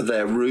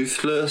 they're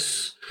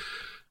ruthless,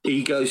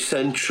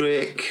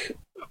 egocentric.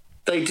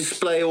 They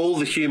display all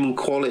the human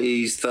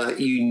qualities that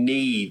you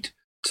need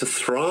to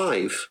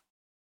thrive.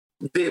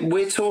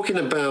 We're talking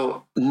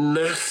about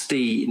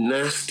nasty,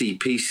 nasty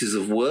pieces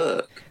of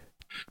work.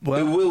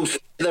 Who will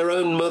slit their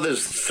own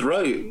mother's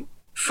throat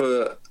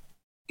for,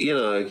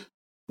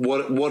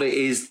 what it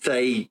is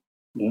they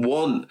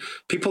want.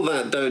 People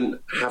that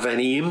don't have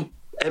any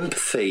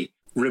empathy,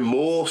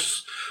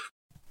 remorse,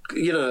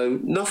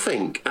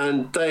 nothing.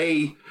 And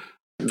they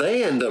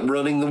end up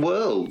running the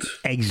world.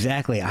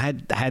 Exactly. I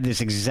had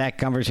this exact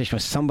conversation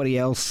with somebody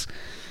else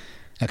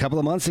a couple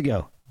of months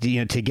ago.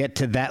 To get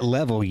to that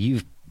level,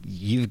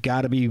 you've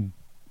got to be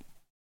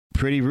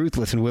pretty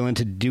ruthless and willing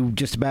to do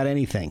just about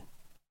anything.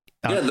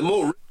 Yeah, the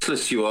more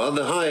ruthless you are,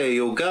 the higher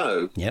you'll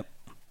go. Yep.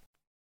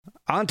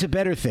 On to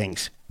better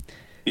things.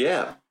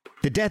 Yeah.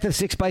 The death of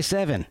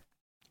 6x7.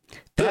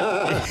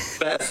 Better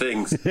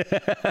things.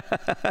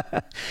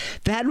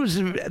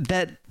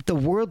 That The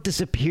World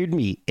Disappeared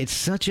Me. It's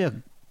such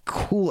a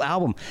cool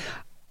album.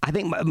 I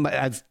think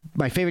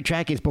my favorite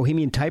track is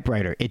Bohemian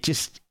Typewriter. It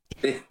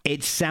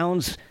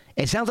sounds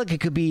like it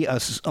could be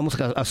almost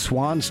like a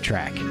Swans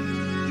track.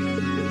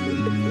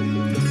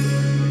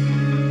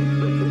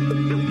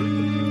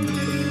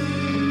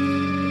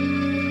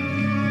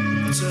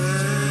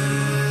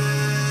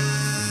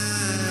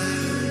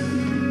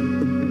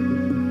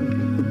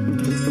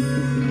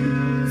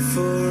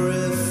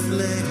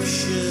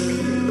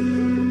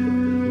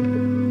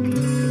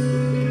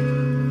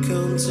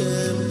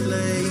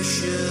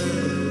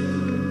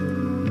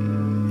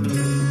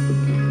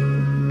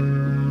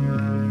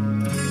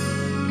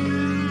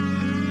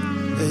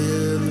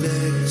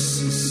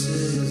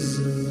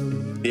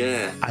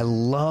 I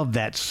love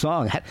that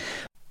song.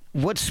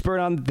 What spurred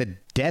on the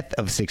death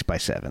of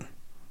 6x7?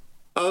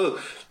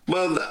 Oh,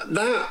 well,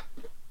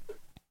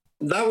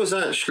 that was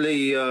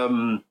actually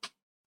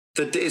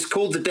it's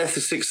called the death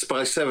of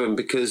 6x7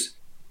 because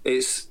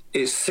it's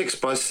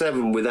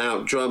 6x7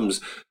 without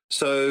drums.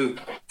 So,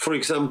 for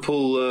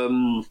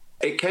example,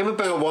 it came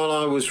about while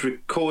I was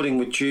recording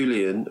with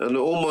Julian, and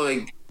all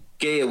my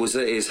gear was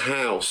at his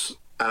house,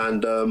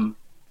 and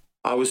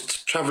I was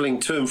travelling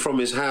to and from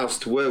his house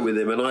to work with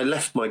him, and I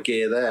left my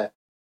gear there.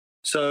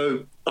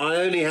 So I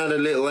only had a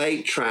little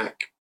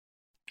 8-track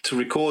to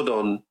record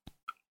on,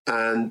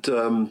 and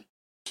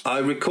I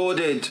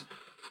recorded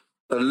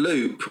a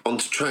loop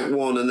onto track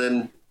 1 and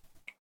then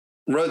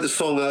wrote the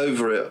song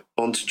over it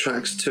onto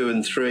tracks 2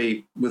 and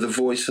 3 with a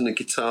voice and a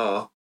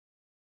guitar,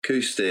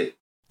 acoustic.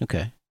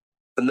 Okay.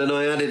 And then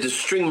I added a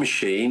string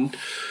machine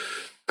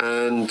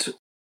and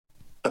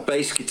a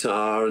bass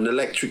guitar, an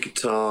electric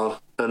guitar,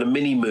 and a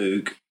mini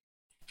Moog.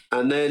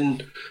 And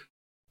then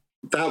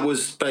that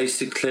was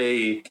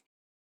basically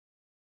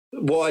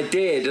what I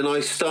did. And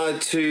I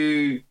started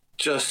to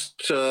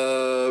just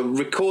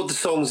record the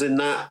songs in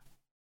that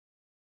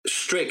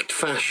strict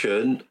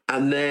fashion.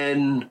 And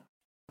then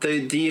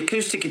the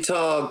acoustic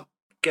guitar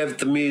gave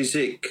the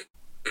music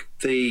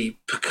the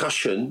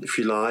percussion, if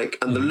you like,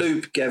 and the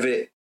loop gave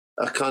it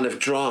a kind of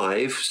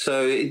drive.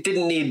 So it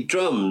didn't need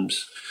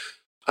drums.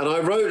 And I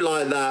wrote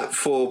like that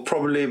for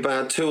probably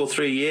about 2 or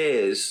 3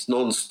 years,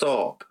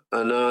 non-stop.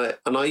 And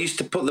I used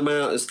to put them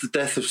out as the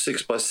death of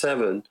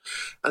 6x7.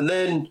 And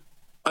then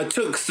I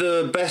took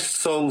the best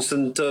songs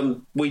and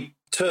we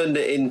turned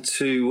it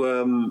into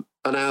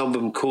an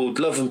album called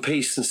Love and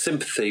Peace and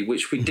Sympathy,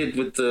 which we did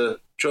with the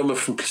drummer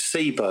from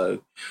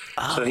Placebo.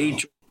 Oh. So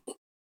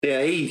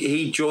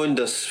he joined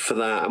us for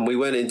that, and we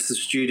went into the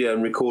studio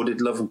and recorded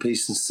Love and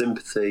Peace and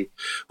Sympathy,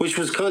 which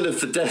was kind of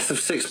the death of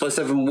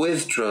 6x7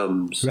 with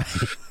drums.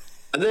 Right.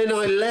 And then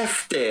I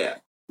left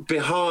it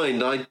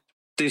behind. I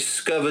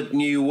discovered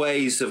new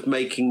ways of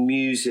making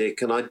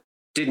music, and I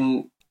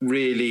didn't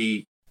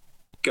really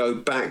go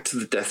back to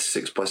the Death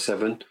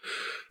 6x7.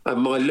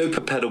 And my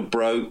looper pedal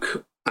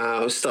broke.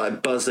 I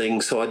started buzzing,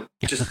 so I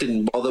just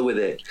didn't bother with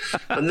it.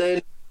 And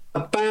then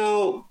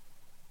about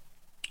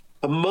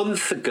a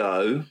month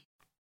ago,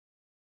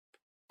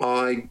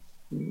 I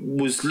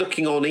was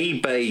looking on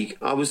eBay.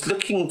 I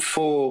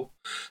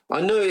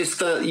noticed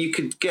that you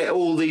could get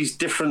all these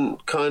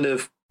different kind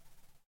of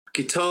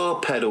guitar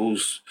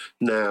pedals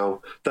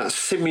now that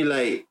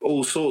simulate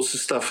all sorts of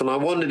stuff, and I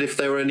wondered if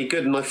they were any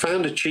good, and I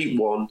found a cheap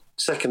one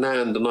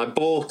secondhand and I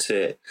bought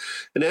it,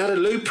 and it had a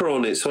looper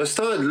on it, so I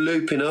started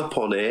looping up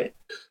on it,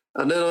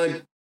 and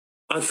then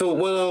I thought,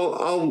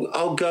 well,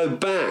 I'll go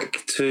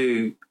back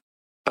to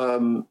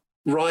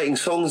writing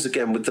songs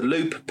again with the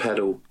looper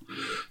pedal.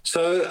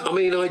 So I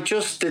mean, I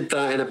just did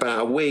that in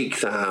about a week,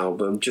 that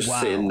album, just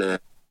sitting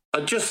there. I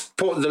just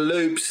put the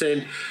loops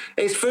in.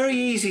 It's very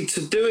easy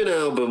to do an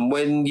album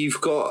when you've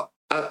got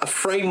a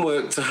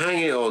framework to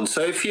hang it on.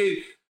 So if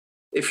you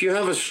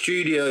have a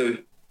studio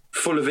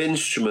full of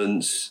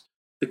instruments,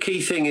 the key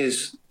thing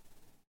is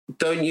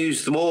don't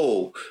use them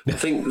all. I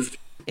think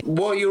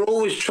what you're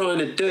always trying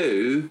to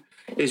do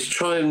is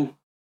try and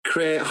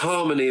create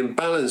harmony and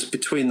balance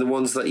between the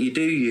ones that you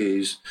do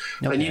use.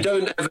 Okay. And you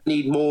don't ever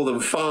need more than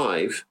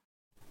 5.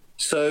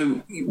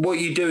 So what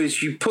you do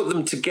is you put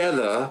them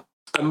together.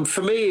 And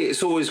for me,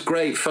 it's always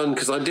great fun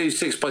because I do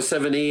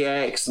 6x7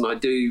 EX and I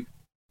do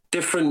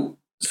different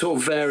sort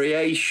of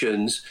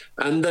variations,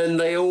 and then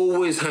they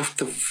always have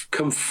to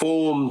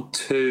conform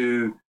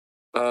to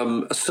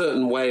a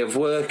certain way of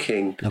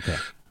working. Okay.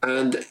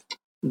 And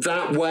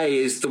that way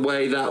is the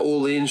way that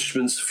all the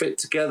instruments fit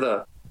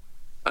together.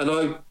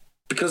 And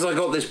because I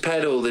got this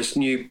pedal, this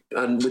new,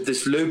 and with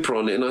this looper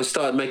on it, and I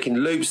started making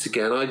loops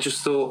again, I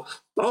just thought,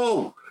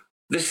 oh,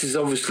 this is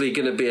obviously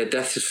going to be a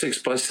Death of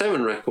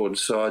 6x7 record,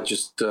 so I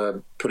just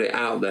put it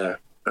out there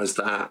as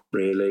that,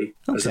 really,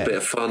 as a bit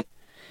of fun.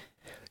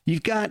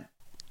 You've got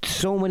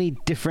so many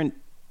different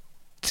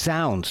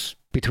sounds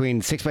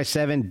between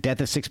 6x7,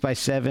 Death of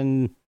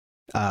 6x7,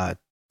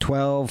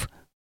 12,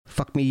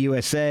 Fuck Me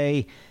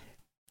USA,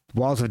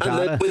 Walls of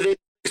Dada. And then within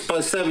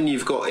 6x7,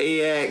 you've got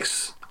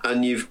EX,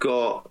 and you've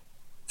got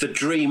the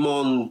Dream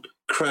On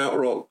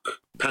Krautrock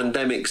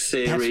Pandemic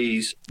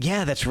series.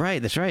 That's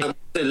right.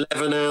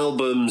 11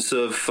 albums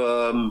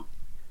of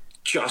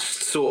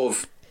just sort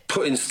of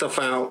putting stuff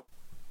out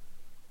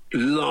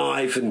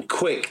live and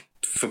quick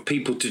for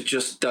people to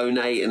just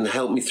donate and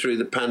help me through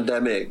the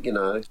pandemic, you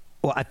know.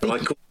 Well, I think I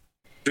call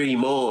it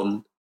Dream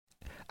On.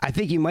 I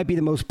think you might be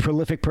the most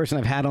prolific person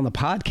I've had on the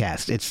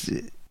podcast. It's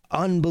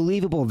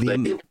unbelievable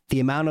the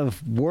amount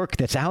of work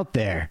that's out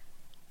there.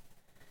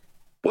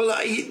 Well,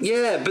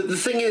 but the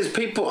thing is,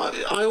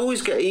 I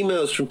always get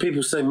emails from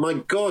people saying, my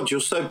God, you're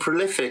so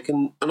prolific.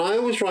 And I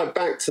always write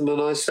back to them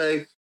and I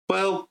say,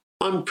 well,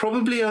 I'm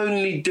probably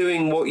only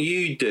doing what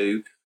you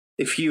do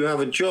if you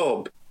have a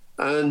job.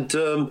 And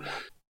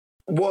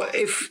what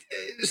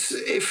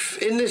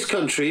if in this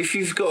country, if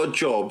you've got a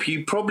job,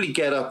 you probably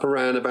get up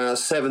around about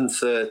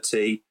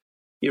 7:30,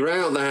 you're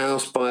out of the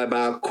house by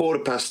about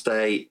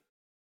 8:15,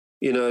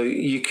 you know,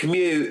 you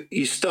commute,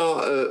 you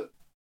start at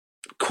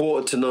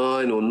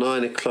 8:45 or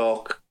 9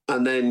 o'clock,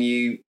 and then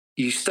you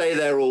stay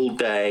there all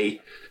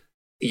day.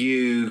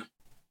 You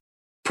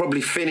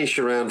probably finish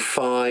around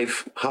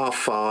 5,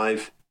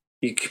 5:30.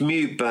 You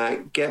commute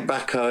back, get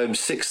back home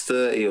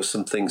 6:30 or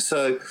something.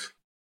 So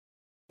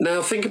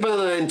now think about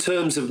that in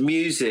terms of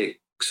music.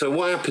 So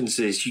what happens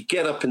is you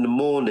get up in the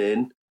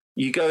morning,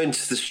 you go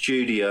into the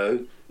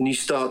studio, and you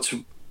start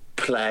to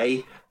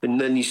play,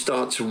 and then you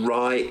start to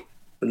write,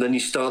 and then you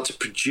start to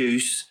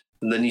produce,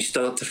 and then you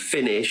start to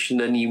finish, and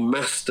then you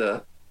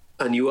master,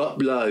 and you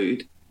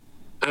upload.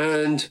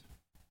 And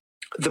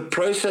the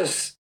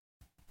process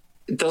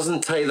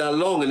doesn't take that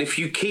long. And if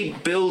you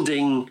keep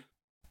building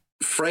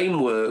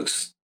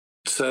frameworks,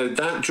 so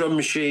that drum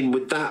machine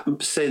with that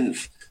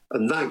synth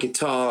and that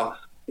guitar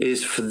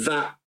is for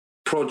that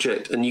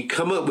project, and you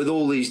come up with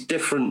all these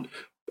different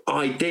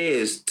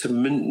ideas to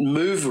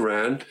move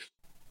around,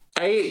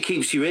 it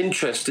keeps you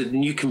interested,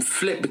 and you can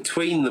flip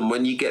between them.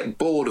 When you get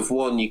bored of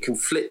one, you can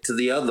flip to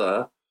the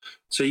other.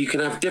 So you can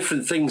have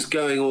different things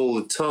going all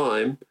the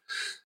time.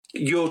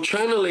 You're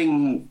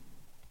channeling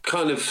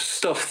kind of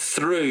stuff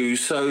through.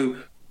 So,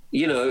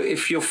 you know,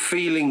 if you're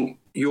feeling,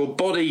 your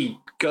body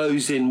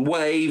goes in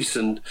waves,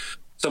 and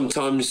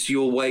sometimes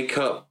you'll wake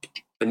up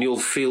and you'll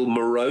feel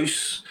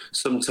morose.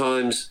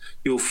 Sometimes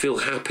you'll feel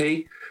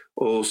happy,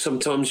 or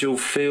sometimes you'll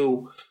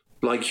feel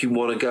like you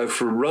want to go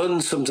for a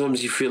run.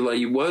 Sometimes you feel like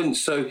you won't.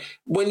 So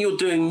when you're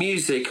doing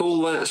music,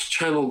 all that's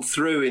channeled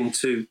through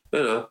into,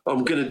 you know,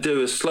 I'm going to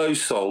do a slow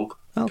song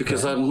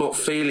because I'm not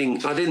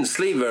feeling, I didn't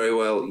sleep very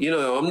well. You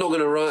know, I'm not going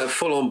to write a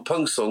full-on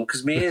punk song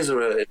because my ears are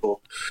hurting.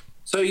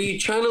 So you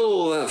channel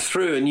all that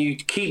through, and you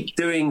keep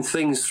doing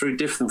things through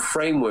different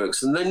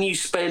frameworks, and then you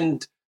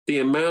spend the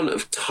amount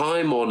of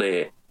time on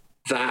it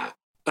that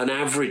an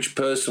average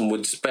person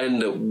would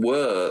spend at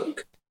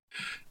work.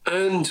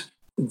 And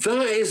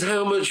that is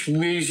how much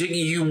music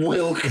you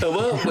will come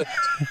up with.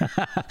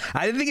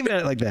 I didn't think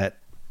about it like that.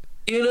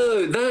 You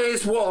know, that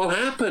is what will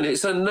happen.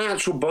 It's a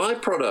natural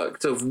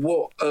byproduct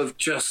of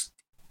just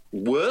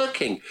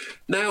working.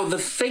 Now, the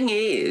thing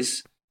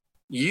is,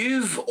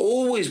 you've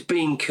always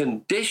been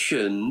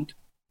conditioned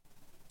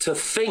to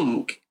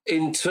think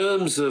in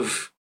terms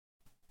of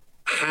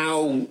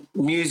how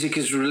music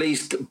is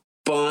released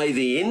by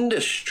the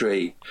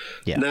industry.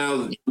 Yeah.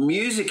 Now,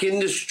 music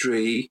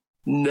industry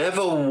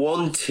never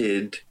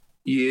wanted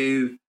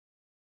you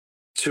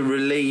to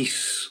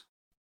release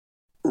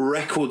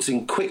records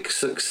in quick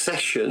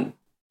succession.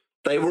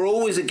 They were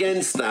always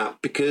against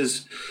that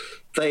because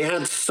they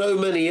had so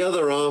many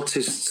other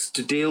artists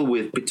to deal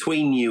with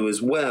between you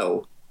as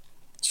well.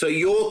 So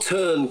your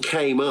turn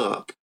came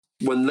up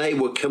when they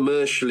were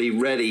commercially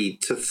ready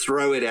to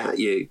throw it at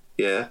you.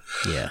 Yeah.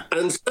 Yeah.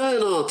 And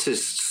certain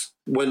artists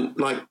went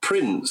like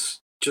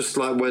Prince, just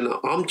like when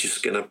I'm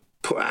just going to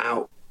put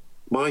out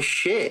my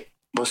shit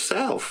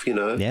myself, you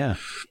know? Yeah.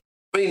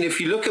 I mean,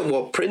 if you look at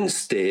what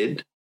Prince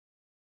did,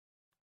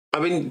 I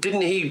mean,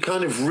 didn't he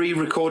kind of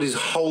re-record his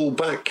whole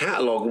back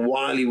catalogue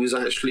while he was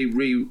actually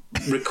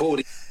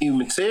re-recording new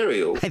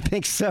material? I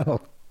think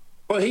so.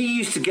 Well, he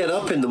used to get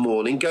up in the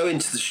morning, go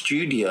into the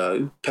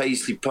studio,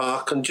 Paisley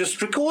Park, and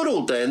just record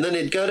all day, and then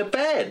he'd go to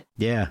bed.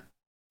 Yeah.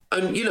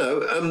 And, you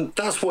know,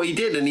 that's what he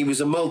did. And he was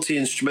a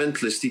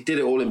multi-instrumentalist. He did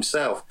it all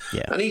himself.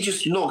 Yeah. And he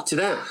just knocked it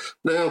out.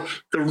 Now,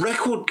 the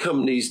record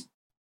companies,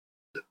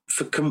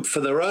 for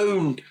their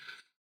own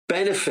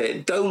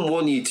benefit, don't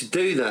want you to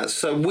do that.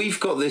 So we've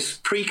got this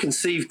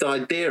preconceived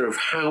idea of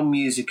how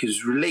music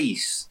is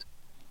released.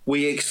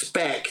 We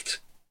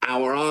expect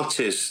our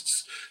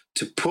artists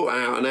to put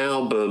out an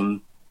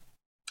album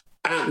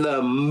at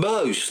the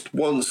most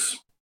once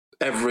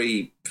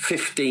every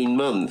 15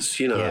 months,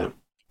 you know. Yeah.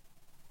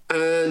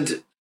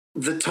 And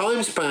the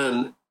time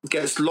span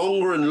gets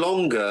longer and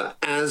longer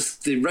as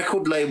the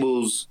record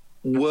labels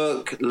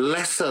work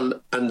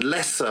lesser and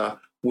lesser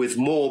with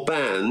more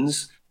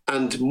bands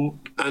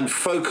and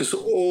focus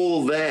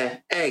all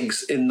their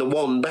eggs in the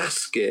one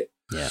basket.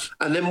 Yeah.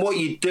 And then what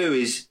you do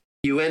is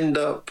you end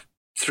up,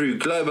 through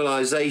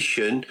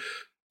globalization,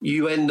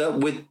 you end up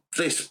with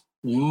this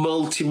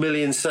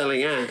multi-million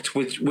selling act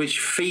which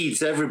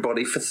feeds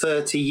everybody for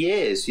 30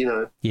 years, you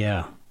know.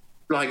 Yeah.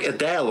 Like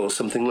Adele or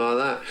something like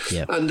that.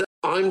 Yeah. And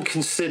I'm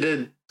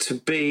considered to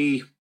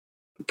be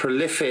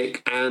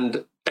prolific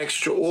and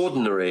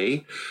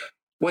extraordinary,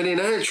 when in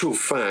actual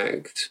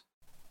fact,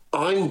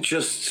 I'm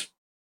just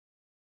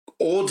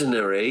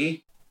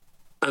ordinary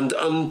and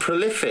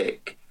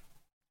unprolific.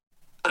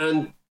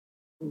 And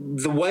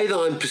the way that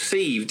I'm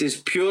perceived is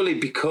purely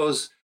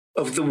because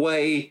of the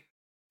way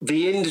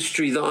the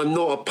industry that I'm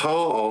not a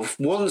part of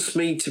wants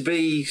me to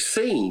be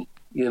seen,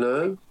 you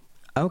know?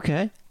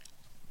 Okay.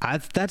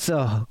 That's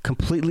a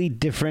completely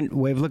different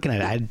way of looking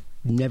at it. I'd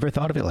never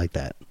thought of it like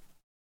that.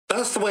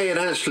 That's the way it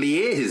actually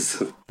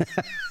is.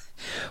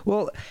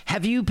 Well,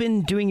 have you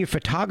been doing your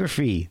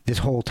photography this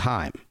whole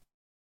time?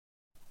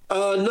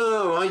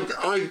 No,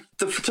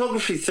 the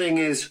photography thing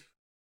is,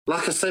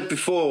 like I said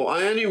before,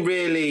 I only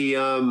really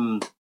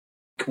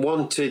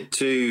wanted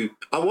to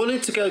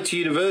go to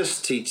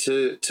university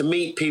to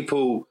meet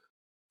people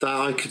that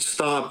I could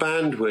start a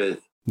band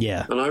with.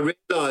 Yeah. And I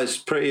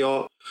realized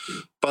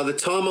by the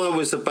time I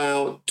was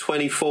about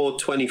 24,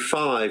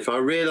 25, I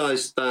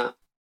realized that,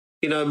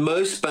 you know,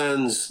 most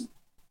bands,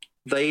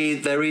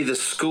 they're either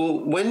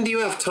school. When do you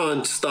have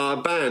time to start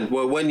a band?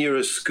 Well, when you're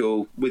at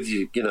school with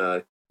you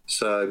know.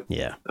 So,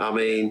 yeah. I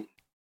mean,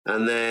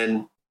 and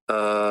then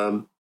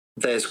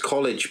there's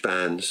college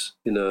bands,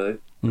 you know,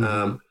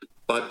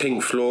 like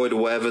Pink Floyd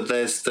or whatever.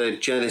 There's the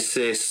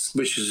Genesis,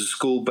 which is a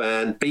school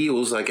band.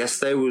 Beatles, I guess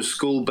they were a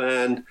school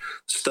band.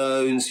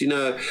 Stones, you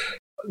know,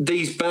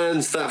 these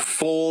bands that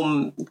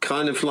form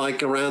kind of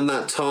like around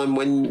that time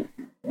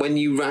when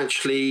you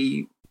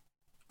actually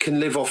can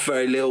live off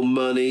very little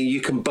money,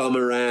 you can bum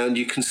around,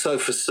 you can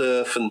sofa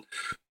surf, and,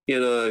 you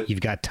know,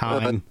 You've got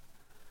time.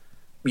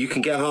 you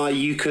can get high.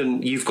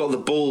 You've got the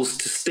balls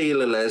to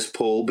steal a Les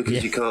Paul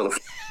because you can't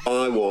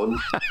buy one.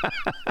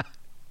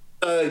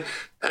 So,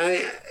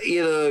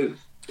 you know,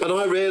 and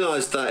I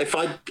realised that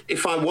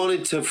if I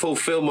wanted to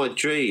fulfil my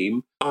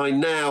dream, I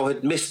now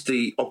had missed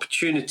the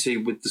opportunity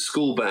with the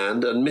school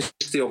band and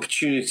missed the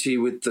opportunity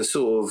with the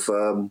sort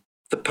of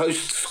the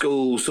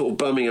post-school sort of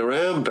bumming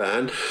around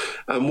band.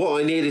 And what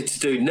I needed to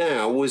do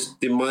now was,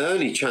 my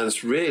only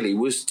chance really,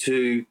 was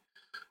to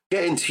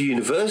get into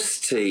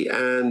university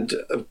and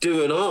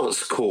do an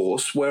arts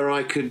course where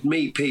I could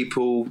meet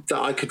people that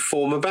I could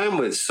form a band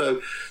with.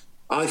 So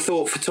I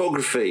thought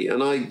photography,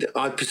 and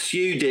I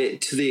pursued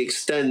it to the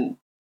extent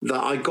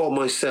that I got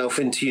myself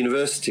into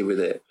university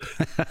with it.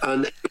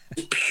 And it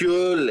was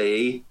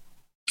purely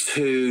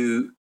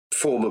to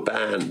form a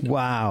band.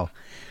 Wow.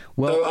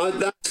 Well, So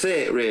that's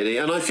it, really.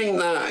 And I think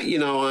that, you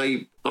know,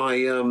 I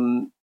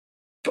do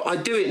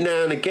it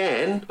now and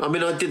again. I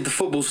mean, I did the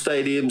football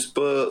stadiums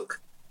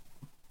book.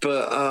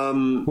 But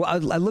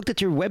well, I looked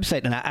at your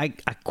website and I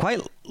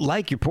quite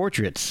like your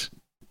portraits.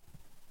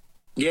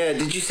 Yeah,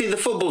 did you see the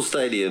football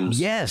stadiums?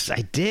 Yes,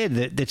 I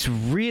did. That's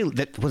real.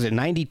 That was it.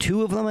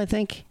 92 of them, I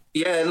think.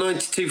 Yeah,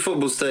 92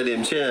 football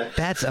stadiums. Yeah,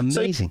 That's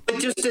amazing. So I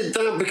just did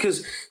that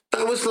because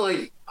that was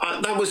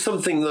that was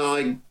something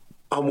that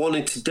I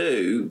wanted to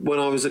do when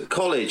I was at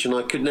college, and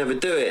I could never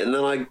do it. And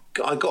then I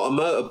got a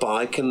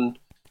motorbike and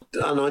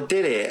I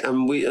did it,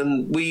 and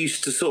we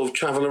used to sort of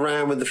travel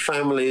around with the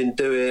family and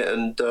do it,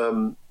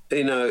 and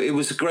you know, it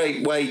was a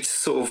great way to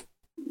sort of.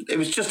 It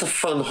was just a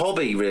fun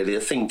hobby, really, a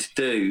thing to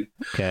do.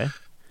 Okay.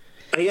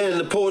 And yeah, and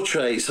the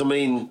portraits, I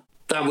mean,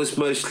 that was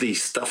mostly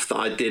stuff that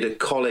I did at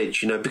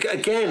college, you know. Because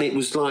again, it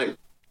was like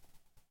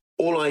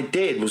all I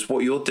did was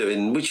what you're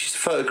doing, which is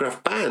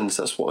photograph bands.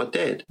 That's what I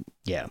did.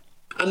 Yeah.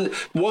 And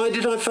why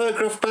did I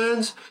photograph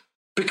bands?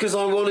 Because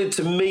I wanted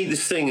to meet the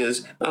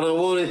singers and I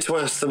wanted to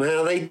ask them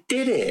how they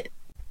did it.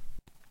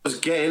 I was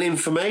getting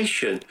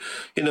information.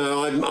 You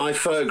know, I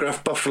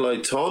photographed Buffalo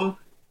Tom.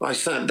 I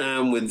sat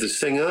down with the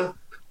singer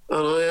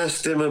and I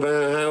asked him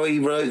about how he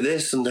wrote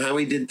this and how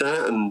he did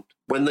that and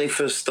when they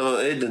first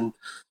started. And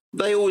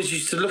they always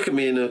used to look at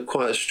me in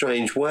quite a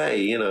strange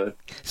way, you know.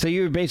 So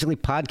you were basically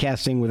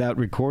podcasting without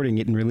recording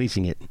it and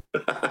releasing it.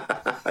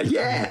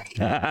 Yeah.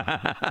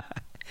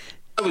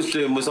 I was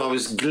doing was I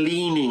was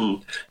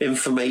gleaning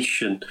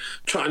information,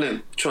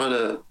 trying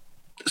to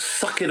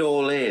suck it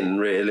all in,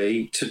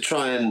 really,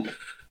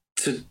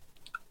 to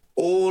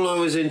all I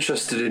was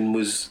interested in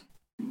was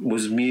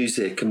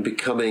music and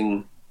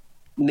becoming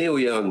Neil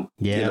Young.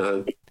 Yeah. You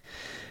know.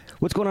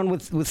 What's going on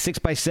with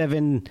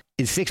 6x7?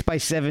 Is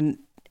 6x7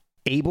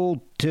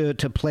 able to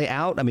play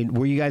out? I mean,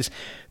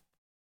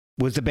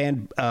 was the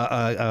band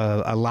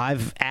a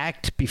live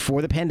act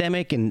before the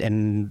pandemic,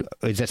 and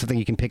is that something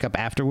you can pick up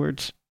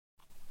afterwards?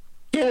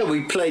 Yeah,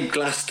 we played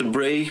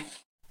Glastonbury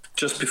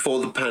just before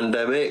the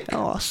pandemic.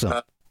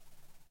 Awesome.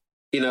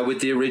 You know,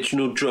 with the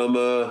original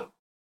drummer,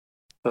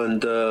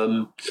 and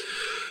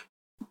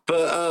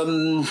but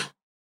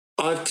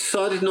I've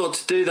decided not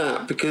to do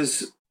that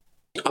because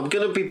I'm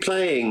going to be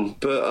playing.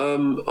 But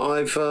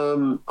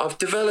I've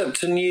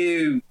developed a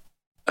new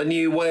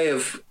way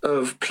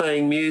of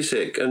playing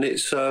music, and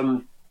it's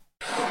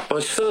my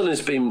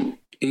son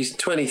he's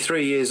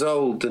 23 years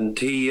old, and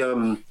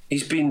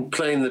he's been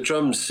playing the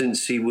drums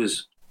since he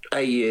was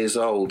 8 years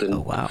old. And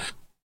oh, wow.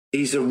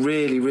 He's a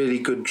really, really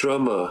good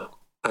drummer,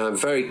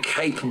 very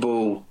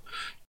capable,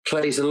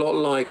 plays a lot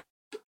like,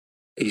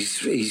 he's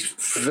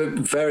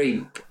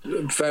very,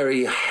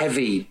 very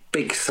heavy,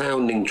 big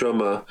sounding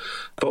drummer,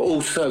 but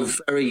also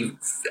very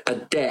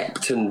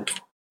adept and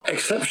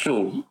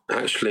exceptional,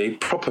 actually,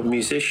 proper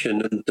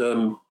musician,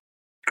 and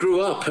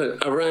grew up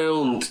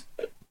around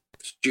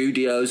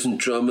studios and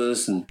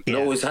drummers, and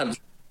always had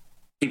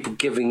people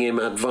giving him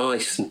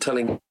advice and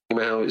telling him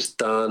how it's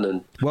done.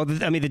 And well,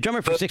 I mean, the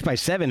drummer for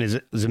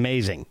 6x7 is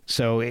amazing.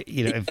 So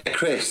you know,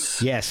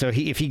 Chris. Yeah. So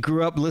if he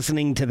grew up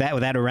listening to that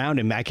with that around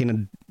him, I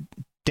can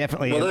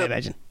definitely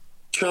imagine.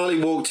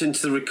 Charlie walked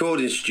into the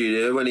recording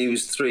studio when he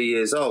was 3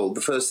 years old.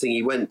 The first thing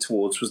he went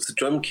towards was the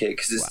drum kit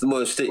because it's the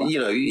most, you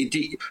know,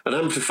 an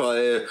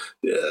amplifier,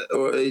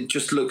 or it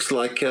just looks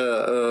like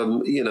a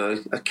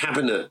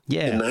cabinet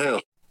in the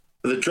house.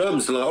 The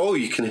drums are like, oh,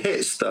 you can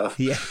hit stuff.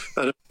 Yeah.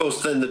 And of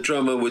course, then the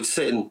drummer would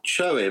sit and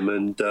show him,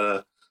 and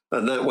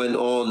that went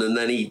on, and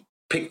then he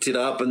picked it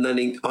up, and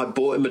then I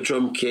bought him a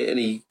drum kit, and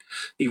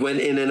he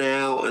went in and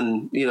out,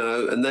 and you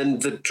know, and then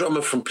the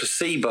drummer from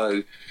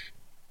Placebo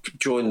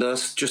joined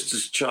us just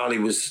as Charlie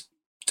was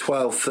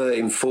 12,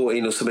 13,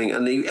 14 or something,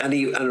 and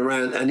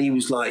he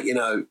was like, you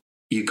know,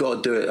 you got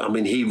to do it. I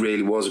mean, he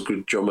really was a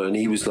good drummer, and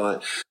he was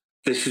like,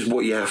 this is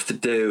what you have to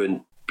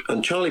do,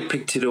 and Charlie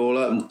picked it all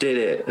up and did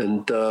it,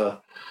 and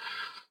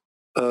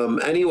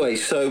anyway,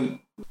 so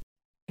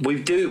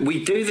we do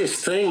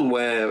this thing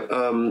where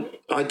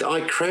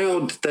I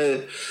crowd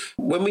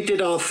when we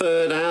did our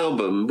third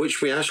album,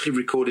 which we actually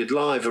recorded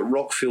live at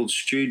Rockfield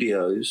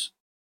Studios,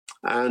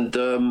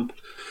 and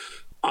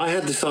I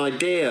had this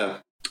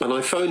idea, and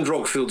I phoned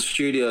Rockfield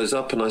Studios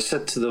up, and I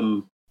said to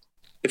them,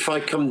 if I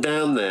come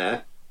down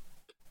there,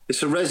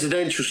 it's a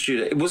residential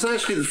studio. It was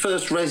actually the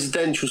first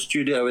residential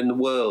studio in the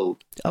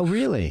world. Oh,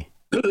 really?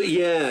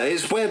 Yeah,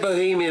 it's where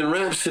Bohemian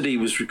Rhapsody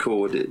was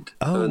recorded.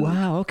 Oh,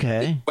 wow,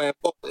 okay. Where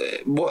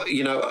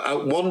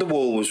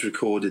Wonderwall was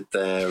recorded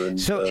there.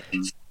 And so,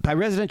 by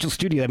residential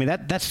studio, I mean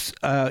that's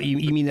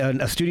you mean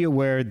a studio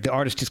where the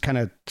artists just kind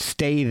of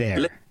stay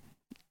there?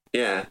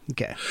 Yeah.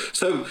 Okay.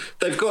 So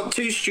they've got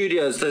two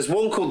studios. There's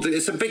one called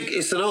it's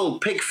an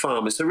old pig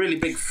farm. It's a really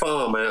big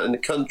farm out in the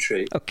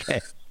country. Okay.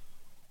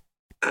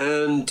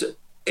 And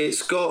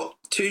it's got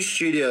two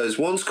studios.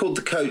 One's called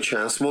the Coach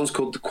House, one's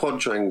called the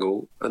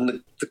Quadrangle.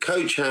 And the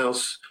Coach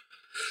House,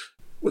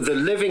 the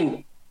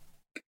living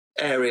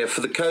area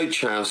for the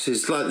Coach House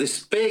is like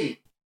this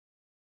big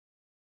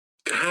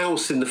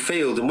house in the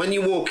field. And when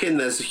you walk in,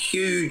 there's a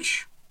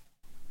huge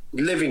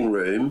living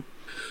room.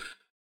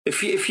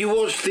 If you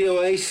watch the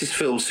Oasis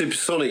film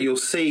Supersonic, you'll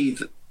see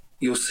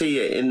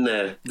it in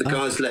there. The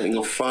guy's letting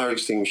off fire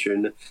extinguisher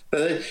in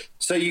there.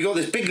 So you got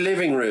this big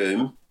living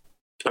room.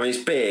 I mean,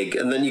 it's big,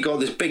 and then you got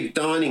this big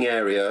dining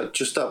area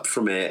just up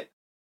from it,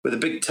 with a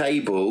big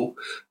table,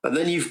 and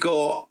then you've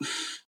got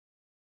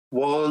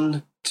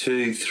 1,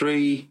 2,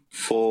 3,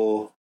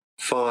 4,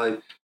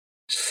 5,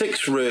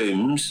 6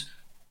 rooms.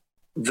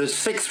 The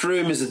 6th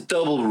room is a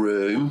double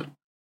room.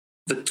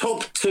 The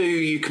top 2,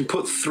 you can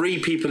put 3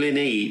 people in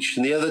each,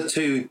 and the other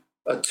 2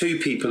 are 2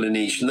 people in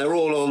each, and they're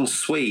all en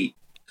suite.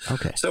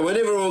 Okay. So when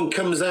everyone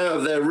comes out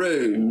of their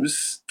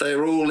rooms,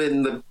 they're all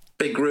in the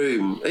big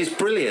room. It's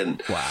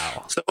brilliant.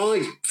 Wow. So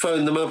I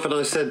phoned them up and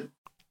I said,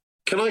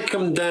 can I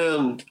come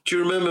down? Do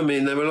you remember me?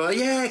 And they were like,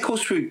 yeah, of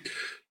course we...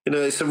 You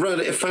know, it's a run.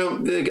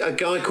 A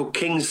guy called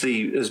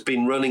Kingsley has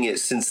been running it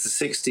since the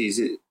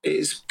 60s.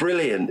 It's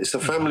brilliant. It's a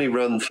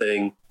family-run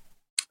thing.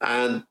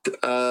 And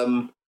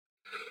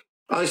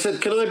I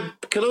said, can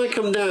I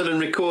come down and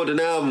record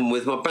an album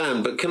with my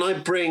band, but can I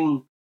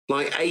bring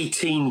like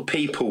 18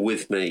 people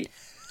with me?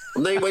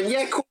 And they went,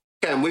 yeah, of course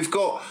you can.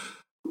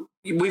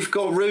 We've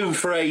got room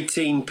for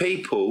 18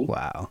 people.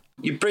 Wow.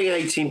 You bring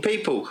 18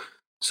 people.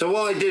 So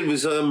what I did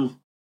was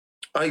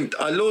I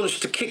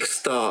launched a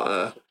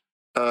Kickstarter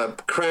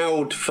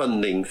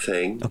crowdfunding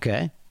thing.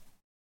 Okay.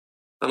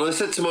 And I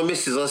said to my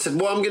missus, I said,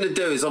 what I'm going to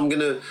do is I'm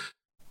going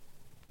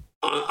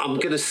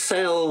to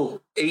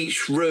sell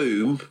each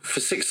room for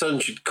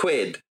 600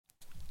 quid.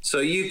 So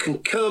you can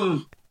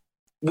come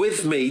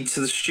with me to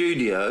the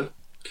studio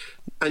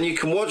and you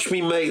can watch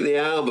me make the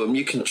album.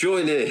 You can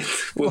join in.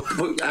 We'll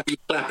have you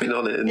clapping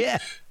on it. And Yeah.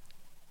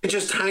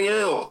 just hang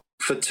out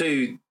for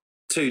two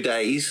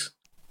days,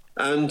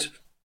 and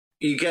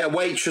you get a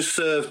waitress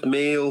served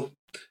meal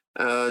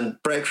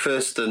and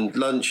breakfast and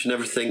lunch and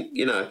everything,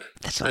 you know.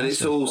 That's and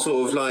it's awesome. all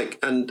sort of like,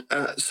 and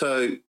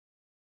so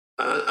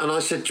and I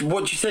said,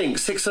 what do you think,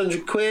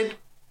 600 quid?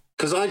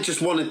 Because I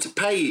just wanted to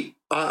pay.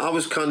 I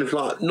was kind of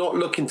like not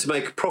looking to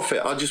make a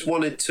profit. I just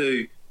wanted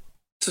to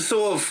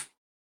sort of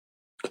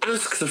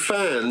ask the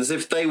fans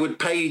if they would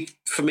pay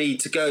for me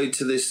to go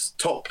to this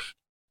top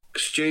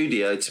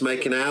studio to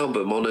make an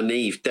album on a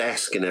Neve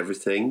desk and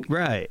everything.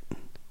 Right.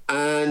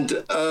 And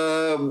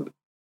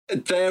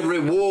their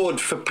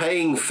reward for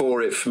paying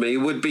for it for me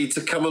would be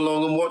to come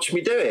along and watch me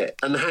do it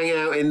and hang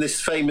out in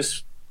this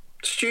famous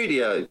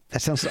studio.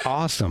 That sounds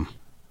awesome.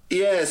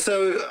 Yeah,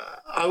 so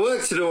I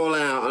worked it all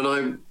out and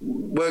I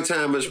worked out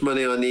how much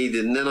money I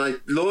needed, and then I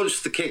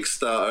launched the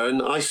Kickstarter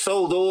and I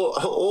sold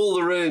all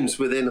the rooms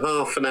within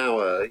half an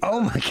hour. Oh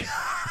my God.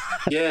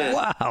 Yeah.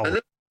 Wow.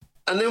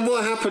 And then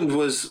what happened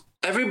was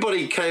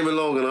everybody came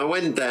along and I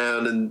went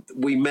down and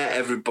we met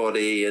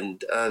everybody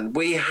and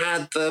we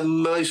had the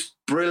most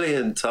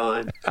brilliant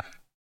time.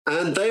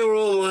 And they were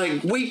all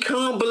like, we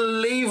can't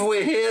believe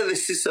we're here.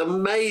 This is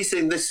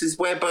amazing. This is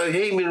where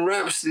Bohemian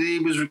Rhapsody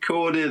was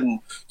recorded. And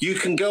you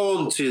can go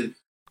on to...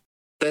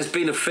 There's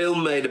been a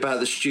film made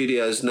about the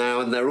studios now,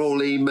 and they're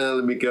all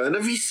emailing me going,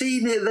 have you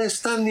seen it? They're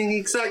standing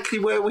exactly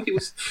where we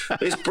was.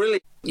 It's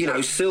brilliant. You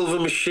know, Silver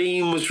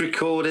Machine was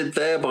recorded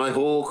there by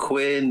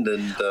Hawkwind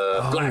and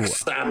Black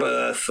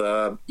Sabbath.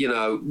 You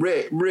know,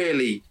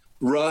 really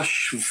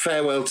Rush,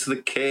 Farewell to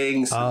the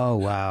Kings. Oh,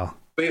 wow.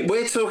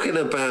 We're talking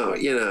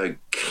about, you know,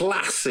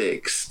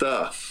 classic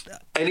stuff.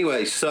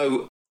 Anyway,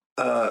 so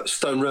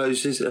Stone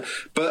Roses.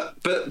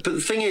 But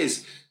the thing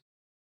is,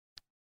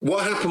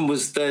 what happened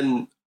was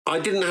then I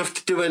didn't have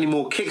to do any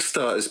more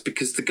Kickstarters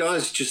because the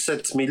guys just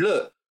said to me,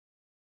 look,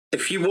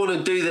 if you want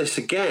to do this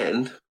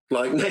again,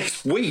 like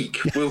next week,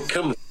 we'll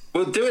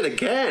do it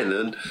again.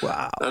 And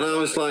Wow. And I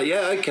was like,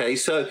 yeah, okay.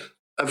 So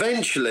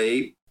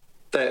eventually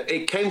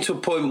it came to a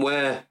point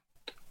where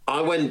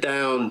I went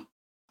down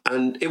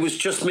and it was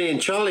just me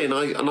and Charlie. And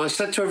I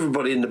said to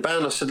everybody in the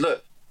band, I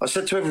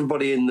said to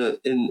everybody in the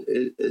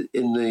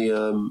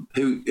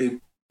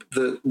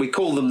we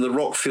call them the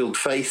Rockfield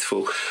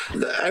faithful.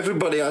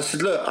 Everybody, I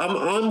said, look, I'm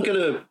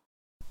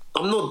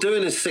not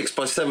doing a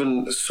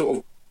 6x7 sort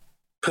of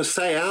per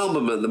se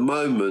album at the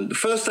moment. The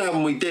first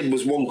album we did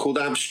was one called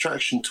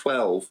Abstraction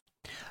 12.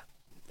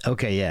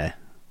 Okay, yeah.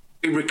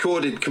 We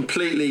recorded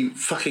completely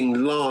fucking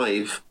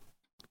live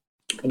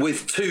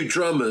with 2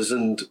 drummers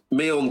and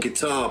me on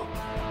guitar.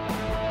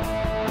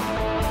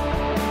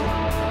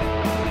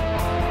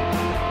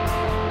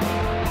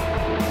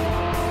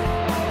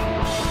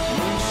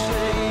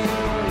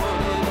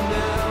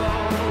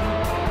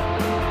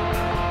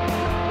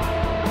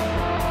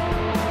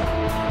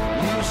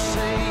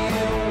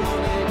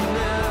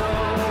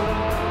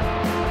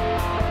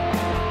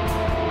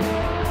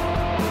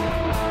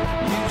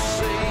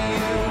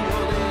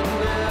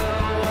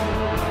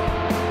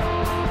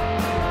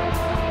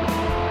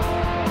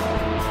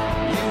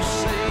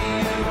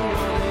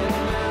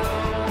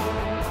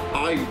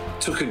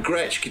 Took a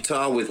Gretsch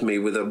guitar with me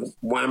with a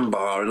wham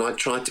bar, and I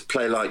tried to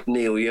play like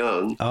Neil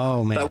Young.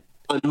 Oh man, that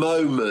was my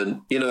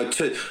moment. You know,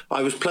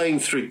 I was playing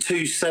through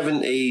 2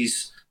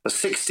 70s, a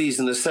 60s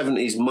and a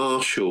 70s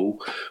Marshall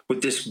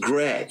with this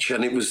Gretsch,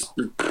 and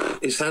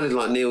it sounded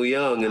like Neil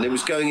Young, and it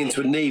was going into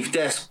a Neve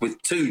desk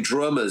with 2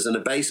 drummers and a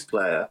bass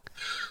player,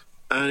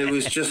 and it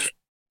was just.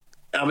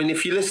 I mean,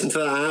 if you listen to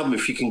that album,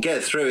 if you can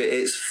get through it,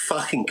 it's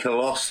fucking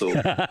colossal.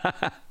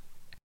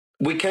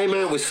 we came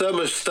out with so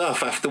much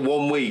stuff after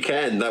one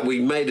weekend that we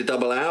made a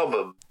double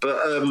album. But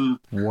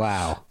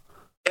wow.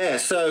 Yeah,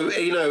 so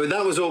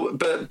that was all.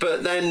 But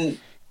then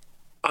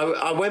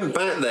I went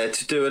back there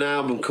to do an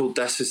album called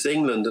Das ist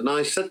England, and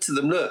I said to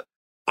them, look,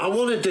 I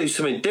want to do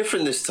something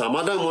different this time.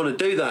 I don't want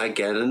to do that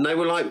again. And they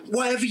were like,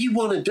 whatever you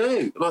want to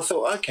do. And I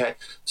thought, okay.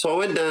 So I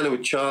went down there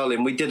with Charlie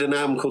and we did an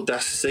album called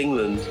Das ist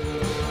England.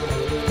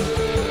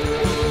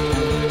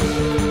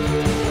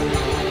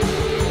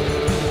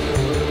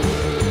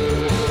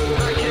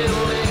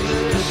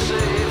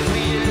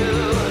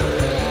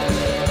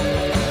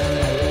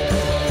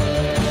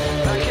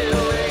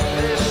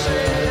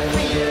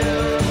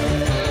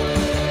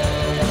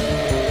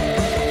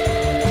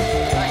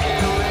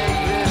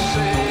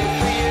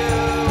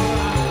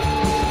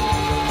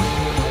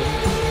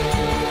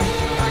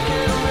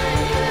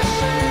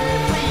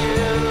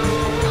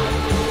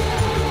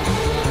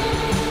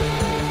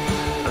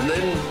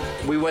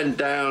 Went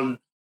down.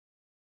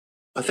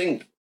 I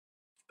think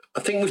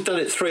we've done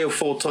it 3 or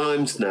 4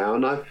 times now,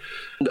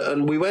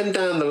 and we went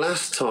down the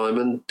last time,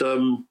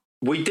 and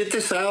we did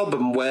this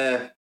album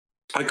where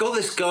I got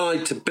this guy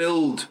to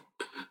build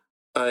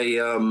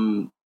a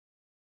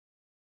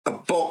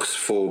box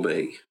for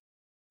me,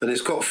 and it's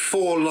got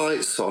 4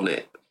 lights on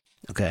it.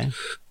 Okay.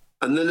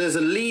 And then there's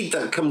a lead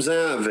that comes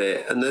out of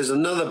it, and there's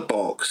another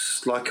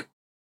box, like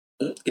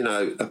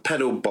a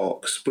pedal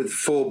box with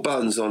 4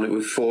 buttons on it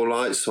with 4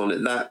 lights on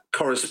it that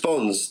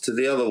corresponds to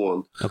the other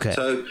one. Okay.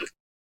 So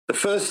the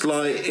first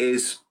light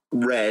is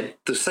red,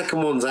 the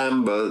second one's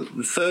amber,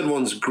 the third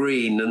one's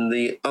green, and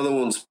the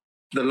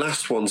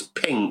last one's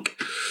pink.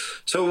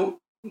 So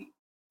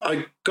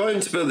I got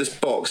him to build this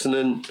box, and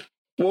then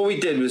what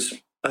we did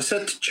was I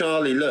said to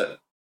Charlie,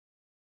 look,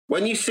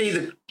 when you see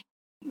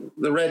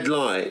the red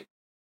light,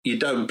 you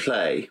don't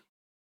play.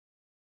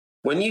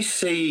 When you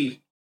see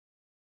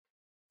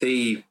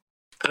the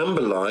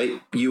amber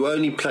light, you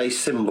only play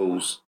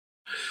cymbals.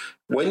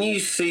 When you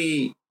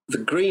see the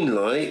green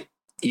light,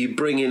 you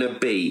bring in a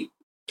beat.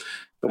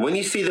 And when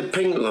you see the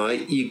pink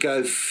light, you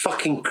go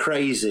fucking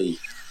crazy.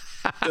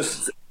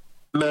 Just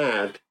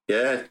mad.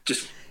 Yeah.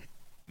 Just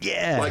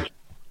like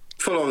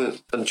full on.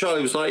 And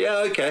Charlie was like, yeah,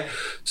 okay.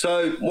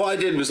 So what I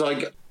did was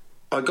I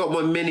got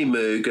my mini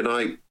Moog and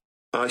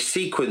I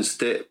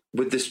sequenced it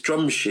with this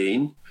drum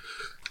machine.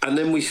 And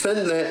then we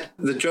sent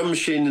the drum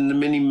machine and the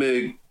mini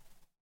Moog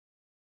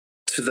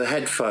to the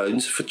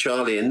headphones for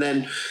Charlie, and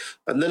then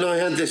I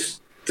had this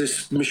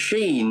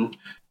machine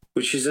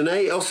which is an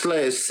 8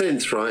 oscillator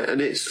synth, right? And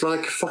it's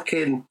like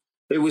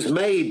it was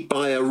made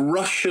by a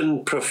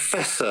Russian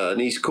professor,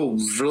 and he's called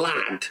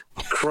Vlad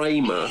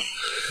Kramer.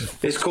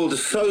 It's called a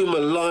Soma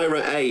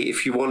Lyra 8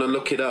 if you want to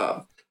look it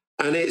up.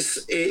 And I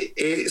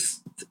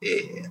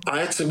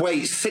had to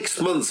wait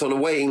 6 months on a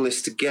waiting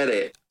list to get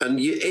it, and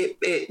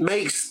it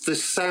makes the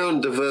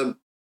sound of a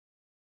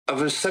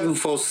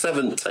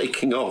 747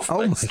 taking off.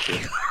 Oh basically.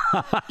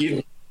 my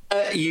God.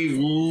 You've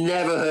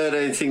never heard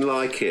anything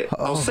like it.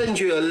 I'll send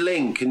you a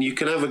link and you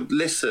can have a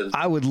listen.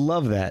 I would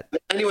love that.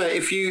 Anyway,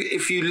 if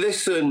you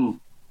listen,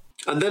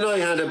 and then I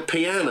had a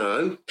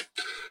piano,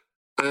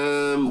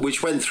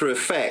 which went through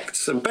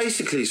effects, and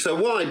basically, so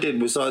what I did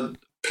was I'd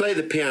play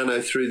the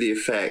piano through the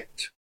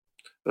effect,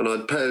 and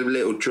I'd play a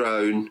little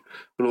drone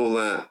and all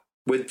that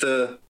with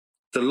the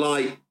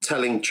light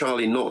telling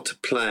Charlie not to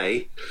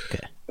play.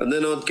 Okay. And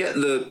then I'd get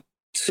the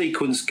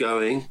sequence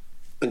going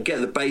and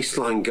get the bass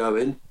line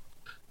going.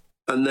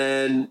 And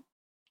then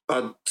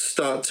I'd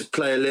start to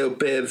play a little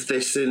bit of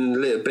this and a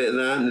little bit of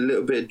that and a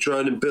little bit of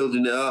drone and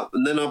building it up.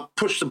 And then I'd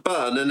push the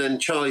button and then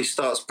Charlie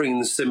starts bringing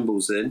the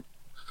cymbals in.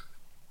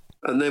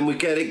 And then we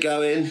get it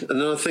going. And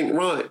then I think,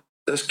 right,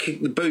 let's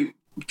kick the boot.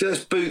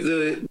 Let's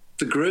boot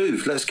the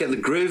groove. Let's get the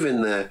groove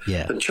in there.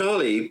 Yeah. And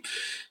Charlie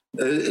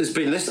has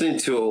been listening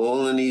to it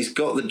all, and he's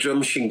got the drum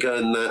machine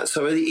going and that.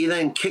 So he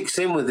then kicks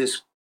in with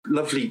this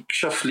lovely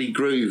shuffly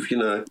groove,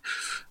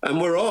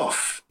 and we're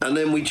off. And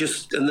then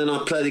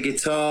I play the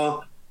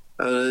guitar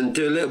and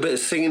do a little bit of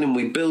singing, and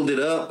we build it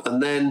up,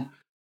 and then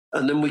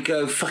we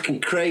go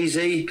fucking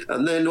crazy.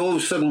 And then all of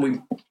a sudden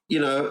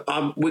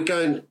we're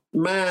going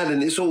mad,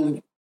 and it's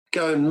all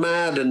going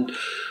mad. And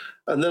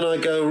then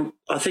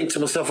I think to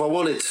myself, I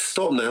want it to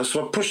stop now.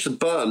 So I push the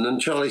button and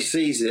Charlie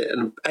sees it,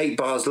 and 8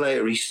 bars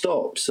later he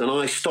stops, and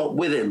I stop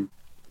with him.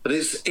 But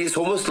it's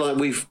almost like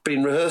we've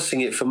been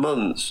rehearsing it for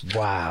months.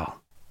 Wow.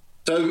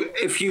 So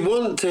if you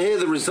want to hear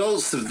the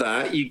results of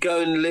that, you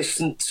go and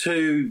listen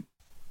to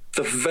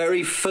the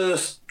very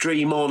first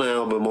Dream On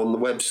album on the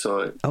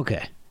website.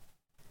 Okay.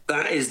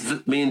 That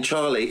is me and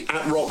Charlie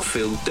at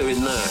Rockfield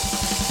doing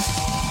that.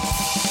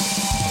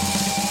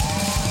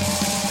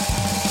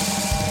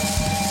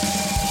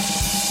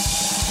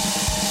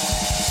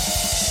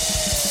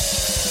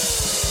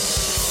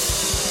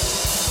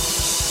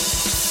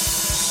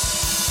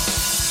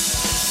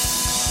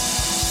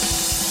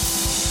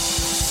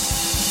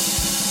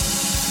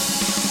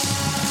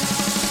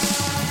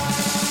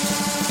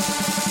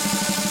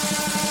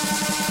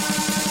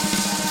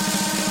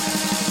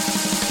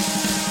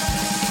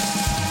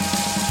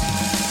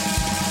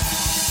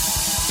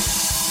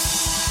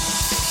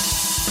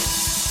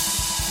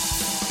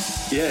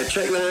 Yeah,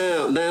 check that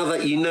out now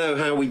that you know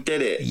how we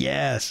did it.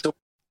 Yes. So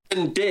what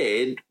I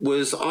did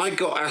was I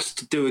got asked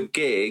to do a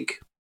gig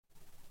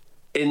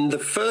in the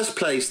first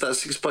place that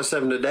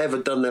 6x7 had ever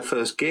done their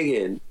first gig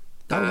in.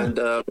 And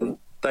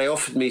they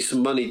offered me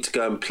some money to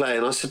go and play.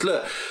 And I said,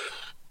 look,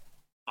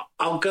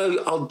 I'll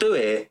do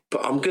it,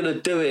 but I'm going to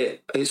do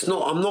it.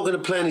 I'm not going to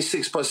play any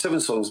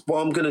 6x7 songs.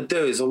 What I'm going to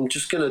do is I'm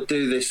just going to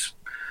do this,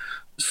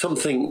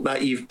 something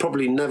that you've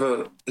probably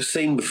never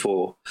seen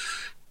before.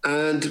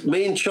 And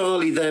me and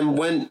Charlie then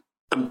went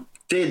and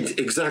did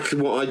exactly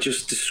what I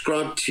just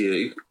described to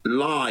you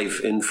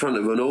live in front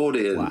of an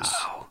audience.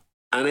 Wow.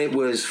 And it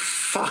was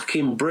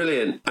fucking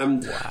brilliant.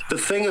 And the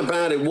thing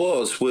about it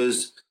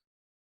was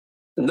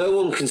no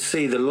one can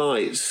see the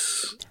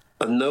lights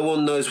and no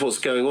one knows what's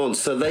going on.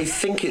 So they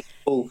think it's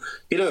all,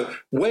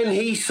 when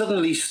he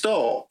suddenly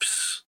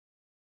stops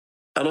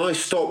and I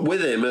stop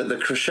with him at the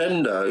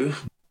crescendo,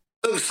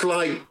 looks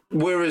like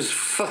we're as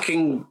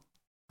fucking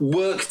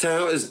worked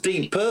out as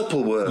Deep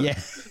Purple were. Yeah.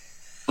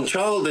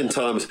 Child in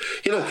times,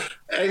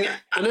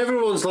 and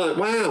everyone's like,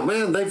 wow,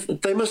 man,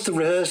 they must have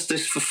rehearsed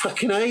this for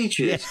fucking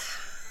ages.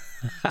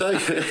 Yeah.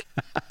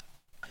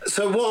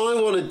 So what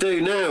I want to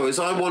do now is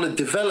I want to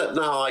develop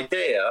that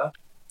idea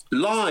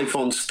live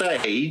on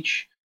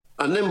stage,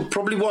 and then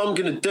probably what I'm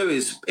going to do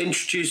is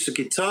introduce a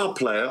guitar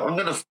player. I'm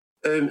going to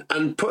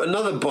and put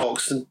another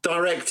box and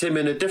direct him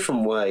in a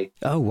different way.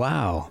 Oh,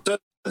 wow. So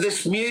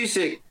this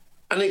music,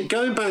 and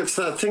going back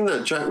to that thing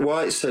that Jack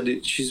White said,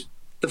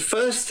 the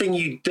first thing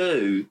you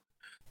do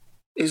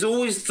is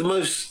always the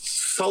most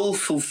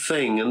soulful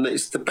thing, and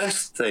it's the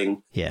best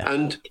thing. Yeah.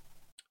 And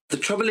the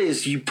trouble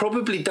is, you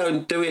probably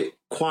don't do it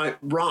quite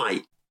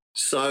right.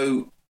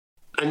 So,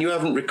 and you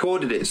haven't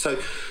recorded it. So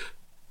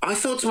I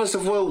thought to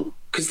myself, well,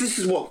 because this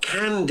is what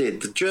Can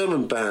did, the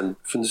German band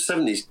from the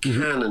 70s,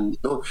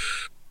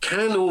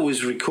 Can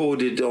always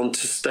recorded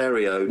onto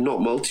stereo, not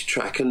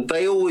multi-track, and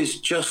they always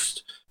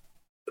just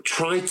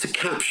tried to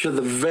capture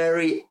the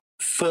very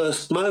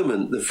first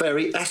moment, the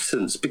very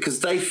essence, because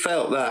they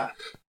felt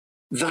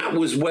that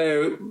was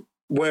where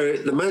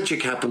the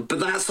magic happened, but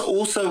that's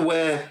also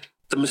where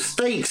the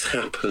mistakes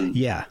happen.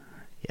 Yeah.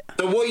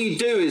 So what you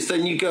do is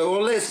then you go,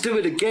 well, let's do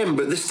it again,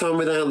 but this time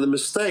without the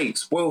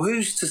mistakes. Well,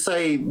 who's to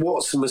say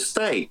what's a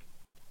mistake?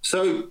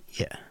 So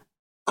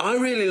I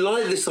really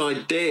like this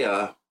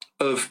idea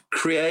of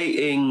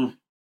creating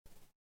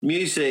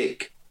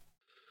music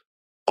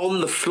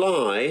on the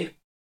fly.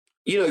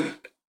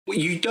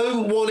 You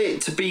don't want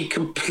it to be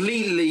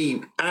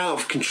completely out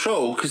of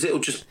control because it'll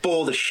just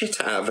bore the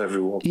shit out of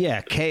everyone.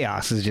 Yeah,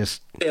 chaos is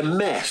just a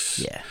mess.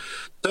 Yeah.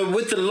 So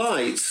with the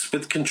lights,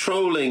 with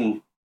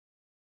controlling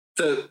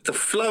the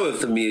flow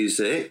of the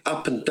music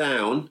up and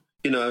down,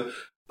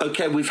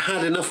 okay, we've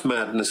had enough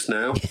madness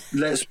now.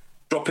 Let's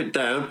drop it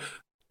down.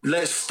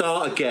 Let's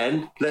start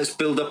again. Let's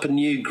build up a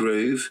new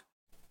groove.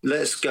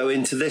 Let's go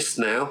into this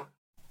now.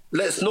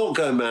 Let's not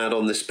go mad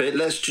on this bit.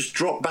 Let's just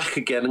drop back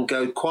again and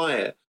go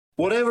quiet.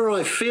 Whatever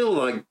I feel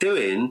like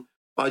doing,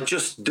 I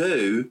just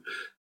do.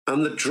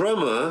 And the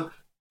drummer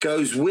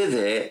goes with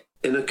it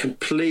in a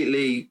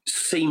completely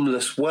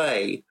seamless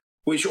way,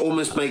 which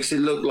almost makes it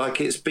look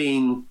like it's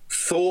been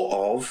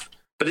thought of,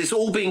 but it's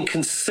all been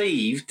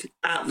conceived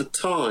at the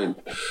time.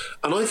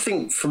 And I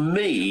think for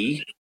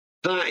me,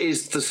 that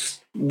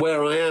is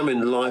where I am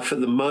in life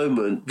at the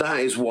moment. That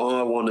is what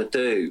I want to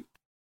do.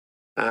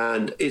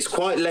 And it's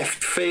quite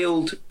left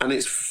field and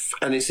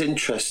it's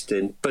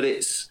interesting, but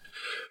it's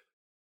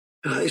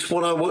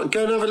what I want.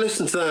 Go and have a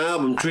listen to that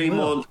album, Dream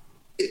On.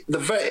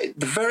 The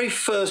very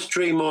first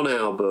Dream On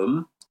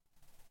album.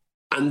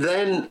 And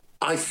then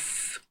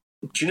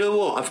do you know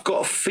what? I've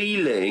got a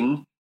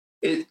feeling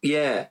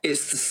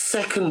it's the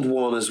second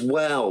one as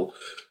well.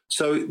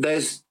 So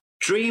there's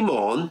Dream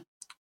On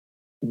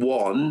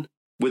 1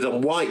 with a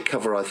white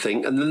cover, I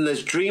think. And then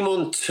there's Dream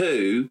On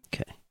 2,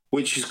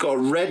 which has got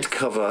a red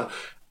cover.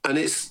 And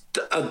it's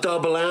a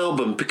double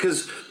album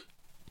because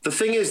the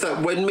thing is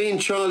that when me and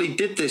Charlie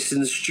did this in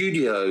the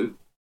studio,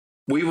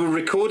 we were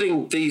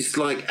recording these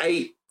like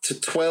 8 to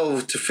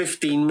 12 to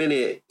 15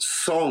 minute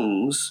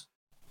songs,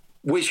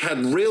 which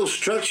had real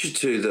structure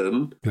to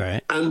them.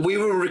 Right. And we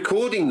were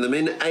recording them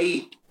in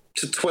 8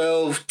 to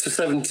 12 to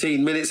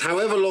 17 minutes.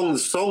 However long the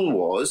song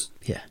was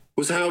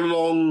how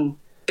long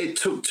it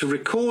took to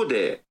record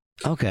it.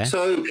 Okay.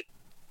 So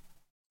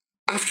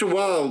after a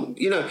while,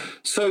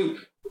 so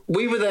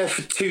we were there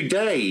for 2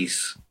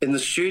 days in the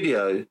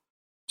studio.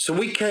 So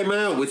we came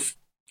out with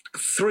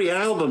 3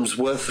 albums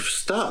worth of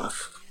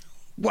stuff.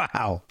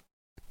 Wow.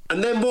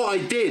 And then what I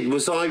did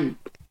was I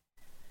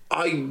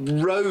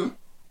wrote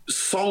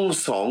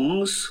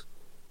songs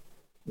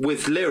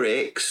with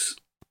lyrics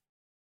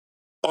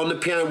on the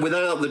piano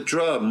without the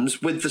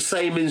drums, with the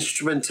same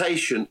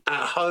instrumentation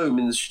at home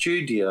in the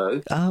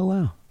studio. Oh,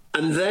 wow.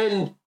 And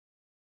then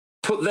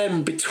put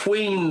them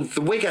between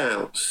the wig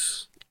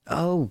outs.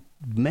 Oh,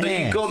 man. So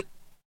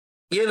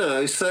you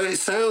got, so it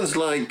sounds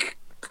like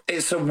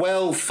it's a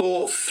well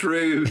thought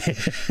through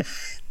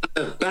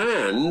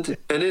band.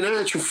 And in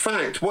actual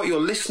fact, what you're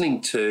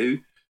listening to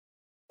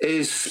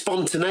is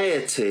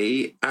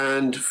spontaneity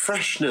and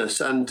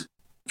freshness and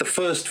the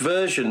first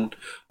version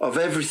of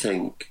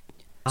everything.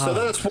 So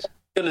that's what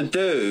I'm going to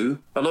do,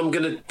 and I'm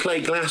going to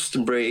play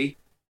Glastonbury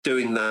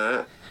doing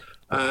that.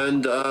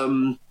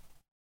 And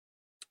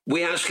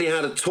we actually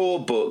had a tour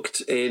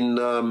booked in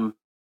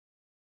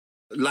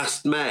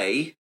last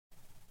May,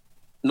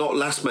 not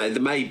last May, the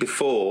May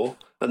before,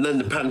 and then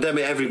the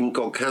pandemic, everything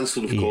got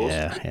cancelled, of course.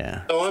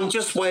 Yeah. So I'm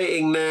just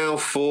waiting now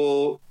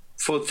for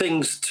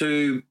things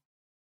to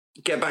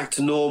get back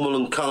to normal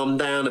and calm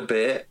down a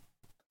bit.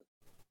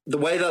 The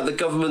way that the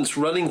government's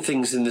running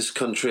things in this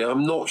country,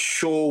 I'm not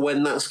sure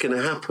when that's going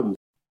to happen.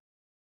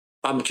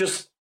 I'm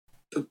just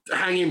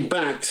hanging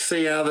back to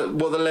see what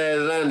the lay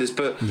of the land is.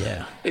 But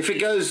if it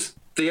goes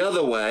the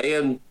other way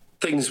and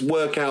things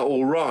work out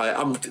all right,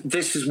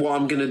 this is what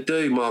I'm going to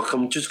do, Mark.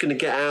 I'm just going to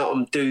get out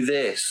and do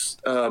this,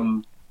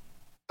 and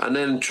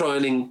then try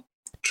and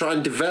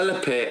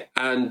develop it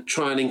and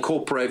try and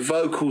incorporate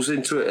vocals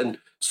into it and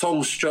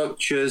song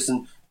structures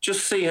and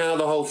just see how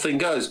the whole thing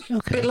goes. Okay.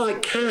 A bit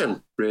like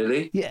Can,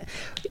 really. Yeah.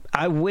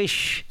 I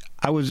wish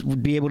I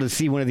would be able to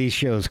see one of these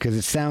shows because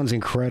it sounds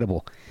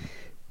incredible.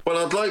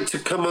 Well, I'd like to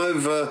come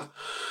over.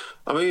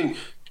 I mean,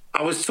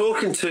 I was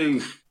talking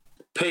to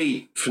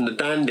Pete from the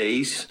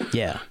Dandies.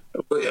 Yeah.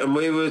 And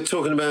we were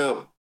talking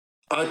about,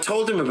 I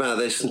told him about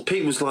this, and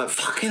Pete was like,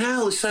 fucking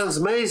hell, this sounds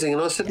amazing.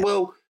 And I said,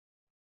 well,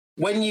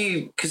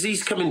 because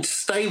he's coming to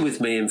stay with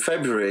me in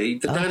February,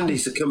 the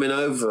Dandies are coming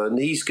over, and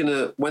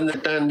when the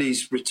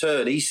Dandies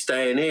return, he's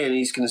staying here and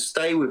he's going to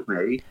stay with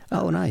me.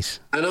 Oh, nice.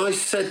 And I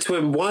said to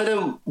him, why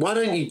don't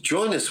you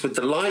join us with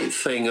the light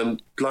thing?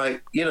 And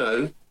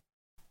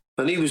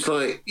and he was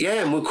like,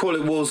 yeah, and we'll call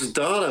it Walls of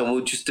Dana, and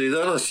we'll just do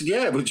that. And I said,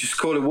 yeah, we'll just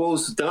call it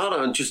Walls of Dana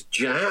and just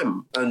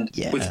jam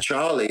with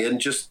Charlie and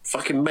just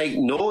fucking make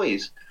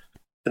noise.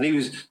 And he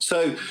was,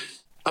 so,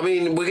 I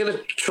mean, we're going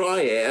to try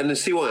it and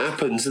see what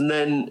happens. And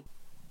then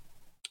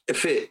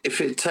if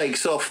it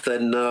takes off,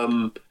 then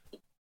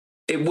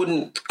it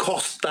wouldn't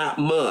cost that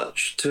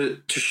much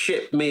to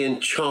ship me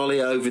and Charlie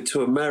over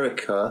to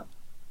America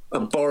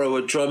and borrow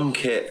a drum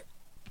kit.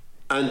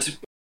 And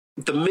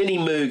the mini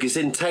Moog is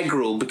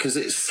integral because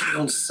it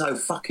sounds so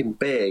fucking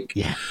big.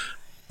 Yeah.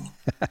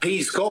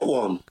 He's got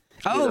one.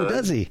 Oh,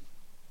 does he?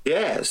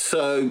 Yeah.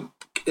 So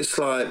it's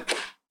like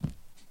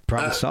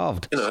problem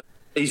solved.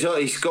 He's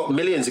got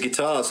millions of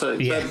guitars. So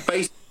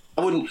basically,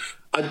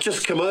 I'd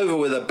just come over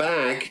with a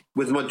bag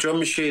with my drum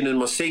machine and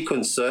my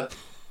sequencer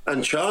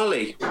and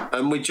Charlie,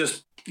 and we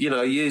just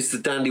use the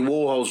Dandy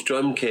Warhol's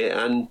drum kit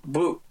and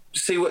we'll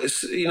see what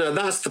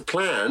that's the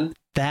plan.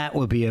 That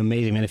would be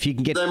amazing, man. If you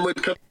can get... Then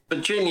we'd come to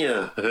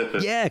Virginia.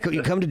 Yeah,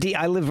 you come to D.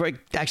 I live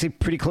actually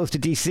pretty close to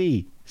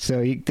D.C.,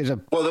 so there's a...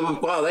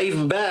 Well,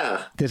 even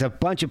better. There's a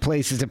bunch of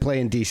places to play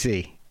in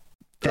D.C.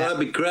 That'd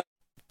be great.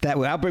 That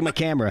way, I'll bring my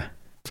camera.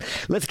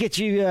 Let's get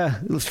you...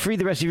 let's free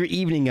the rest of your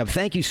evening up.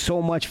 Thank you so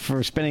much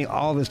for spending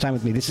all this time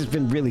with me. This has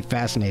been really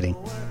fascinating.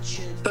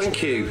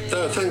 Thank you.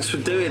 Thanks for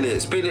doing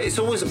it. It's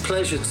always a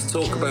pleasure to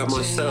talk about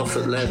myself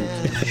at length.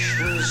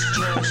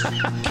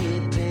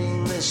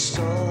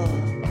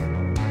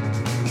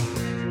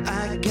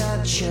 I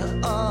got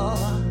you all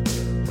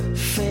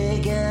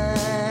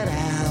figured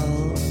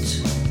out.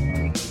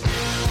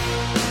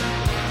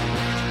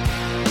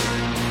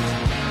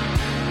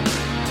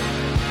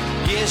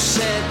 You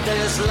said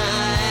there's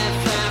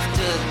life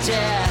after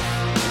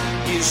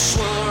death. You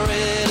swore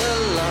it a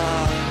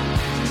lot.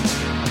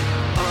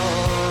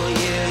 All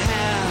you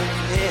have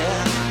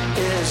here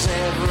is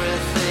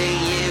everything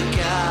you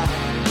got.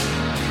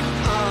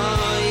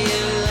 All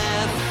you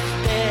left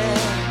there,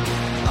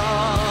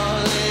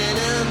 all in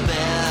a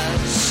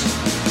mess.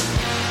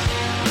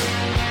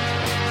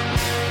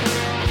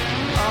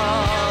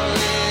 All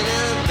in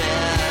a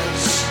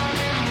mess.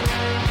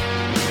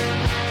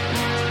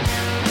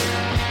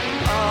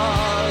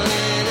 All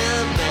in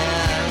a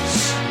mess.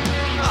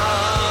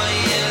 All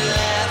you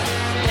left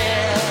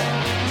there,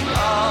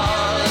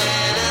 all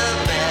in a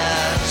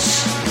mess.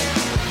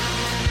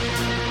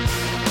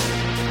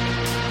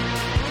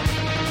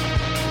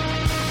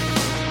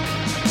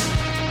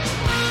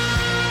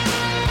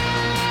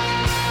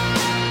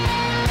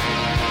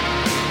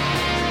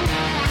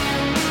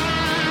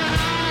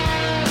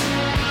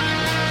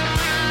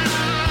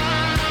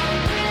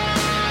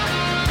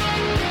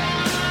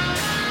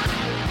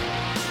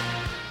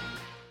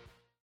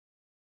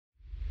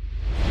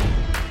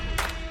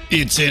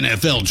 It's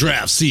NFL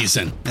draft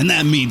season, and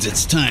that means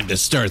it's time to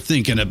start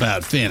thinking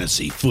about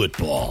fantasy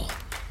football.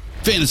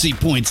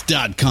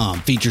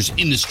 FantasyPoints.com features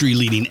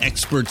industry-leading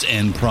experts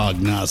and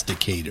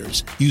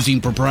prognosticators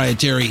using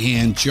proprietary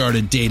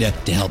hand-charted data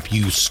to help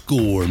you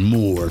score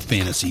more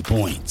fantasy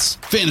points.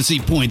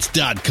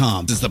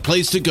 FantasyPoints.com is the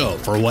place to go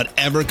for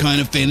whatever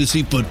kind of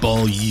fantasy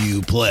football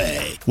you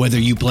play. Whether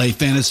you play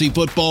fantasy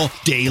football,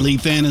 daily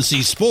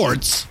fantasy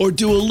sports, or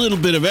do a little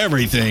bit of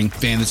everything,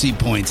 Fantasy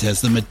Points has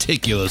the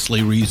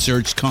meticulously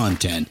researched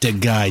content to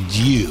guide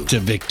you to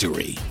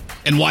victory.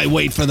 And why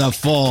wait for the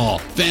fall?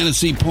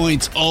 Fantasy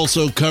Points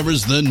also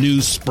covers the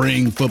new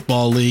spring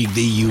football league,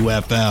 the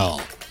UFL.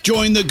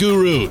 Join the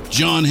guru,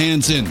 John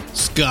Hansen,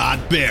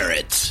 Scott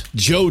Barrett,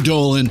 Joe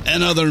Dolan,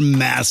 and other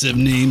massive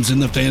names in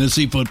the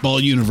fantasy football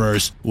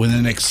universe with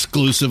an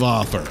exclusive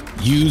offer.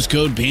 Use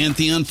code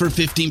Pantheon for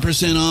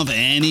 15% off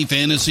any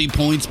Fantasy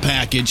Points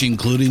package,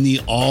 including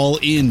the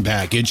all-in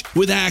package,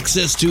 with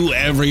access to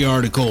every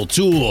article,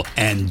 tool,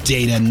 and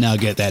data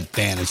nugget that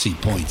Fantasy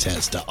Points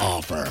has to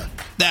offer.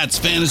 That's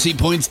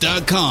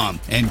fantasypoints.com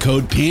and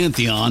code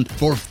Pantheon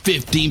for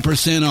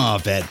 15%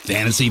 off at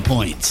Fantasy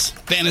Points.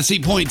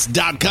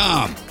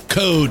 Fantasypoints.com,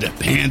 code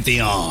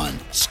Pantheon.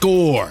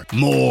 Score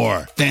more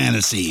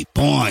fantasy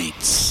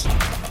points.